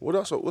album? What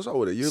else? What's up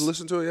with it? You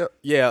listened to it yet?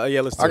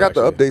 Yeah, listen to I it, got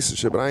the actually. updates and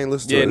shit, but I ain't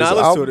listened to Yeah, it. nah, Is it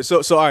listen album? to it.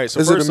 So all right. So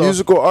Is it first a off,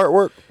 musical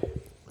artwork?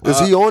 Is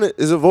he on it?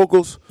 Is it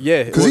vocals?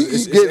 Yeah, Because well, he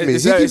it's- keep getting me.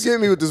 it's- He it's- keeps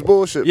getting me with this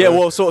bullshit. Yeah, man.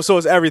 well, so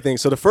it's everything.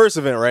 So the first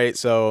event, right?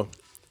 So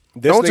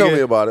this Don't tell nigga- me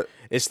about it.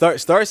 It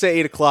starts at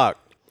 8:00.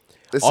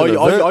 It's All an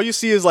you, event? all you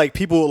see is like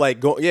people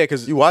like go. Yeah,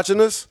 because You watching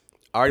this?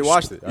 I already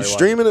watched it. I You already watched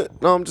streaming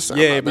it? No, I'm just saying.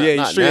 Yeah, I'm but not- yeah, you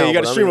not stream. now, You got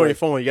to but I stream mean, on your like,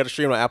 phone. You got to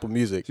stream on Apple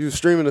Music. You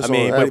streaming this I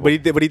mean, on Apple.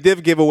 but he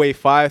did give away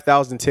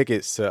 5,000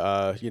 tickets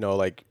to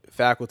like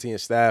faculty and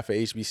staff at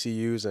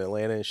HBCUs in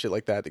Atlanta and shit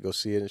like that to go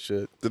see it and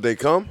shit. Did they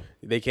come?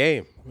 They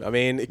came. I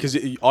mean, because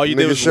all you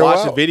did Niggas was show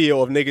watch a out.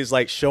 video of niggas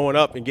like showing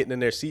up and getting in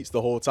their seats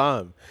the whole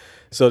time.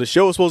 So the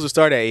show was supposed to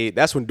start at 8.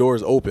 That's when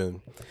doors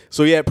open.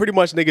 So yeah, pretty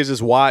much niggas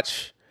just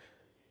watch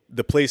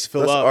the place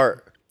fill That's up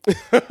art.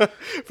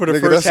 for the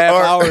Nigga, first that's half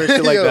art. hour and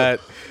shit like Yo. that.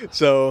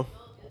 So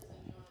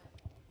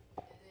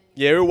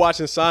yeah, we were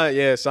watching Signs.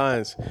 Yeah,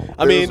 Signs.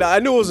 I mean, I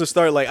knew it was a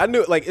start. Like I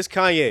knew, like it's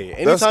Kanye.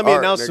 Anytime he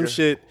art, announced some nigga.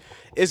 shit,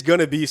 it's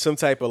gonna be some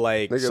type of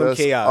like Nigga, some that's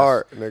chaos.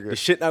 art, nigga. The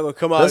shit not gonna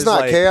come out. That's as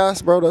not like,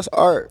 chaos, bro. That's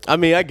art. I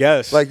mean, I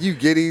guess. Like you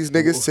get these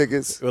niggas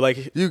tickets. Or,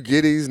 like, You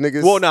get these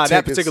niggas. well, nah,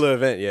 that tickets. particular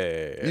event.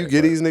 Yeah. You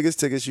get these niggas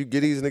tickets. You get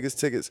these niggas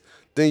tickets.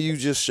 Then you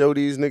just show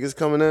these niggas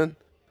coming in.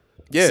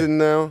 Yeah. Sitting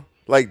down.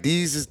 Like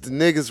these is the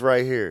niggas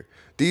right here.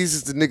 These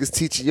is the niggas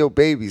teaching your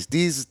babies.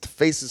 These is the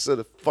faces of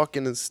the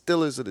fucking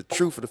instillers of the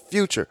truth of the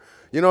future.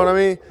 You know what I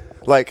mean?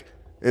 Like,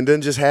 and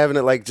then just having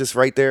it like just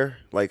right there,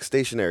 like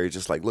stationary.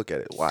 Just like look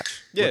at it,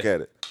 watch, Yeah. look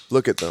at it,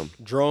 look at them.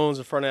 drones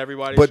in front of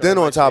everybody. But showing then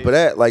on my top of face.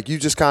 that, like you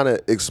just kind of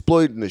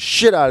exploiting the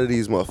shit out of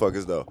these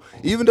motherfuckers, though.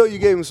 Even though you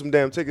gave them some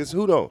damn tickets,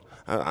 who don't?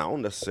 I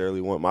don't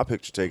necessarily want my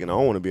picture taken. I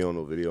don't want to be on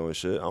no video and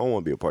shit. I don't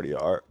want to be a part of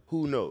your art.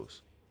 Who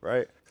knows,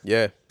 right?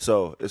 yeah.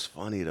 So it's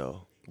funny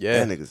though.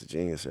 Yeah. that nigga's a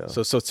genius, yo.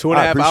 So 2.5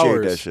 I appreciate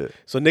hours. that shit.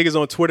 So niggas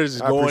on Twitter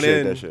just I going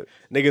appreciate in. that shit.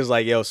 Niggas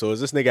like, yo, so is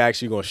this nigga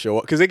actually gonna show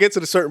up? Because they get to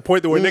the certain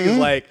point where Mm-hmm.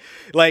 niggas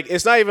like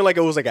it's not even like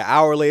it was like an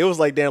hour late. It was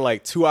like damn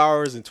like 2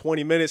 hours and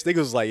 20 minutes. Niggas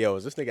was like, yo,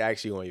 is this nigga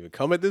actually gonna even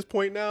come at this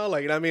point now?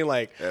 Like, you know what I mean?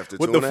 Like, After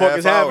what the 2.5 fuck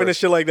is happening and hours.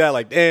 shit like that?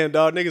 Like, damn,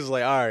 dog, niggas was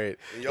like, all right.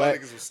 Y'all Like-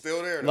 niggas was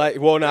still there. Though. Like,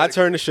 well, no, I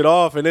turned the shit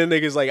off, and then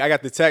niggas like, I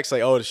got the text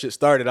like, oh, the shit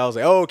started. I was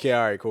like, oh, okay,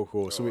 all right,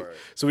 cool.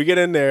 So we get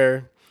in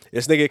there.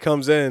 This nigga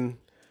comes in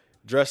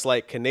dressed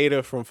like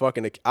Kaneda from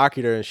fucking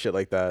Akira and shit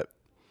like that.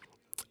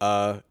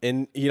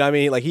 And you know what I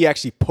mean? Like he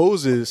actually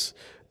poses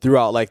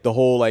throughout like the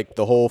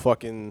whole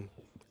fucking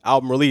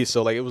album release.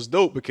 So like it was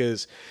dope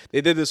because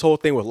they did this whole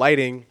thing with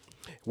lighting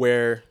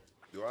where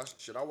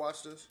Should I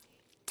watch this?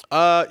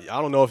 I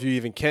don't know if you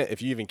even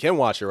can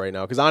watch it right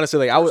now because honestly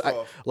like I was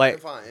I like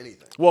can't find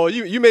anything. well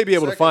you may be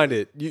able to find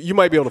it. You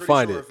might be able to Pretty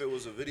find sure it. If it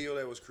was a video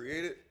that was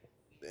created,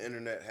 the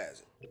internet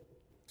has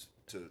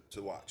it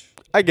to watch.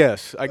 I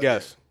guess.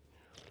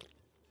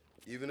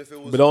 Even if it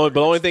was. But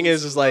the only thing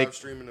is exclusive like- live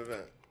streaming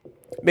event.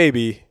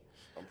 Maybe.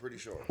 I'm pretty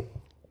sure.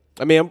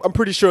 I mean, I'm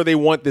pretty sure they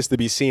want this to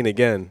be seen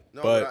again.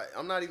 No, but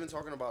I'm not even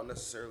talking about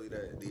necessarily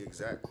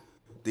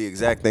the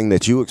exact thing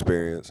that you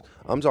experience.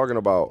 I'm talking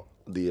about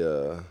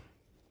the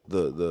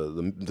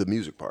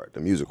music part,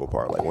 the musical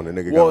part, like when the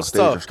nigga got well, on it's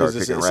stage and tough start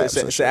because kicking it's raps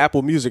and an shit.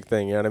 Apple Music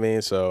thing. You know what I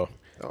mean? So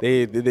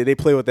they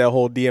play with that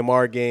whole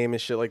DMR game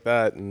and shit like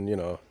that, and you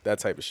know that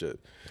type of shit.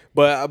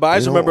 But I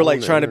just don't remember own like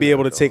the trying to be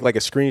able to internet, take like a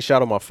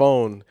screenshot on my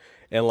phone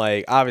And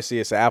like, obviously,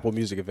 it's an Apple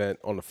Music event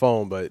on the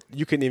phone, but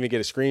you couldn't even get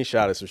a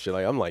screenshot of some shit.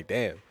 Like, I'm like,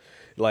 damn.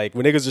 Like,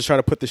 when niggas was trying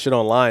to put this shit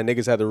online,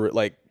 niggas had to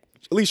like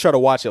at least try to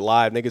watch it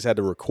live. Niggas had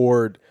to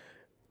record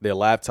their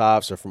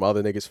laptops or from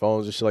other niggas'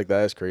 phones and shit like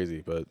that. It's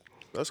crazy, but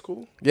That's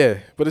cool. yeah,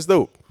 but it's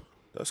dope.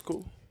 That's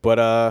cool. But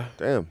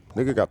Damn,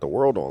 nigga got the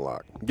world on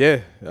lock.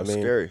 yeah, That's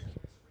scary.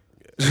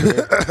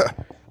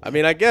 I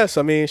mean, I guess.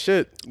 I mean,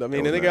 shit. I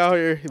mean, the was nigga out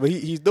here, but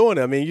he's doing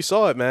it. I mean, you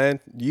saw it, man.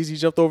 Yeezy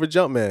jumped over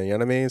Jumpman. You know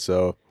what I mean?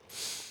 So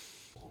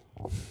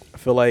I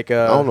feel like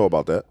I don't know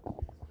about that.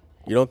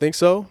 You don't think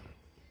so?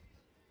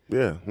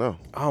 Yeah, no.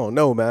 I don't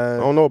know, man.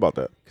 I don't know about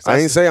that. I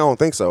ain't say I don't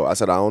think so. I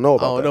said I don't know I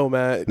about don't that. know,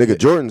 man. Nigga,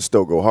 Jordan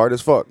still go hard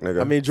as fuck,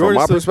 nigga. I mean, from Jordan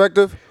my still-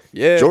 perspective,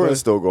 Yeah, Jordan but-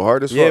 still go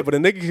hard as fuck. Yeah, but a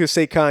nigga could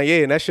say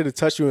Kanye, and that should have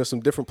touched you in some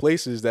different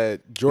places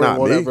that Jordan Not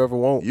won't me. ever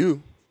won't.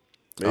 You.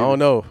 I don't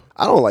know.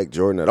 I don't like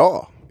Jordan at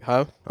all.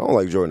 Huh? I don't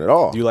like Jordan at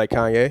all. Do you like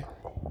Kanye?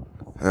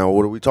 Now,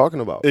 what are we talking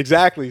about?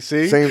 Exactly.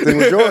 See? Same thing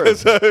with Jordan.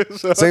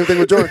 Same thing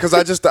with Jordan. Because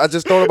I just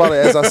thought about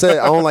it as I said.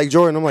 I don't like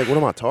Jordan. I'm like, what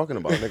am I talking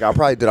about?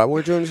 Nigga, did I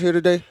wear Jordans here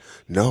today?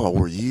 No, I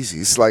wore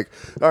Yeezys. Like,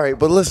 all right,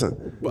 but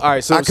listen. All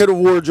right, so I could have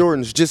wore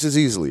Jordans just as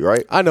easily,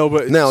 right? I know,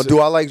 but Now, do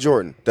I like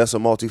Jordan? That's a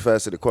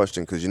multifaceted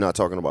question because you're not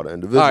talking about an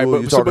individual. All right,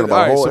 but- you're so- talking but- about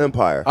all a right, whole so-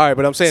 empire. all right,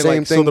 but I'm saying, Same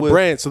like, so thing the with,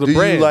 brand- so the do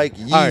brand- you like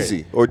all right.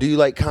 Yeezy or do you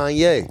like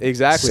Kanye?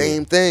 Exactly.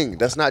 Same thing.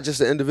 That's not just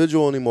an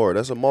individual anymore.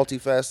 That's a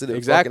multifaceted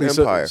exactly.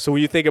 fucking empire. So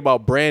when you think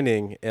about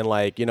branding and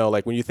like, you know,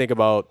 like when you think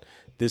about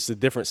this, the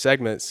different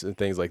segments and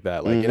things like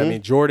that, like, you know what I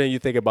mean? Jordan, you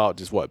think about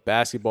just what?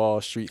 Basketball,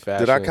 street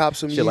fashion. Did I cop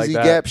some shit Yeezy like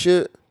that. Gap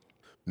shit?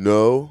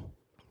 No.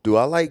 Do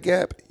I like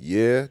Gap?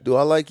 Yeah. Do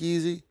I like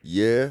Yeezy?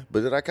 Yeah.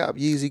 But did I cop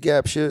Yeezy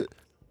Gap shit?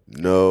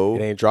 No.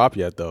 It ain't dropped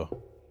yet though.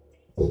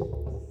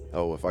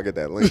 Oh, if I get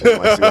that link, I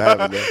might see what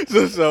happened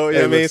there. So yeah,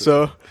 Hey, I mean, listen.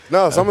 so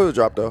No, some of it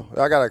dropped though.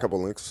 I got a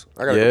couple links.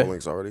 I got a Yeah? couple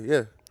links already.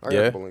 Yeah. I got Yeah?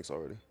 a couple links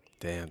already.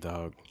 damn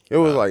dog. It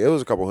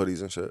was a couple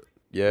hoodies and shit.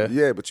 Yeah?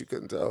 Yeah, but you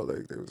couldn't tell.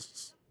 Like they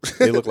was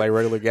They look like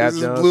regular Gap This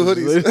is Johns. blue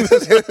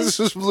hoodies. This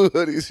is blue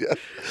hoodies, yeah.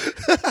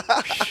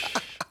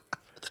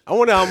 I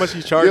wonder how much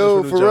he charges.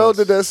 Yo, for the Pharrell Johns.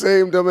 did that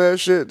same dumbass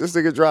shit. This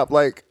nigga dropped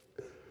like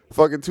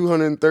fucking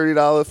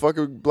 $230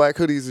 fucking black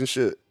hoodies and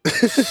shit.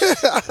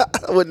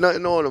 With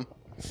nothing on them.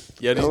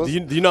 Yeah, do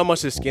you know how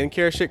much the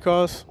skincare shit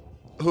costs?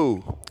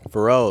 Who?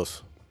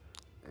 Pharrell's.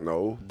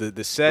 No.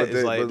 The set But is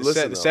they- like but the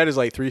listen, set is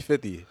like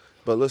 $350.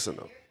 But listen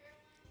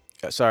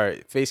though.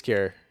 Sorry, face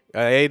care.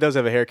 He does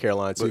have a hair care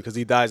line too because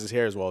he dyes his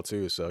hair as well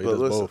too. So he But does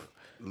listen, both.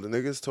 the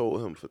niggas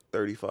told him for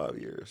 35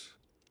 years,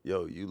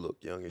 yo, you look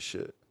young as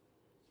shit.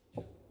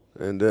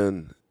 And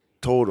then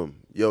told him,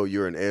 yo,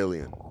 you're an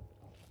alien.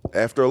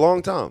 After a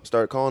long time,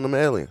 started calling him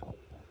alien.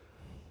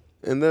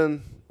 And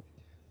then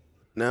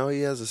now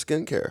he has a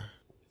skincare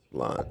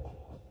line.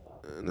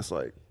 And it's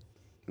like,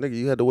 nigga,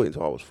 you had to wait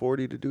until I was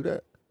 40 to do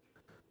that?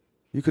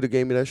 You could have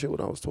gave me that shit when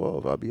I was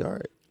 12. I'd be all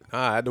right.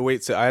 I had to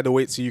wait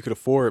till you could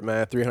afford,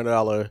 man.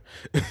 $300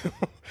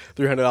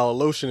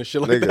 lotion and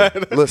shit like Nigga,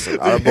 that. listen,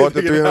 I done bought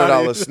the Get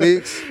outta here. $300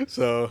 sneaks.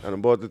 So I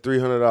done bought the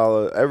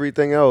 $300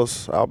 everything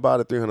else. I'll buy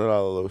the $300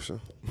 lotion.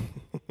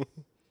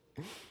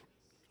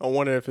 I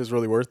wonder if it's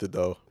really worth it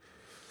though.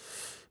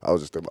 I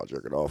was just thinking about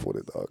jerking off with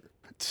it, dog.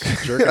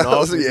 Jerking I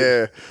off. was,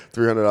 yeah,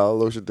 $300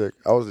 lotion dick.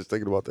 I was just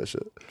thinking about that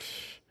shit.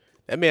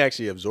 That may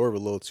actually absorb a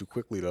little too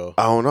quickly though.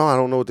 I don't know. I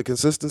don't know what the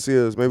consistency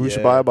is. Maybe we should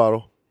Yeah. buy a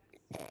bottle.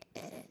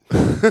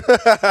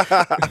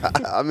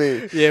 I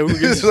mean, Yeah, we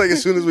it's like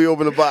as soon as we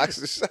open the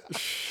box,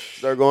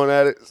 start going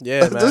at it.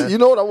 Yeah, man. You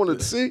know what I wanted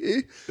to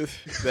see?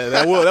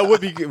 that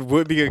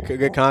would be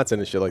good content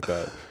and shit like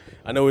that.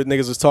 I know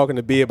niggas was talking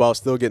to B about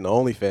still getting the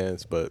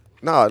OnlyFans, but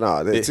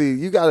Nah. See,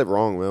 you got it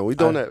wrong, man. We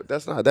don't. That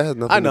has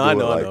nothing. I know, to do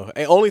with, I know.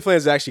 And OnlyFans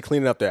is actually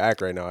cleaning up their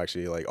act right now.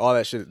 Actually, like all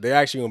that shit, they're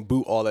actually gonna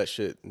boot all that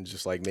shit and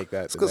just like make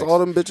that. Because all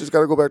them bitches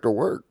got to go back to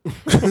work.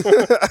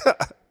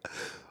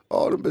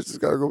 All them bitches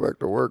got to go back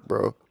to work,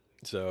 bro.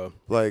 So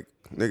Like,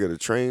 nigga, the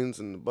trains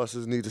and the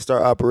buses need to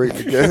start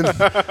operating again.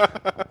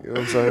 You know what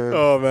I'm saying?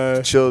 oh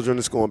man, Children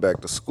is going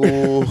back to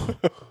school.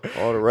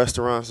 All the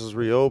restaurants is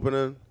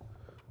reopening.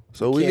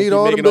 So we can't need keep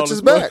all them making all bitches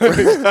this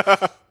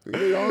back. We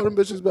need all them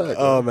bitches back.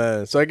 oh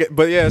man. So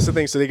but yeah, that's the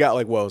thing. So they got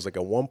like what it was like a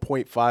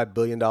 $1.5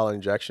 billion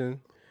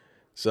injection.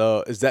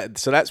 So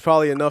that's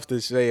probably enough to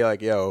say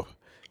like, yo,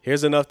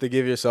 here's enough to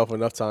give yourself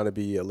enough time to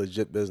be a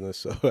legit business,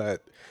 so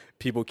that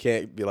people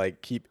can't be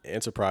like keep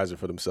enterprising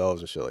for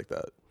themselves and shit like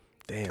that.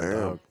 Damn.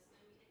 Dog.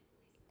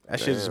 That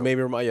shit just made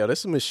me remind, yo, this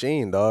is a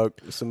machine, dog.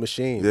 It's a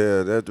machine.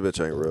 Yeah, that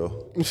bitch ain't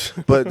real.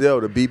 But yo,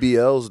 the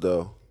BBLs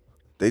though,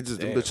 them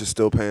Damn. bitches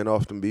still paying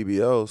off them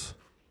BBLs.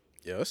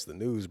 Yo, that's the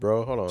news,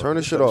 bro. Hold on. Turn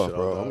this shit Turn off,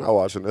 bro. dog. I'm not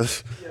watching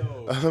this.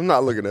 I'm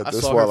not looking at I this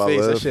saw while her I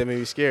face. That live. shit made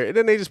me scared. And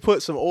then they just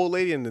put some old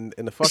lady in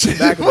the fucking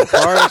back of a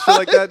car and shit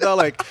like that, dog.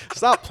 Like,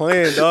 stop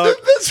playing, dog.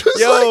 Bitch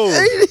was Yo,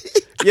 like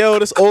 80. yo,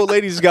 this old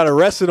lady just got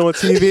arrested on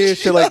TV and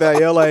shit like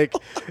that. Yo, like,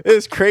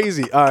 it's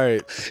crazy. All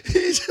right. He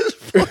just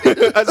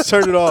I just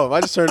turned it off.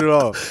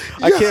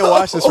 I can't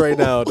watch this right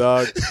now,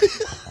 dog.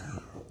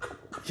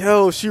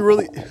 Yo, she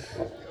really.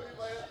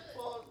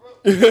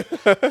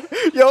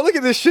 Yo, look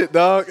at this shit,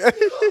 dog.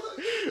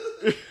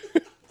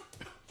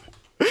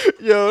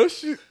 Yo,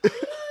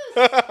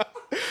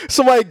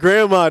 somebody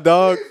grandma,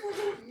 dog.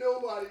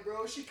 Nobody,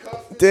 bro. She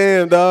cuffed.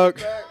 Damn,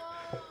 dog.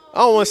 I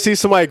don't want to see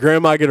somebody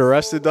grandma get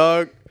arrested,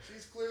 dog.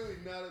 She's clearly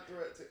not a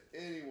threat to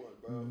anyone,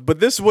 bro. But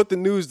this is what the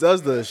news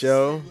does to us,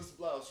 yo. Sleeveless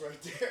blouse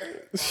right there.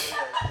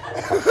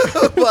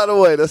 By the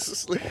way, that's a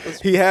sleeveless.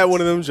 He had one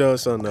of them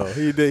Jones on though.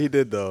 He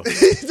did though.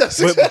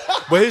 That's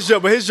But his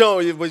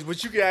Jones,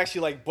 but you could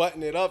actually like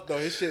button it up though.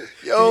 His shit.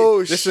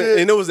 This shit.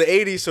 And it was the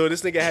 '80s, so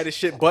this nigga had his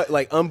shit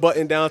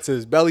unbuttoned down to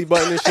his belly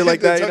button and shit like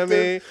that. You know what I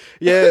mean?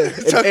 Yeah,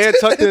 and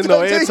tucked in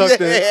though, and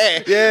tucked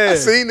in. Yeah, I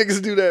seen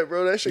niggas do that,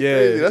 bro. That shit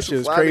crazy. That's shit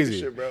was some fly crazy. nigga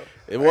shit, bro.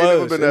 It I ain't never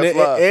was, been and, that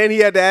fly. and he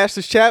had the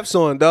Ashley's chaps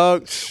on,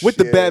 dog, with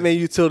the Yeah. Batman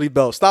utility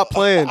belt. Stop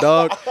playing,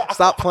 dog.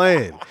 Stop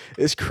playing.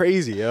 It's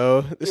crazy,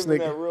 yo. This Giving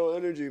nigga. that real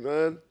energy,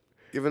 man.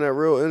 Giving that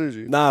real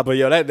energy. Nah, but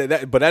yo, that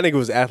nigga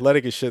was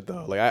athletic as shit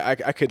though. Like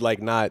I could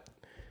like not,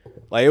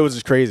 like it was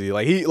just crazy.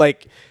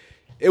 Like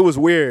it was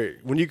weird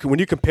when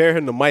you compare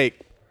him to Mike.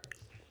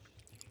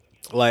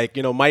 Like,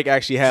 you know, Mike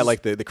actually had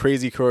like the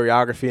crazy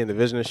choreography and the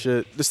vision and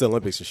shit. This is the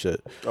Olympics and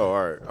shit. Oh,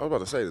 all right. I was about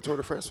to say the Tour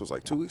de France was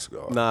like 2 weeks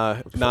ago. Nah.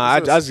 What the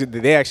fuck is this?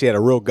 They actually had a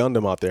real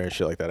Gundam out there and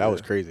shit like that. That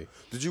was crazy.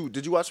 Did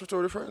you watch the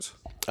Tour de France?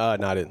 No,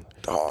 I didn't.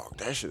 Dog,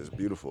 that shit is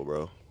beautiful,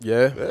 bro.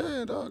 Yeah,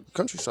 Yeah, dog.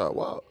 Countryside,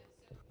 wow.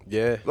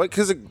 yeah, Like,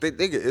 cause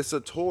it's a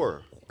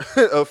tour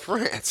of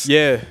France.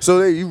 yeah.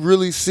 So you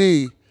really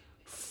see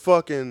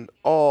fucking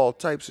all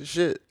types of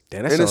shit.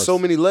 Damn, that and there's sounds- so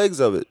many legs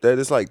of it that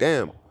it's like,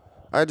 damn.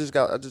 I just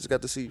got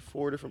to see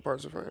 4 different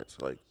parts of France,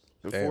 like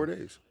in Damn. 4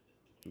 days.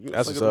 It's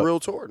That's like what's a up. real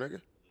tour,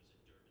 nigga.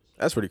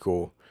 That's pretty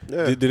cool.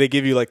 Yeah. Did they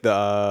give you like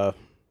the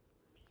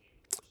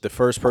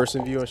first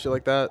person view and shit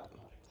like that?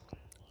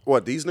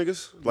 What, these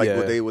niggas? Like Yeah.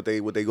 would they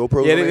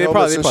GoPros Yeah, on they their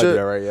probably- helmets they and probably do shit?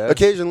 that, right, yeah.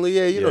 Occasionally,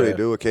 yeah, you know Yeah. they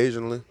do.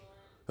 Occasionally.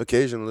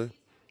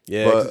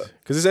 Yeah, But-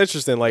 because it's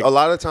interesting. Like, A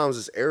lot of times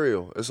it's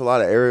aerial. It's a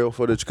lot of aerial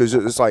footage because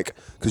it's like,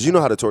 because you know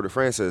how the Tour de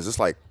France is. It's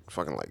like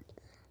fucking like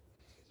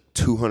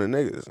 200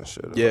 niggas and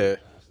shit. yeah,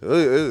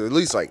 It's at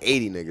least like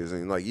 80 niggas,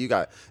 and like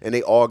and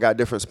they all got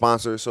different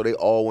sponsors, so they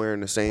all wearing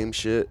the same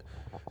shit,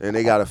 and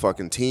they got a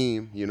fucking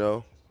team, you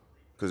know,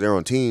 because they're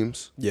on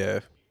teams, yeah.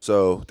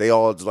 so they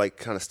all just like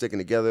kind of sticking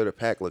together. The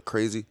pack look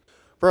crazy,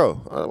 bro.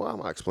 Why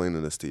am I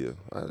explaining this to you?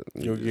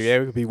 Yeah,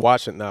 we could be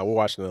watching now. We're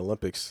watching the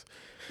Olympics,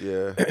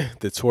 Yeah,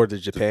 the tour to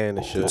Japan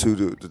and shit.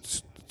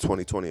 the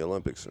 2020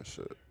 Olympics and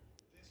shit.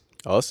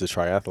 Oh, it's the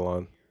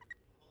triathlon.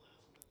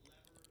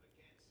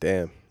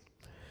 Damn.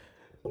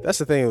 That's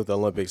the thing with the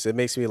Olympics. It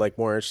makes me like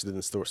more interested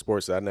in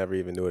sports that I never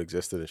even knew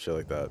existed and shit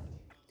like that.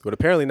 But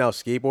apparently now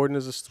skateboarding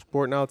is a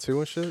sport now too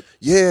and shit.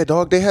 Yeah,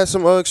 dog. They had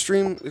some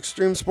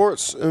extreme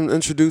sports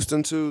introduced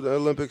into the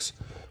Olympics,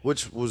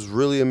 which was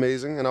really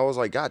amazing. And I was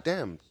like, God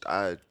damn,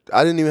 I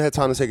didn't even have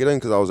time to take it in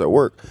because I was at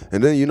work.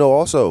 And then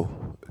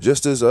also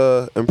just as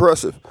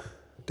impressive,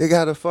 they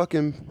got a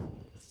fucking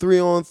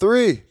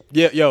 3-on-3.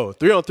 Yeah, yo,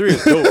 3-on-3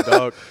 is dope,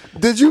 dog.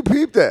 Did you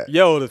peep that?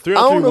 Yo, the 3-on-3 I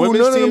don't know who women's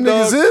none of team, them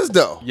dog. niggas is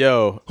though.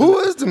 Yo, Who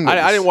is them niggas?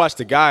 I didn't watch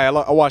the guy.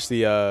 I watched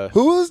the.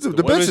 Who is the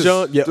women's bitches?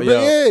 joint? Yeah,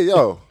 Yeah,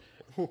 yo.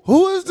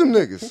 Who is them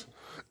niggas?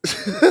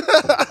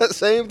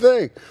 Same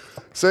thing.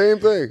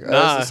 I Nah,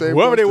 asked the same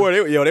whoever they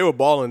question. were, they were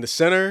balling. The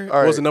center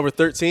All was right. it number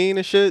 13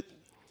 and shit.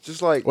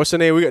 Just like, What's the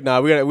name? We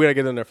gotta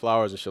get in their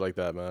flowers and shit like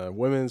that, man.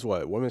 Women's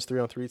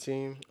 3-on-3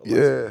 team.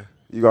 yeah,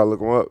 you gotta look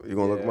them up. You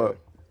gonna look them Yeah. up?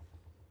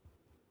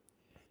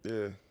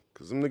 Yeah,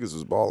 cause them niggas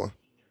was balling.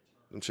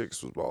 Them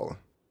chicks was balling.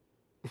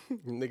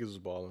 Niggas was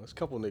balling. There's a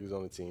couple niggas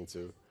on the team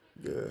too.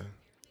 Yeah,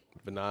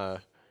 But nah,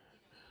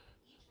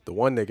 the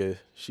one nigga,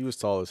 she was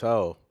tall as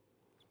hell.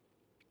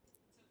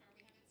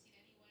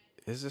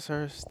 Is this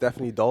her?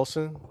 Stephanie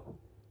Dawson?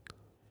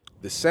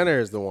 The center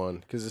is the one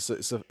because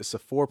it's a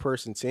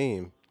 4-person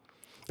team.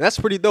 And that's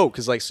pretty dope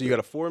because like so you got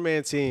a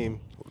 4-man team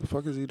what the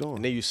fuck is he doing?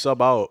 and then you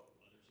sub out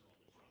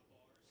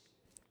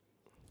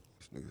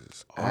These niggas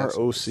is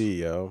assholes. ROC,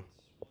 yo.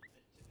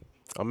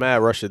 I'm mad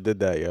Russia did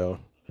that, yo.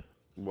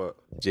 What?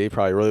 Jay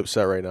probably really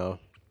upset right now.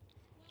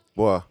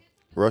 Boy,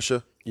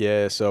 Russia?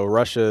 Yeah, so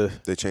Russia,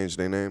 They changed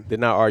their name. they're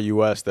not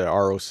RUS, they're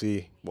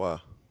ROC, Why?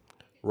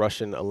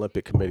 Russian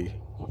Olympic Committee.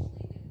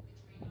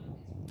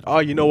 Oh,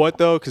 you know what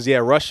though? Because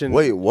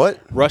Wait, what?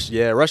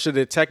 Russia,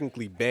 they're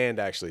technically banned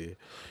actually.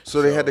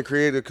 So they had to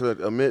create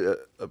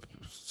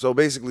so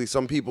basically,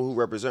 some people who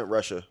represent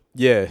Russia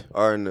Yeah,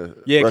 are in the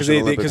yeah, because Russian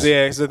they Olympics.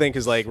 it's the thing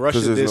because like Russia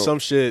 'Cause there's did no- some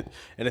shit,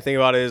 and the thing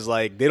about it is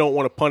like they don't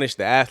want to punish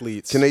the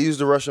athletes. Can they use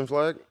the Russian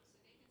flag?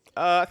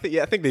 I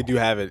think they do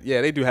have it.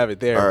 Yeah, they do have it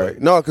there. All but-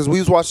 right. No, because we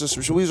was watching.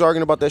 We was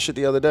arguing about that shit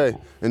the other day,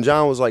 and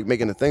John was like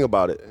making a thing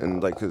about it,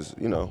 and like, cause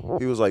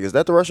he was like, "Is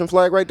that the Russian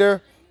flag right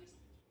there?"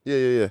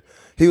 Yeah.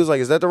 He was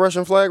like, "Is that the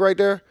Russian flag right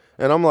there?"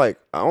 And I'm like,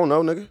 "I don't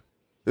know, nigga.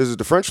 Is it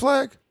the French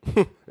flag?"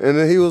 And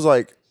then he was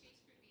like,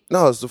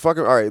 "No, it's the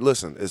fucking. All right,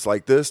 listen, it's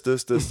like this.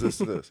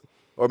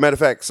 Or matter of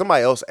fact,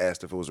 somebody else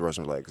asked if it was a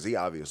Russian flag because he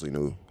obviously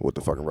knew what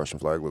the fucking Russian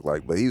flag looked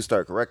like, but he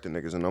started correcting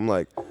niggas, and I'm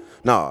like,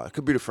 "Nah, it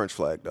could be the French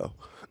flag though."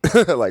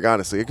 Like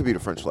honestly, it could be the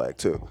French flag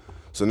too.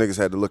 So niggas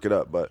had to look it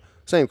up, but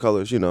Same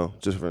colors, you know,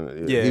 just for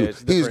Yeah, He, it's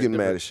was different- getting mad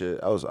different. as shit.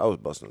 I was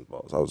busting his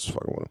balls. I was just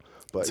fucking with him.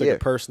 But Took yeah, it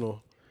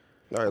personal.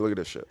 all right, look at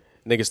this shit.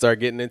 Niggas start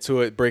getting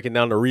into it, breaking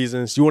down the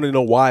reasons. You want to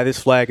know why this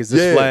flag is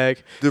this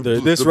flag?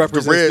 This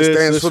represents red this.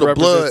 stands This for the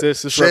represents blood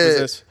this. This shed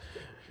represents.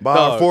 By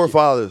Dog, our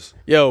forefathers.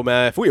 Yo,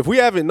 man, if we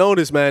haven't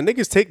noticed, man,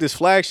 niggas take this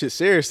flag shit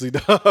seriously,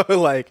 dog.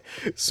 Like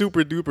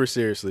super duper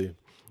seriously.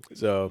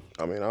 So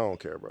I mean, I don't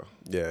care, bro.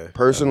 yeah,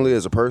 Personally,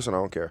 as a person, I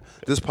don't care.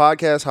 This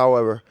podcast,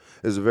 however,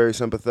 is a very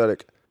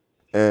sympathetic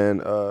and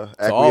to all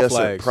acquiescent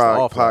flags, to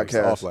all flags, to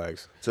podcast. all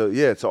flags. So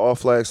yeah, to all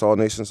flags, to all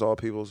nations, to all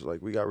peoples.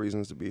 Like we got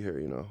reasons to be here.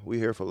 You know, we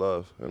here for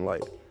love and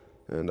light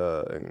and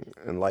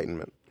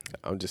enlightenment.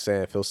 I'm just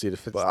saying, feel free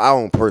to But I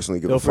don't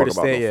personally give feel a free fuck to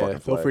about stand. no Yeah, fucking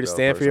feel flag, free to though,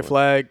 stand for your personally.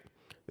 flag.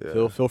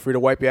 Yeah. Feel free to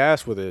wipe your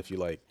ass with it if you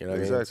like. You know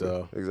what Exactly. I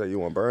mean? So Exactly. You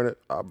want to burn it?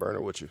 I'll burn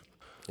it with you.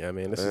 yeah, I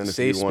mean, this And is a if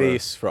safe you wanna-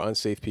 space for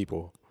unsafe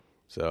people.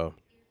 So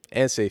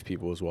and safe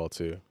people as well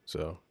too.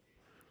 So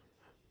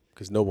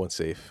because no one's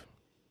safe.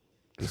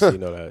 Just so you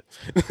know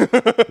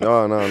that.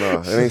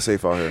 No. It ain't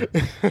safe out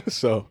here.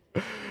 So,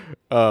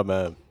 oh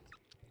man,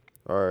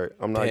 All right.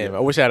 I'm not. damn. I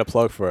wish I had a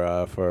plug for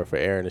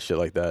Aaron and shit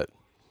like that.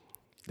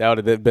 That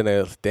would have been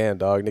a damn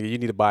dog, nigga. You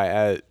need to buy an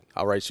ad.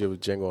 I'll write you a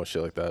jingle and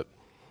shit like that.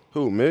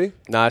 Who, me?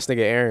 Nah, this nigga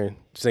Aaron.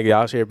 This nigga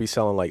out here be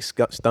selling like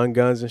stun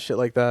guns and shit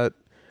like that.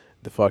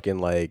 The fucking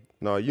like.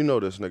 No, you know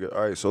this nigga.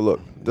 All right, so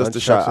look, this the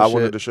Nunchucks shot. and I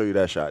wanted shit. to show you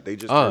that shot. They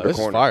just turned the this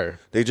is corner. fire.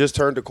 They just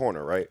turned the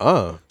corner, right?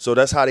 Uh. So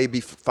that's how they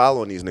be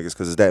following these niggas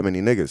because it's that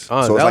many niggas. Is so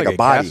it's that like a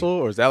body. castle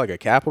or is that like a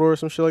capital or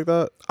some shit like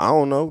that? I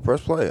don't know.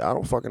 Press play. I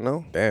don't fucking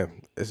know. Damn,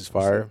 this is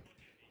fire.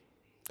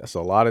 That's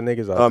a lot of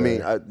niggas out there. I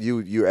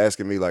mean, you're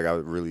asking me like I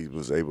really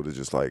was able to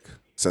just like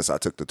since I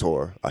took the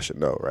tour, I should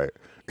know, right?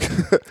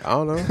 I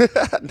don't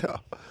know.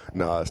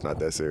 No, it's not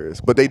that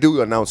serious. But they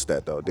do announce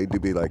that though. They do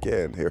be like,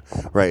 yeah, and here,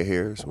 right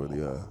here is where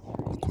the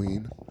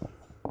queen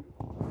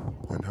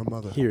and her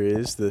mother. Here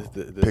is the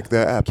Pick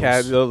their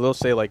apples. They'll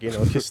say like, you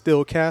know,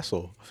 Castile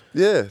Castle,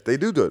 Yeah, they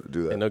do that.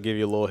 and they'll give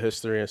you a little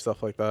history and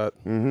stuff like that.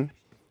 Mm-hmm.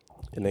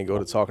 And then go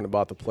to talking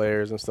about the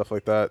players and stuff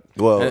like that.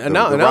 Well, and the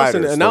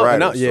riders, the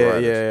riders.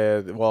 yeah.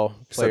 Well,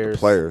 Except the players,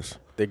 players.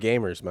 they're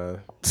gamers,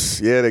 man.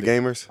 Yeah, they're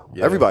gamers.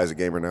 Yeah. Everybody's a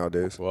gamer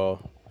nowadays.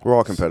 Well, We're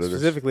all competitors.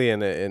 specifically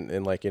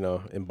in like, you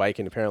know, in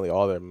biking, apparently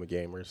all of them are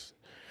gamers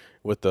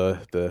with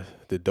the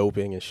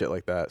doping and shit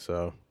like that.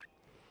 So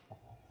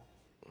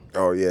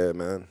Oh yeah,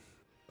 man.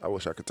 I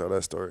wish I could tell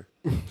that story.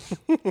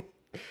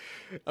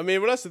 I mean,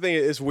 but that's the thing.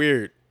 It's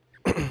weird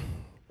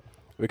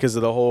because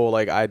of the whole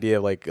like idea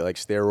of like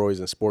steroids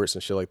and sports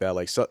and shit like that.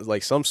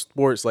 Like some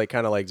sports like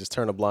kind of like just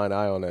turn a blind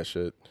eye on that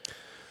shit.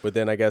 But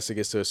then I guess it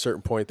gets to a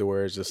certain point to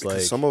where it's just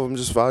like Some of them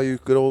just value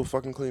good old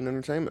fucking clean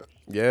entertainment,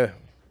 yeah,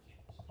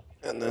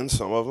 and then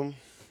some of them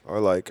are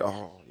like,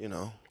 oh, you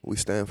know, we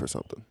stand for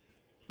something.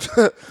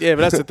 yeah. But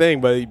that's the thing.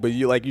 But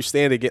you like you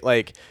stand to get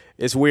like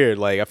it's weird.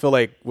 Like I feel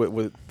like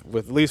with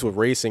at least with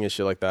racing and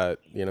shit like that.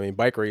 You know what I mean?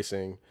 Bike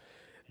racing.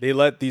 They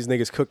let these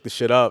niggas cook the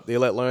shit up. They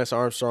let Lance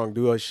Armstrong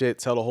do his shit,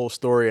 tell the whole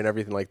story and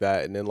everything like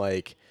that. And then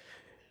like,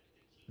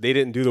 they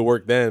didn't do the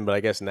work then, but I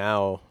guess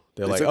now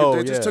they're They like, took it- oh they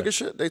yeah, just took a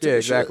shit. They took yeah,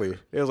 a shit. exactly.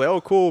 It was like,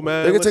 oh cool,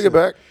 man. They can take it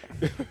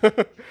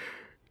back.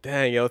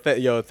 Dang,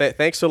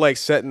 thanks for like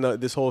setting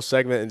this whole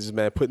segment and just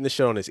man putting this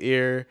shit on his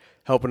ear,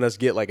 helping us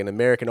get like an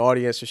American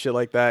audience and shit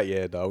like that.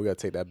 Yeah, dog, we gotta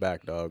take that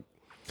back, dog.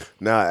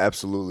 Nah, I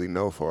absolutely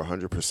know for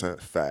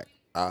 100% fact.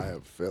 I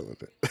am feeling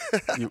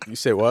it. You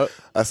say what?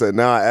 I said,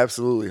 nah, I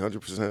absolutely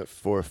 100%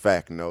 for a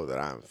fact know that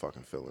I'm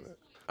fucking feeling it.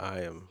 I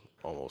am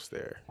almost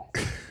there.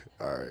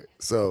 All right.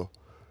 So,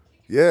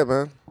 yeah,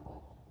 man.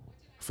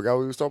 Forgot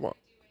what we was talking about.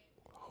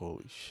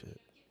 Holy shit.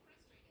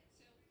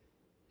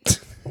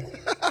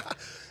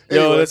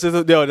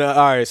 Anyway. All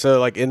right. So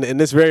like in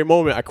this very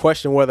moment, I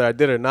question whether I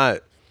did or not.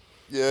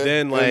 Yeah.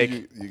 Then, and like-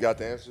 you got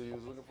the answer you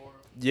was looking for?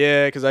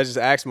 Yeah, because I just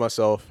asked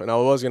myself, and I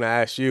was gonna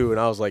ask you, and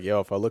I was like, yo,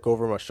 if I look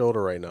over my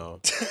shoulder right now,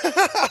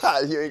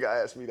 You ain't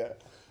gotta ask me that.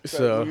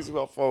 So- Use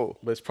my phone.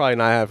 but it's probably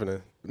not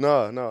happening.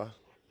 No.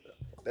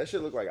 That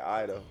shit look like an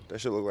eye though. That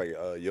shit look like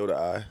Yoda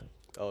eye.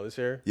 Oh, this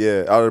here?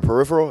 Yeah, out of the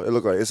peripheral, it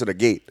looked like it's in a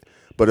gate,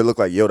 but it looked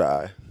like Yoda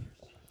eye.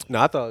 No,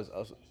 I thought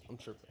I'm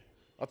tripping.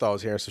 I thought I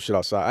was hearing some shit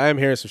outside. I am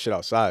hearing some shit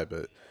outside,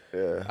 but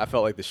Yeah. I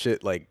felt like the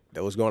shit like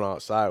that was going on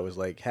outside was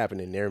like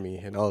happening near me,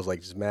 and I was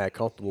like just mad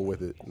comfortable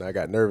with it, and I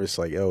got nervous.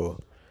 Like, yo,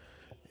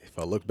 if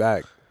I look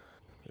back,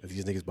 are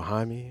these niggas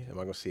behind me? Am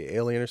I gonna see an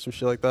alien or some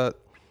shit like that?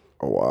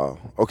 Oh wow.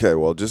 Okay,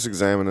 well, just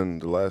examining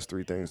the last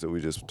three things that we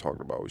just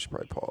talked about, we should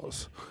probably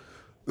pause.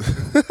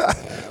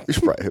 We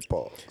should probably hit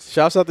pause.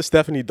 Shouts out to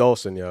Stephanie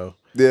Dolson, yo.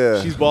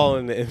 Yeah. She's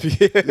balling in the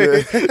NBA,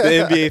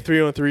 the NBA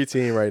 3-on-3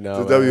 team right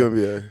now. The man.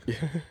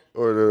 WNBA.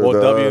 Or the Well,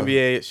 the,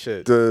 WNBA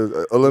shit.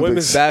 the Olympics.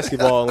 Women's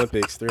basketball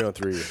Olympics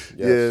 3-on-3.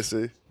 Yeah, Yes.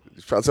 see.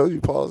 I told you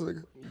pause,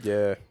 nigga.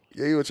 Yeah.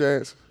 Gave you a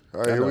chance.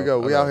 All right, I here we know,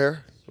 go. I We know. out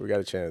here. We got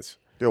a chance.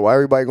 Yo, why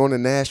everybody going to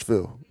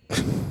Nashville?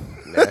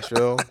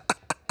 Nashville?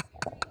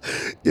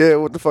 Yeah,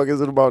 what the fuck is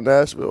it about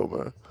Nashville,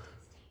 man?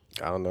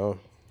 I don't know.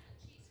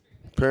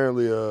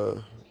 Apparently,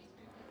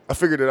 I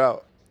figured it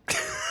out.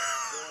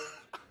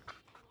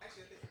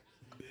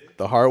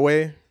 the hard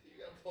way.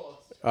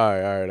 All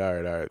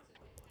right.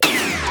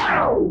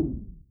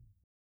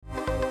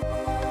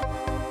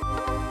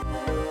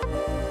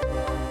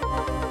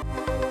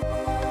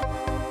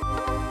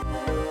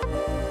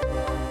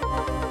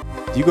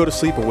 Do you go to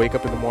sleep and wake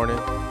up in the morning?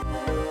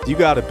 Do you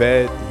go out of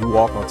bed and you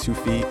walk on 2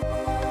 feet?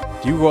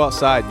 Do you go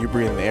outside and you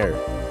breathe in the air?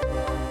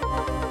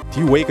 Do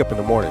you wake up in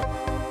the morning?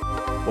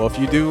 Well, if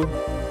you do,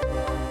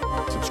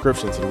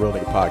 subscription to the Real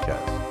Nigga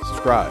Podcast.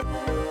 Subscribe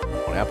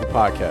on Apple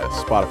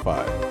Podcasts,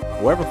 Spotify,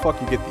 wherever the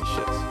fuck you get these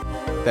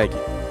shits. Thank you.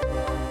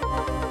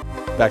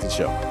 Back to the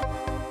show.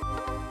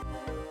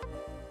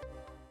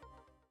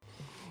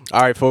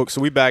 All right, folks.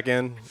 So we back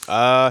in.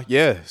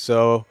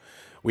 So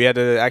we had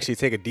to actually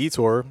take a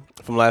detour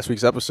from last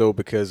week's episode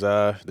because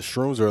the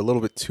shrooms are a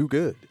little bit too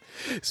good.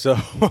 So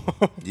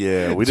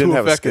Yeah, we Too didn't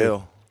have effective. a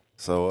scale.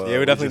 So yeah,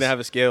 we definitely didn't have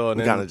a scale. And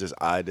We then kind of just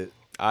eyed it.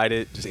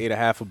 just ate a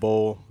half a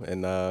bowl,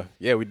 and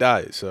we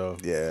died. So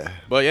Yeah.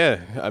 But yeah,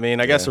 I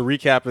mean, I guess a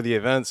recap of the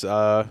events.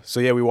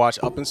 We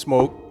watched Up in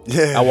Smoke.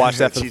 Yeah. I watched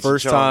that for the Cheech and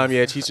first Chong. time.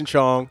 Yeah, Cheech and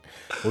Chong,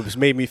 which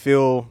made me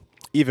feel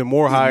even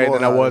more higher more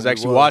than I high was than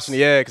actually you was. watching it.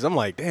 Yeah, because I'm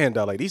like, damn,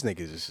 dog, like these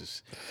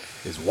niggas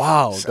is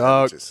wild,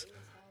 dog. Savages.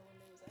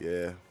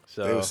 Yeah.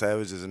 So- They were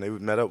savages, and they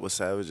met up with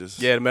savages.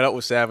 Yeah, met up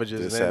with savages.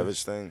 Did and then-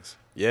 savage things.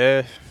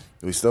 Yeah.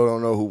 We still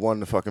don't know who won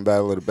the fucking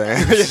battle of the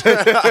bands.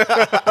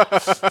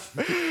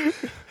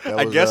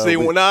 I guess they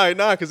won. Nah,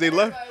 because they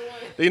left.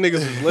 These niggas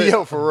was lit.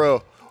 Yo, for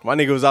real. My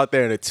nigga was out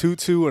there in a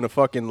tutu and a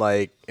fucking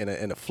like in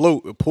a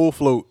float, a pool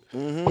float,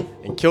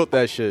 and killed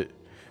that shit.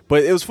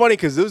 But it was funny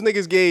because those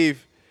niggas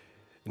gave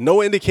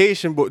no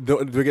indication, but in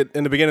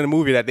the beginning of the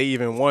movie that they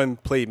even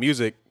played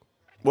music.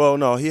 Well,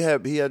 no, he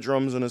had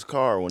drums in his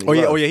car when he Oh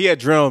left. yeah, he had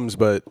drums,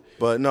 but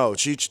But no,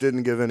 Cheech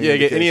didn't give any Yeah,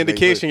 indication. any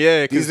indication,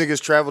 yeah, 'cause- These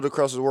niggas traveled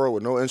across the world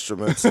with no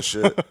instruments and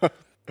shit.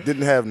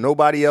 Didn't have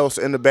nobody else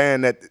in the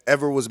band that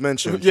ever was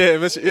mentioned. yeah.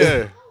 With the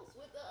guitar on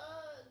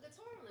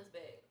his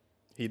back.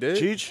 He did.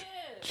 Cheech? Yeah.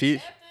 Cheech?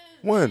 After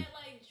When? They had,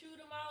 like, chewed him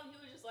out, he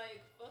was just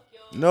like, fuck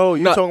y'all. No,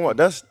 you No. talking about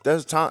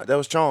that's Tom. That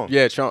was Chong.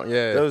 Yeah, Chong.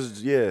 Yeah. That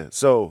was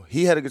So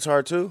he had a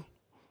guitar too.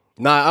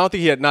 Nah, I don't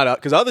think he had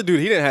because the other dude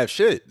he didn't have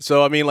shit.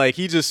 So I mean, like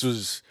he just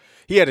was.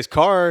 He had his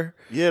car.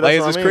 Yeah, that's like it's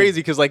what I just mean. crazy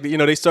because like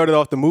they started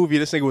off the movie.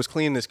 This nigga was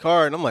cleaning his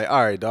car, and I'm like,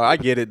 all right, dog, I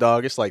get it,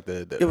 dog. It's like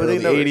the Yeah, but early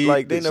they never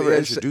 80s. they never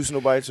it's- introduced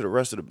nobody to the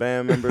rest of the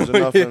band members or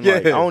nothing. Yeah.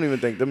 Like I don't even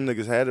think them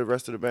niggas had the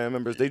rest of the band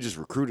members. They just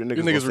recruited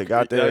niggas, These once they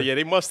got there. Yeah,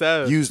 they must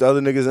have. Used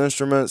other niggas'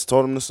 instruments,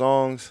 told them the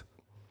songs.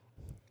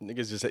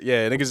 Niggas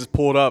just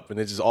pulled up, and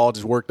it just all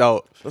just worked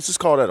out. Let's just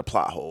call that a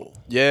plot hole.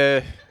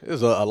 Yeah,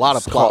 there's a lot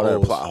of Let's call plot that a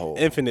holes. plot hole.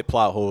 Infinite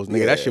plot holes,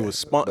 nigga. That Yeah. shit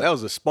was that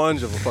was a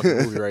sponge of a fucking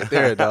movie right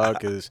there, dog.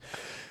 Because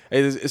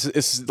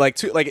it's like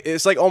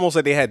it's like almost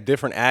like they had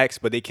different acts,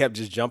 but they kept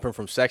just jumping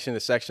from section to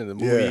section of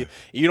the movie. Yeah.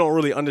 You don't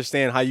really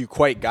understand how you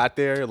quite got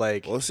there.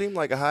 Like Well, it seemed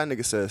like a high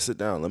nigga said, "Sit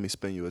down, let me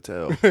spin you a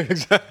tale."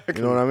 exactly.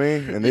 You know what I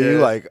mean? And then Yeah. you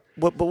like,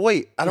 but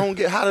wait, I don't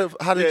get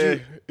how did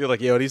you? You're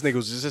like, yo, these niggas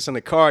was just in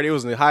the car. They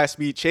was in a high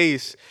speed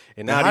chase,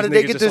 and now How these did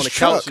they niggas get just on this the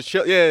truck? couch. Just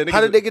chill. Yeah,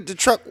 How did they get the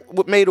truck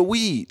made of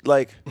weed?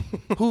 Like,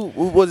 who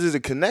was it? A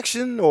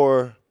connection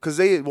or because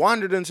they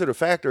wandered into the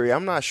factory?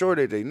 I'm not sure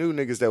that they knew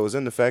niggas that was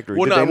in the factory.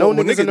 Well, Did they know well,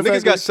 niggas in the niggas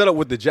factory? got set up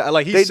with the job.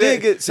 Like he They said,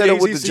 did get set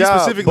up with the he job,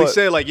 specifically but-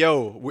 said, like,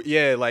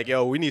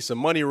 yo, we need some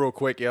money real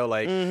quick, yo,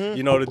 like,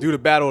 to do the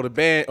battle of the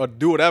band or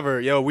do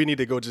whatever, yo, we need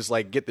to go just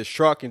like get this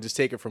truck and just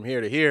take it from here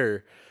to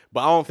here.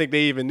 But I don't think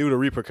they even knew the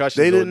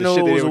repercussions. They or didn't the know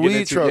shit it they was were a getting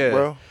weed into. truck, Yeah.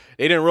 bro.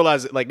 They didn't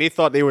realize it. Like they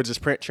thought they were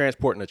just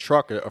transporting a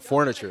truck or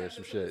furniture or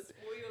some shit.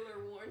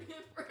 Spoiler warning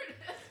for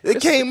that.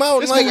 It came out in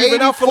This like movie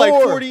been out for like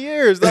 84. 40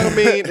 years. Dog. I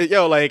mean,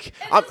 yo, like,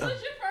 And this was your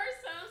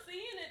first time seeing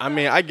it. I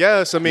mean, I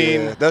guess. I mean,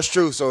 Yeah, that's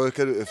true. So it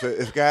could if it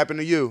could happen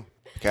to you,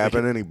 it could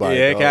happen to anybody.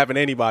 yeah, it dog. can happen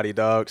to anybody,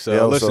 dog. So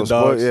Yo, listen,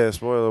 so dog.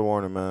 spoiler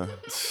warning, man.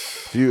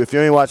 If you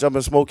ain't watch Up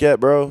in Smoke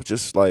yet, bro,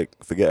 just like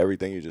forget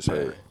everything you just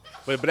heard.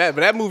 But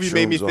that movie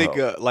made me Shrooms think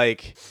out.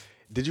 like,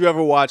 did you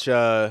ever watch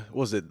what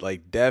was it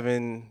like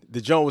Devin?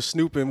 The joint with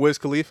Snoop and Wiz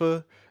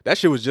Khalifa? That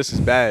shit was just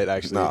as bad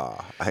actually. Nah,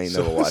 I ain't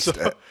never watched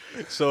that.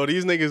 So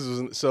these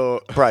niggas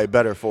was Probably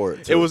better for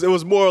it. it too.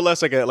 was more or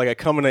less like a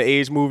coming of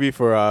age movie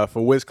for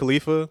Wiz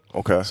Khalifa.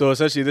 Okay. So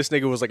essentially, this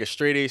nigga was like a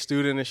straight A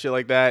student and shit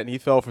like that, and he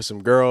fell for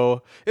some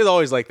girl. It's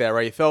always like that,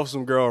 right? He fell for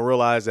some girl and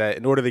realized that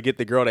in order to get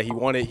the girl that he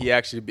wanted, he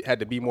actually had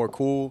to be more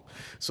cool.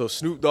 So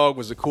Snoop Dogg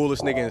was the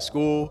coolest nigga in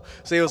school.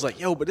 So he was like,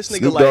 "Yo, but this nigga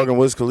Snoop like." Dogg and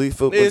Wiz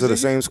Khalifa went to the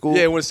same school.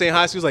 Yeah, went to the same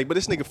high school. He's like, but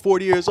this nigga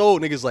 40 years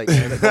old. Niggas like,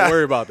 man, don't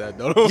worry about that.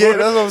 Don't Yeah,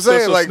 that's what I'm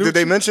saying. So like, Snoop- did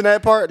they mention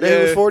that part? That he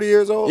was Yeah. 40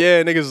 years old?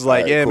 Yeah, niggas was like,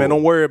 Alright, yeah, man, cool.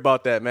 don't worry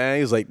about that, man.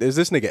 He's like, is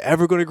this nigga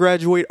ever gonna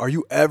graduate? Are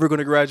you ever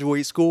gonna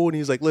graduate school? And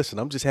he's like, listen,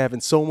 I'm just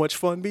having so much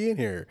fun being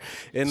here.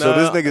 And So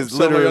this I'm nigga's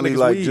selling y'all literally niggas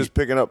like weed. just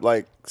picking up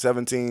like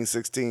 17,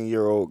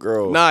 16-year-old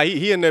girls. Nah,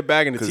 he in there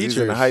bagging the because teachers.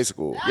 he's in high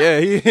school. Yeah,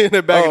 he in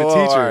there bagging the Oh,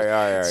 teachers.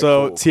 all right,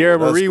 so cool, Tierra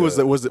cool. That's Marie was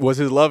good. was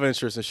his love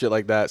interest and shit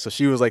like that. So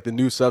she was like the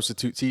new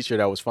substitute teacher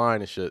that was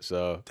fine and shit.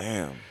 So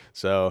Damn.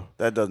 so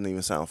That doesn't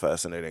even sound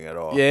fascinating at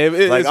all. Yeah,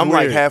 like it's I'm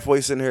like weird.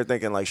 halfway sitting here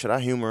thinking like, should I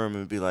humor him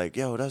and be like,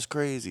 yo, that's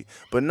crazy?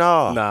 But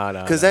nah, Nah,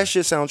 because that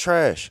shit sound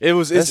trash. It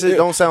was. That shit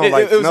don't sound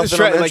like it was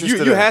nothing. I'm like you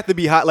interested in. have to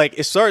be hot. Like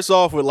it starts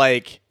off with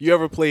like you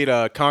ever played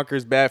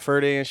Conker's Bad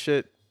Fur Day and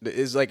shit.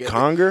 It's like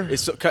Conger? It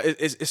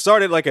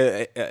started like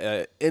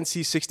a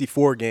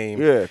NC64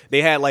 game. Yeah.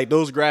 they had like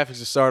those graphics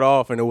to start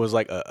off, and it was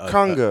like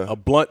Conga. a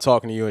blunt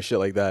talking to you and shit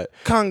like that.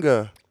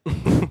 Conga.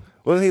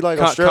 Wasn't he like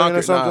Australian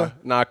or something?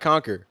 Nah,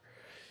 Conker.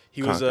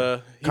 He was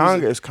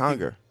Conga is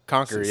Conger.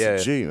 Conker, It's yeah. a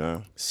G,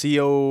 man.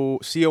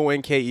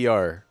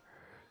 Conker.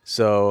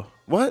 So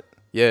What?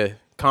 yeah,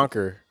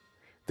 Conker.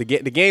 The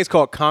game's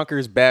called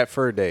Conker's Bad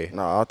Fur Day.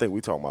 No, I think we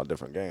talking about a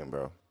different game,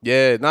 bro.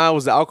 Yeah, it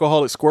was the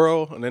alcoholic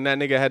squirrel, and then that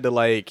nigga had to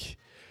like,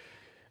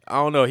 I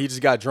don't know, he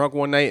just got drunk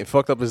one night and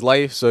fucked up his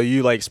life. So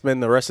you like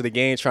spend the rest of the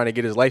game trying to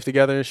get his life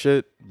together and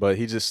shit. But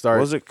he just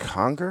started. Was it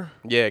Conger?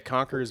 Yeah,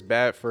 Conker's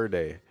Bad Fur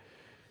Day.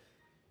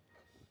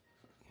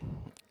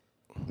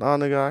 Nah,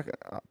 nigga,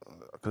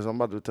 because I'm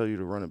about to tell you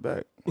to run it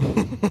back.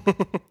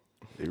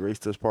 Erase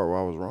this part where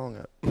I was wrong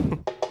at.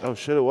 Oh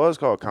shit, it was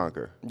called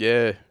Conquer.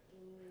 Yeah.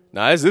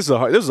 Nah, this is a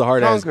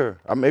hard ass. Conquer.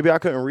 Maybe I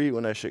couldn't read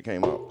when that shit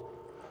came out.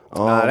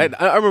 Nah, I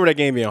remember that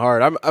game being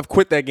hard. I've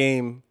quit that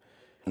game.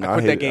 Nah, I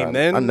quit that game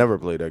then. I never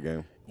played that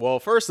game. Well,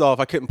 first off,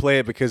 I couldn't play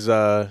it because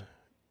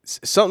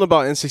something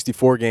about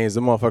N64 games,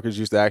 the motherfuckers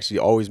used to actually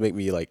always make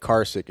me like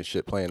car sick and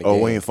shit playing the game.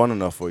 Oh, we ain't fun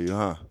enough for you,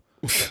 huh?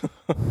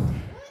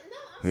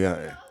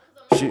 Yeah.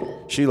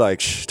 She like,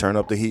 shh, turn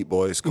up the heat,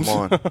 boys. Come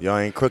on. Y'all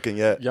ain't cooking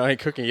yet. Y'all ain't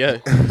cooking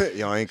yet.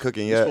 Y'all ain't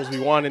cooking You're yet. supposed to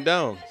be winding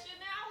down. That shit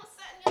now, I was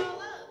setting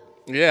y'all up.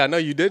 Yeah, I know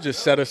you did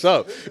just set us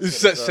up.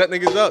 Set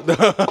niggas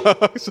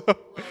up. So- Use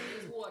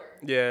water.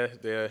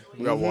 yeah.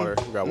 We got water.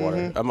 We got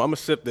water. I'm gonna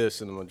sip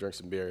this and I'm gonna drink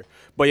some beer.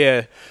 But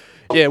yeah,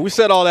 we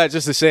said all that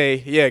just to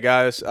say, yeah,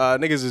 guys,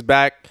 niggas is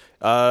back.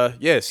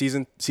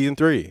 Season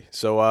 3.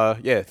 So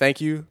yeah, thank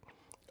you.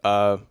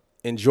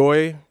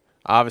 Enjoy.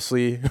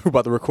 Obviously, we're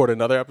about to record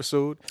another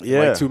episode. In Yeah.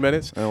 like 2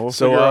 minutes. And we'll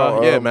so figure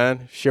out, yeah,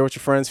 man, share with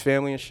your friends,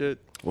 family, and shit.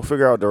 We'll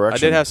figure out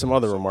direction. I did have some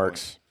other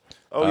remarks.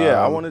 Oh yeah,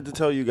 I wanted to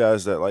tell you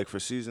guys that like for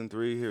season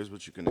 3, here's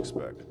what you can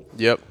expect.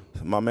 Yep.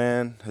 My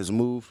man has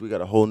moved. We got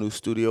a whole new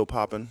studio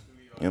popping.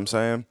 You know what I'm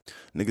saying?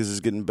 Niggas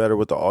is getting better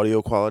with the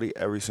audio quality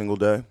every single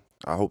day.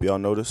 I hope y'all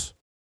notice.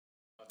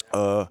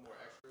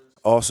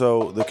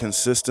 Also, the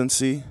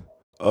consistency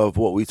of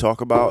what we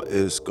talk about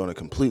is going to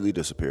completely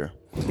disappear.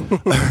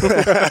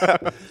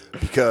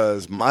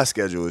 Because my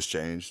schedule has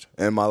changed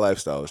and my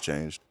lifestyle has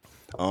changed.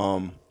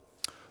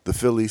 The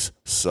Phillies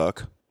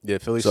suck. Yeah,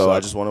 Philly. So I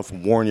just want to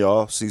warn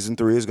y'all, season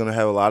 3 is going to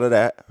have a lot of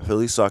that.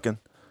 Phillies sucking.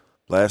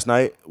 Last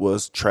night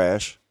was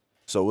trash.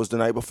 So was the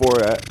night before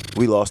that.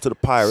 We lost to the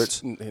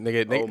Pirates.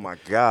 Nigga, Oh my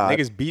God.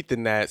 Niggas beat the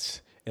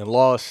Nats and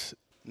lost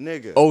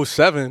Nigga.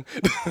 07.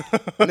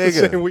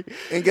 Nigga. Same week.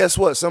 And guess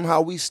what?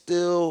 Somehow we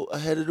still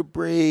ahead of the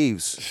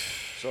Braves.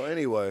 So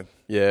anyway,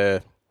 Yeah.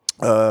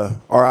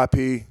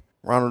 R.I.P.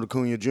 Ronald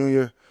Acuna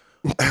Jr.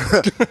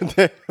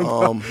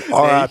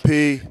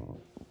 R.I.P.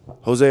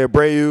 Jose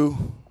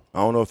Abreu. I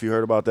don't know if you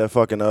heard about that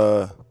fucking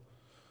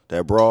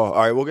that brawl.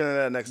 All right, we'll get into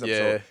that next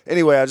episode. Yeah.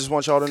 Anyway, I just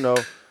want y'all to know,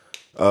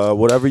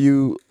 whatever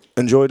you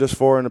enjoyed us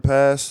for in the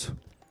past,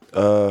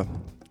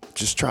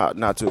 just try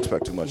not to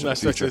expect too much in the Not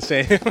such future. the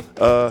same.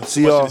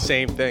 See Much y'all. of the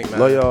same thing, man.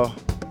 Love y'all.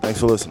 Thanks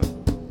for listening.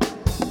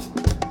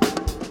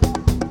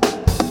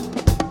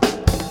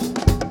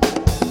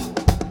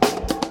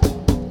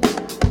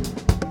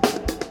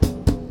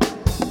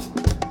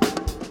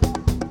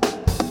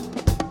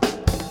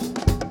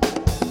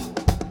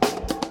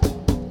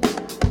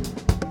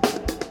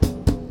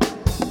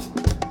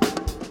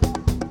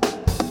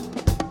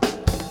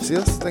 See,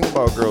 that's the thing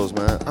about girls,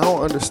 man. I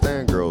don't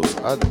understand girls.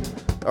 All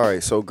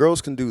right, so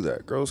girls can do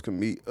that. Girls can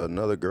meet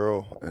another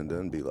girl and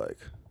then be like,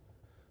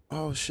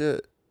 oh,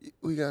 shit,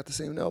 we got the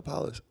same nail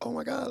polish. Oh,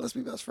 my God, let's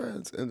be best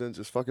friends. And then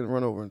just fucking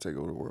run over and take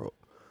over the world.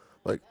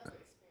 Like,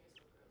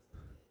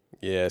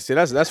 Yeah, see,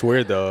 that's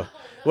weird though.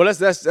 Well,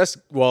 that's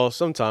well,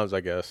 sometimes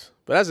I guess,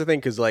 but that's the thing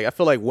because like I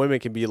feel like women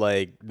can be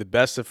like the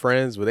best of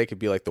friends, but they could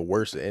be like the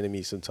worst of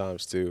enemies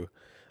sometimes too.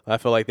 I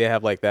feel like they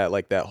have like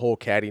that whole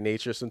catty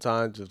nature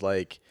sometimes, just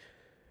like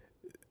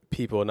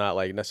people not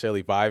like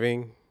necessarily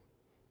vibing.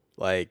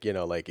 Like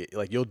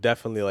like you'll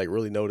definitely like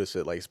really notice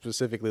it. Like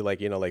specifically like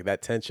like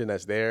that tension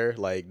that's there.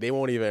 Like they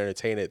won't even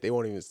entertain it. They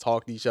won't even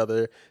talk to each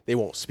other. They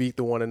won't speak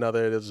to one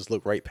another. They'll just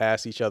look right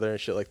past each other and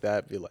shit like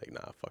that. Be like,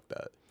 nah, fuck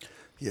that.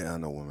 yeah, I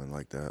know women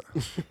like that.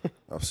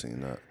 I've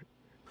seen that.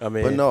 I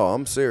mean, But no,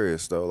 I'm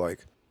serious, though.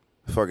 Like,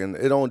 fucking,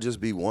 it don't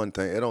just be one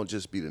thing. It don't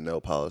just be the nail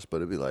polish, but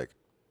it'd be like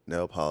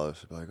nail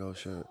polish. Be like, oh,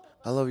 shit,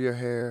 I love your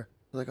hair.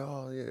 Like,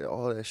 oh, yeah,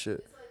 all that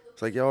shit.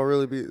 It's like y'all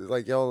really be,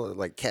 like, y'all are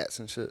like cats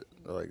and shit,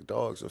 or like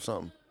dogs or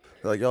something.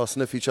 Like, y'all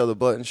sniff each other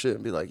butt and shit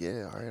and be like,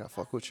 yeah, all right, I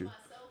fuck with you.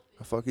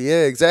 I fuck you.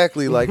 Yeah,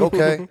 exactly. Like,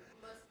 okay.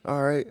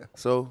 All right.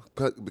 So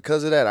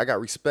because of that, I got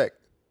respect.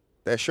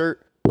 That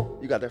shirt,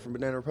 you got that from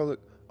Banana Republic?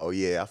 Oh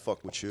yeah, I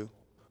fuck with you.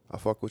 I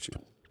fuck with you.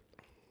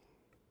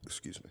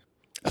 Excuse me.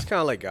 It's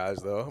kind of like guys,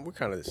 though. We're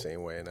kind of the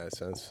same way in that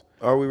sense.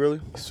 Are we really?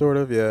 Sort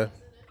of, yeah.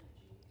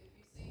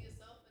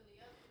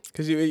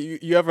 Cause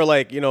you ever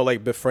like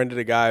like befriended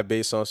a guy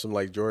based on some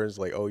like Jordans,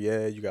 like, oh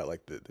yeah, you got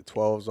like the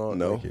 12s on?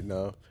 No. Like,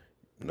 no.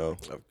 No.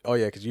 Oh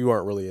yeah, because you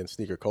aren't really in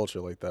sneaker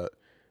culture like that.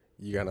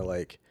 You kind of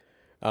like,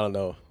 I don't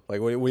know, like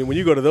when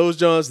you go to those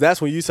Johns,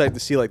 that's when you start to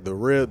see like the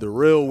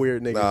real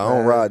weird niggas. Nah, I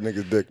don't ride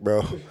niggas' dick,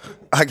 bro.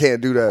 I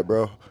can't do that,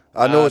 bro.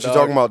 I know what you're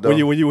talking about, though. When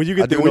you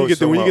get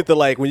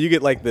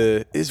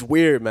the it's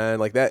weird, man.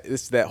 Like that,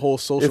 it's that whole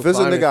social. If it's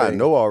a nigga thing. I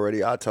know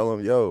already, I tell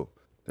him, yo,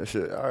 that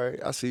shit. All right,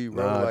 I see you,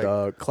 bro. Nah, like,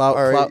 dog. Clout,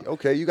 all right, clout,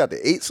 okay, you got the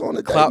 8s on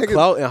it. clout, Niggas,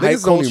 clout, and hype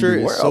niggas don't even culture be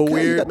is wearing- so okay, you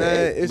weird, got the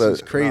man. 8, It's but,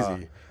 just crazy. nah,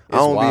 It's I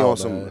don't be on wild,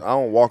 some. man. I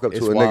don't walk up to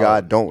It's a nigga I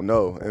wild. don't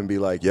know and be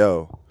like,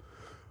 yo,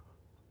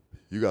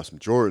 you got some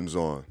Jordans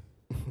on.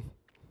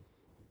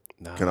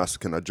 Nah.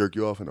 Can I jerk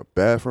you off in the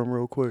bathroom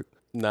real quick?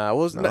 Nah,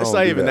 well, it's I not don't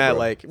do even that, that. bro.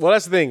 Like, well,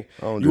 that's the thing.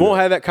 I don't You do won't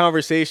that. have that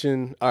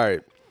conversation. All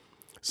right.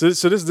 So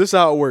this is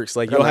how it works.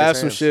 Like, Got you'll nice have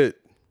some hands. shit.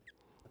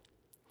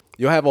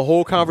 You'll have a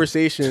whole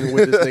conversation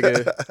with this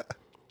nigga.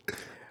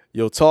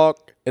 You'll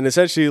talk, and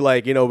essentially,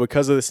 like,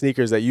 because of the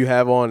sneakers that you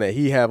have on, that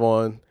he have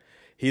on,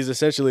 he's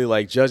essentially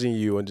like judging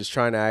you and just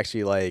trying to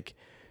actually like,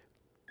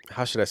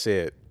 how should I say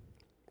it?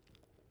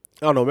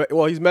 I don't know.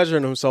 Well, he's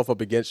measuring himself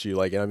up against you,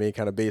 like, you know what I mean,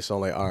 kind of based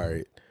on like, all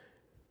right,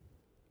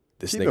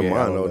 this Keep nigga. in I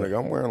mind, don't though, know. nigga,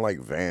 I'm wearing like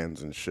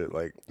Vans and shit.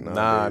 Like,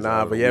 Nah, nowadays,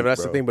 all but the yeah, week, but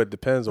that's bro. the thing. But it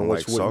depends on I'm what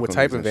like type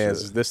Saucony's of and Vans.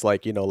 shit. Is this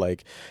like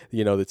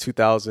the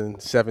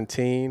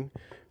 2017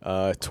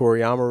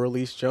 Toriyama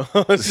release, John,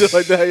 shit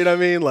like that? You know what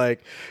I mean?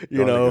 Like,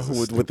 Y'all niggas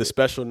is with the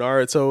special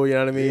Naruto, you know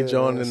what I mean, Yeah,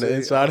 John, man, and the see,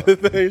 inside of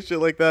the thing, shit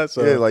like that.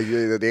 So Yeah, like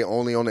they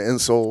only on the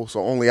insole,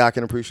 so only I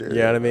can appreciate it.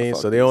 you know what I mean?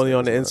 Fuck So they these only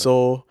on the niggas, man.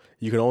 insole.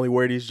 You can only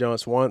wear these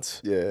joints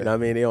once. Yeah. You know what I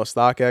mean? They on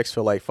StockX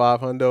for like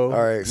 $500.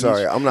 All right,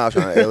 sorry, I'm not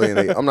trying to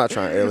alienate. I'm not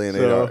trying to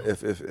alienate.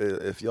 So-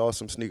 If y'all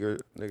some sneaker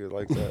niggas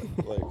like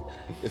that, like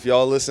if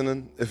y'all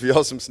listening, if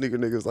y'all some sneaker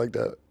niggas like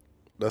that,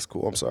 that's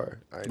cool. I'm sorry.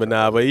 I ain't But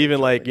not- nah, but even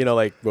like,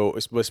 but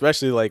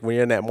especially like when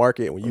you're in that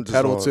market, when you I'm just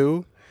pedal on-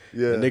 too,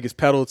 Yeah. the niggas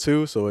pedal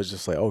too. So it's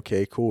just like,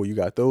 okay, cool. You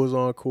got those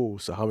on, cool.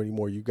 So how many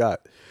more you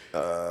got?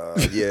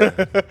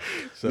 Yeah.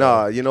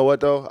 Nah, you know what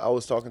though? I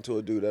was talking to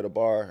a dude at a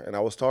bar, and I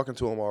was talking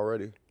to him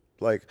already.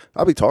 Like,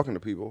 I be talking to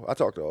people. I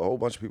talk to a whole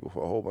bunch of people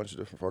for a whole bunch of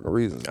different fucking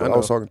reasons. But I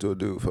was know. talking to a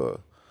dude for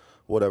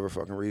whatever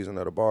fucking reason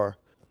at a bar.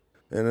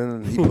 And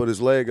then he put his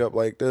leg up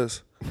like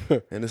this.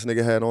 And this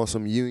nigga had on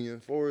some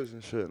Union 4s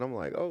and shit. And I'm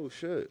like, oh,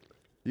 shit.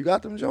 You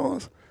got them,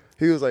 Johns?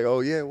 He was like,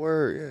 oh, yeah,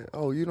 word. Yeah.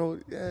 Oh,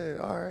 yeah,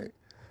 all right.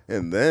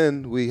 And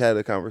then we had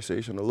a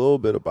conversation a little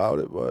bit about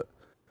it, but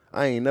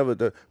I ain't never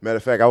done. Matter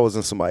of fact, I was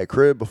in somebody's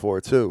crib before,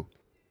 too.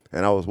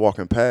 And I was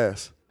walking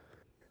past,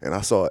 and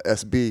I saw a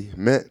SB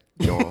Mint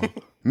John.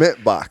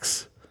 Mint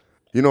box.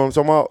 You know what I'm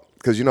talking about?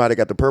 Because you know how they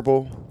got the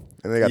purple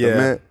and they got Yeah. the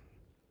mint,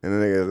 and then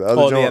they got the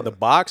other Oh, joint. they had the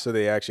box, or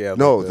they actually had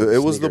No, like, the it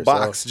was the sneaker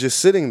box itself? just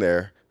sitting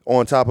there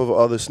on top of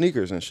other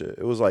sneakers and shit.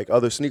 It was like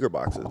other sneaker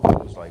boxes. It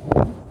was like,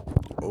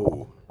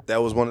 Oh,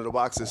 that was one of the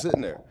boxes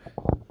sitting there.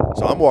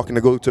 So I'm walking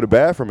to go to the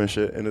bathroom and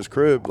shit in his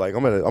crib. Like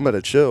I'm at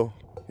a chill.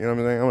 You know what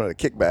I'm saying? I'm at a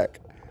kickback.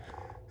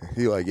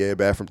 He like, yeah,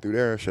 bathroom through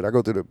there and shit. I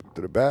go to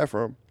the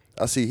bathroom.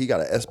 I see he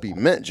got an SB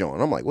Mint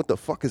joint. I'm like, what the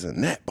fuck is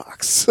in that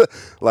box?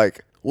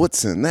 Like,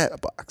 what's in that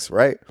box,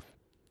 right?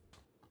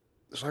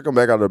 So I come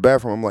back out of the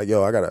bathroom. I'm like,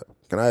 yo,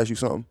 can I ask you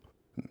something?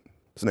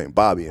 His name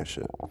Bobby and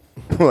shit.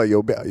 I'm like,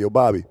 yo,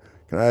 Bobby,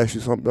 can I ask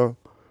you something, though?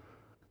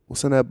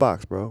 What's in that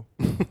box, bro?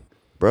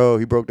 Bro,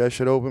 he broke that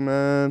shit open,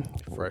 man.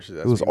 fresh.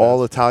 It was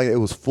all Italian. It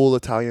was full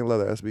Italian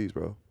leather SBs,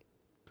 bro.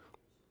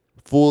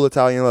 Full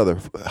Italian leather,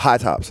 high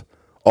tops,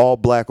 all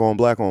black on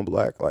black on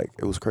black. Like,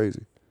 it was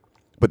crazy.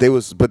 But they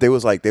was you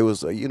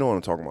know what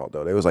I'm talking about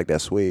though. They was like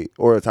that suede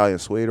or Italian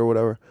suede or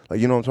whatever. Like,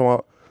 you know what I'm talking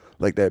about?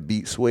 Like that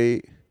beat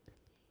suede.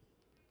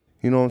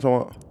 You know what I'm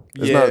talking about?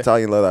 It's Yeah. not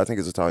Italian leather. I think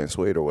it's Italian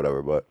suede or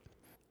whatever. But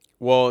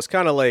Well, it's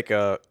kind of like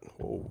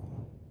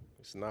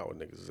it's not what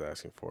niggas is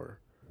asking for.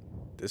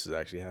 This has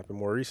actually happened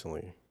more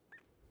recently.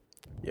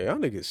 Yeah, y'all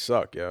niggas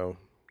suck, yo.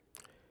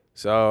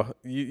 So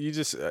you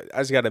just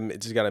I just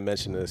gotta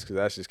mention this because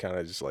that's just kind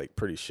of just like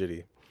pretty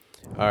shitty.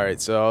 All right,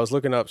 so I was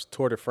looking up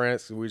Tour de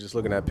France. We were just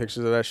looking at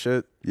pictures of that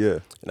shit, yeah,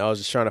 and I was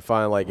just trying to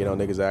find like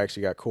niggas that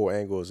actually got cool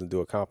angles and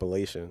do a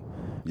compilation.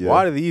 Yeah.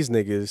 Why do these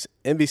niggas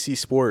NBC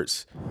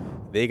Sports?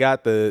 They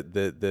got the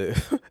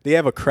they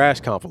have a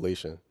crash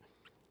compilation.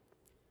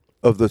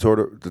 of the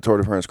Tour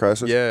de France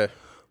crisis. Yeah,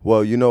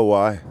 Well, you know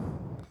why?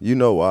 You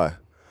know why?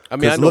 I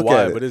mean I 'Cause know look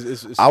why, at it. but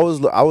it's I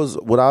was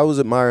what I was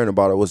admiring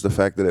about it was the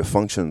fact that it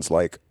functions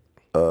like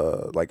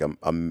a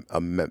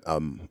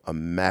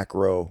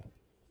macro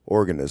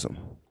organism,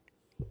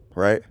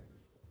 right?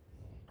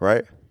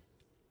 Right?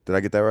 Did I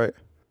get that right?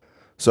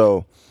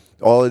 So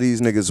all of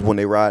these niggas, when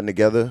they riding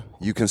together,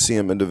 you can see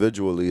them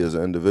individually as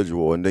an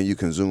individual, and then you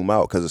can zoom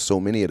out because there's so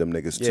many of them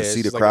niggas to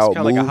see the crowd it's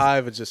move. Like a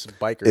hive of just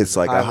bikers. It's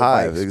like a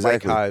hive, bikes,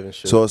 exactly. Bike hive and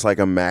shit. So it's like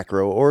a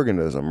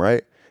macroorganism,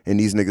 right? And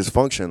these niggas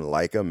function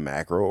like a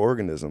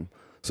macroorganism.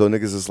 So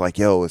niggas is like,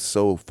 yo, it's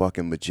so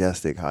fucking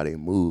majestic how they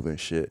move and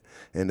shit.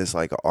 And it's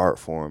like an art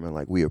form, and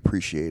like we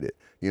appreciate it.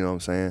 You know what I'm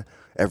saying?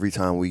 Every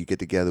time we get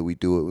together, we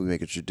do it. We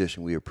make a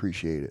tradition. We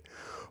appreciate it.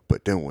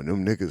 But then when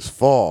them niggas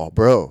fall,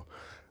 bro,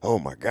 oh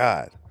my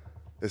God.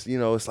 It's, you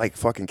know, it's like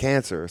fucking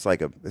cancer. It's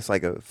like a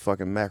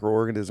fucking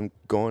macroorganism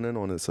going in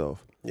on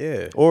itself.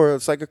 Yeah. Or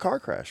it's like a car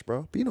crash,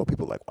 bro. But you know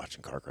people like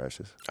watching car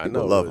crashes.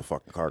 People love a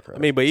fucking car crash. I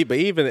mean, but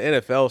even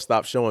the NFL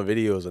stopped showing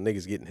videos of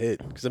niggas getting hit.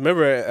 Because I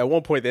remember at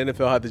one point the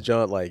NFL had the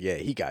jump like, yeah,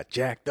 he got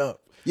jacked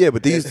up. Yeah,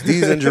 but these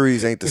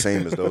injuries ain't the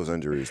same as those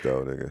injuries,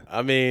 though, nigga.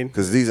 I mean,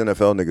 because these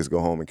NFL niggas go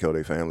home and kill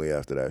their family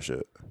after that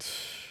shit.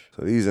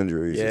 So these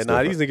injuries. Yeah,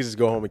 these niggas just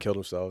go home and kill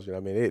themselves. You know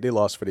what I mean? They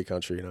lost for their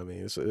country. You know what I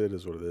mean? It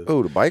is what it is.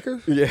 Oh, the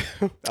bikers? Yeah,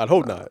 I'd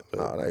hope not.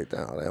 Nah, they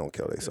don't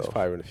kill themselves.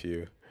 Probably a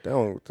few.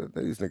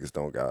 These niggas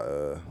don't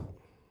got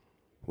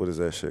what is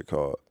that shit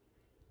called?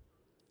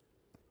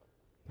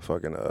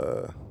 Fucking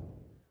I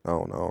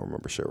don't know. I don't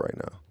remember shit right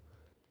now.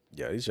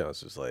 Yeah, these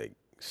Johns just like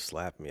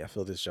slap me. I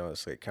feel this John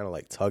is like kind of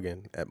like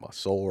tugging at my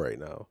soul right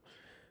now.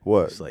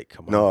 What? It's like,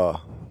 come on. Nah,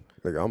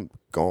 nigga, I'm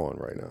gone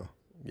right now.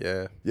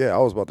 Yeah. Yeah, I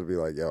was about to be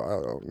like, yo, I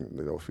don't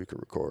know if you could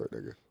record,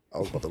 nigga. I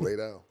was about to lay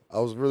down. I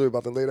was really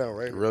about to lay down,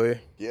 right? Really?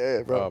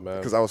 Yeah, bro. Oh, man.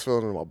 Because I was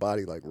feeling it in my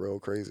body like real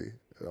crazy.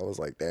 And I was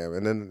like, damn.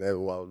 And then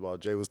while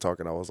Jay was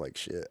talking, I was like,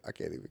 shit, I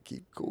can't even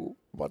keep cool.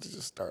 I'm about to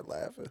just start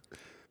laughing.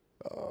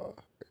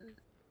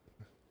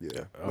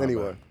 Yeah. Oh,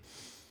 anyway. man.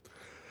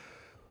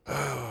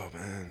 Oh,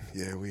 man.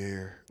 Yeah, we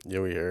here.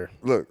 Yeah, we here.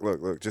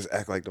 Look. Just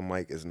act like the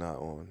mic is not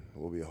on.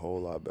 We'll be a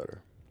whole lot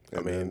better. And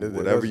I mean, then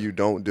whatever you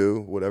don't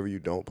do, whatever you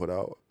don't put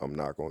out, I'm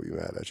not going to be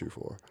mad at you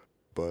for.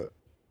 But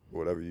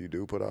whatever you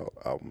do put out,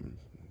 I'm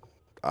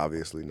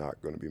obviously not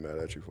going to be mad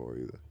at you for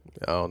either.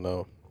 I don't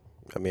know.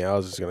 I mean, I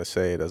was just going to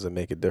say it doesn't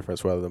make a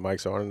difference whether the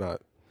mics are on or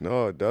not.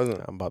 No, it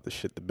doesn't. I'm about to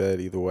shit the bed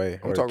either way.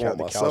 I'm or talking the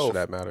about couch myself. for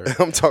that matter.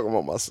 I'm talking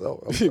about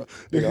myself.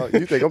 Nigga,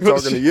 you think I'm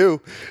talking to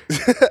you?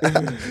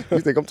 You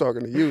think I'm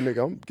talking to you,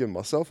 nigga? I'm giving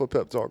myself a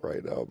pep talk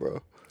right now,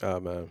 bro. Oh,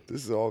 man.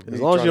 This is all.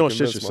 As long as you don't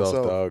shit yourself,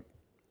 dog.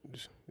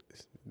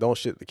 Don't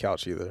shit the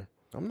couch either.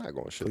 I'm not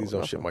going to shit. Please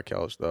don't shit my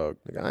couch, dog.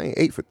 Nigga, I ain't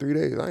ate for 3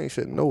 days. I ain't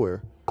shitting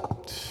nowhere.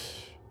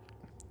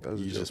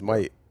 You just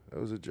might. That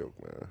was a joke,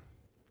 man.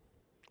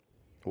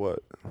 What?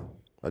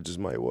 I just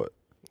might what?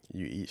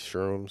 You eat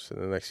shrooms,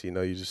 and the next thing you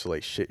know, you just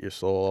like shit your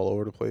soul all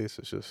over the place.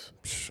 It's just,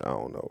 I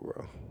don't know,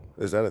 bro.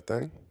 Is that a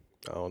thing?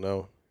 I don't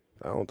know.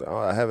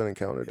 I haven't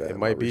encountered that. It in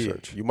might my be.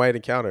 research. You might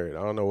encounter it.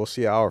 I don't know. We'll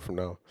see an hour from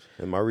now.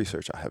 In my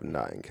research, I have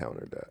not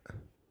encountered that.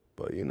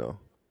 But you know,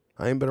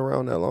 I ain't been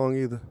around that long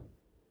either.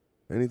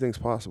 Anything's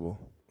possible.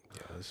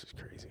 Yeah, this is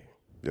crazy.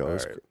 Yo, All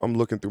right. I'm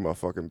looking through my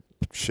fucking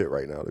shit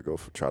right now to go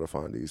try to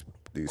find these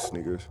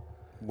sneakers.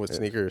 What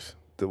sneakers?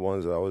 The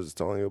ones that I was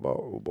telling you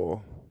about. Oh,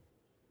 boy.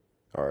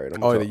 All right.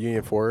 The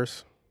Union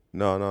Forest?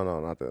 No,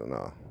 not the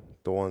no.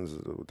 The ones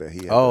that he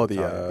had. Oh, at the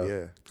the, time.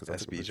 Yeah, because I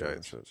took a SB picture of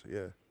them joints. shits.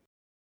 Yeah,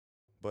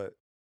 but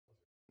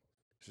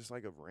it's just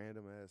like a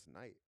random ass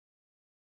night.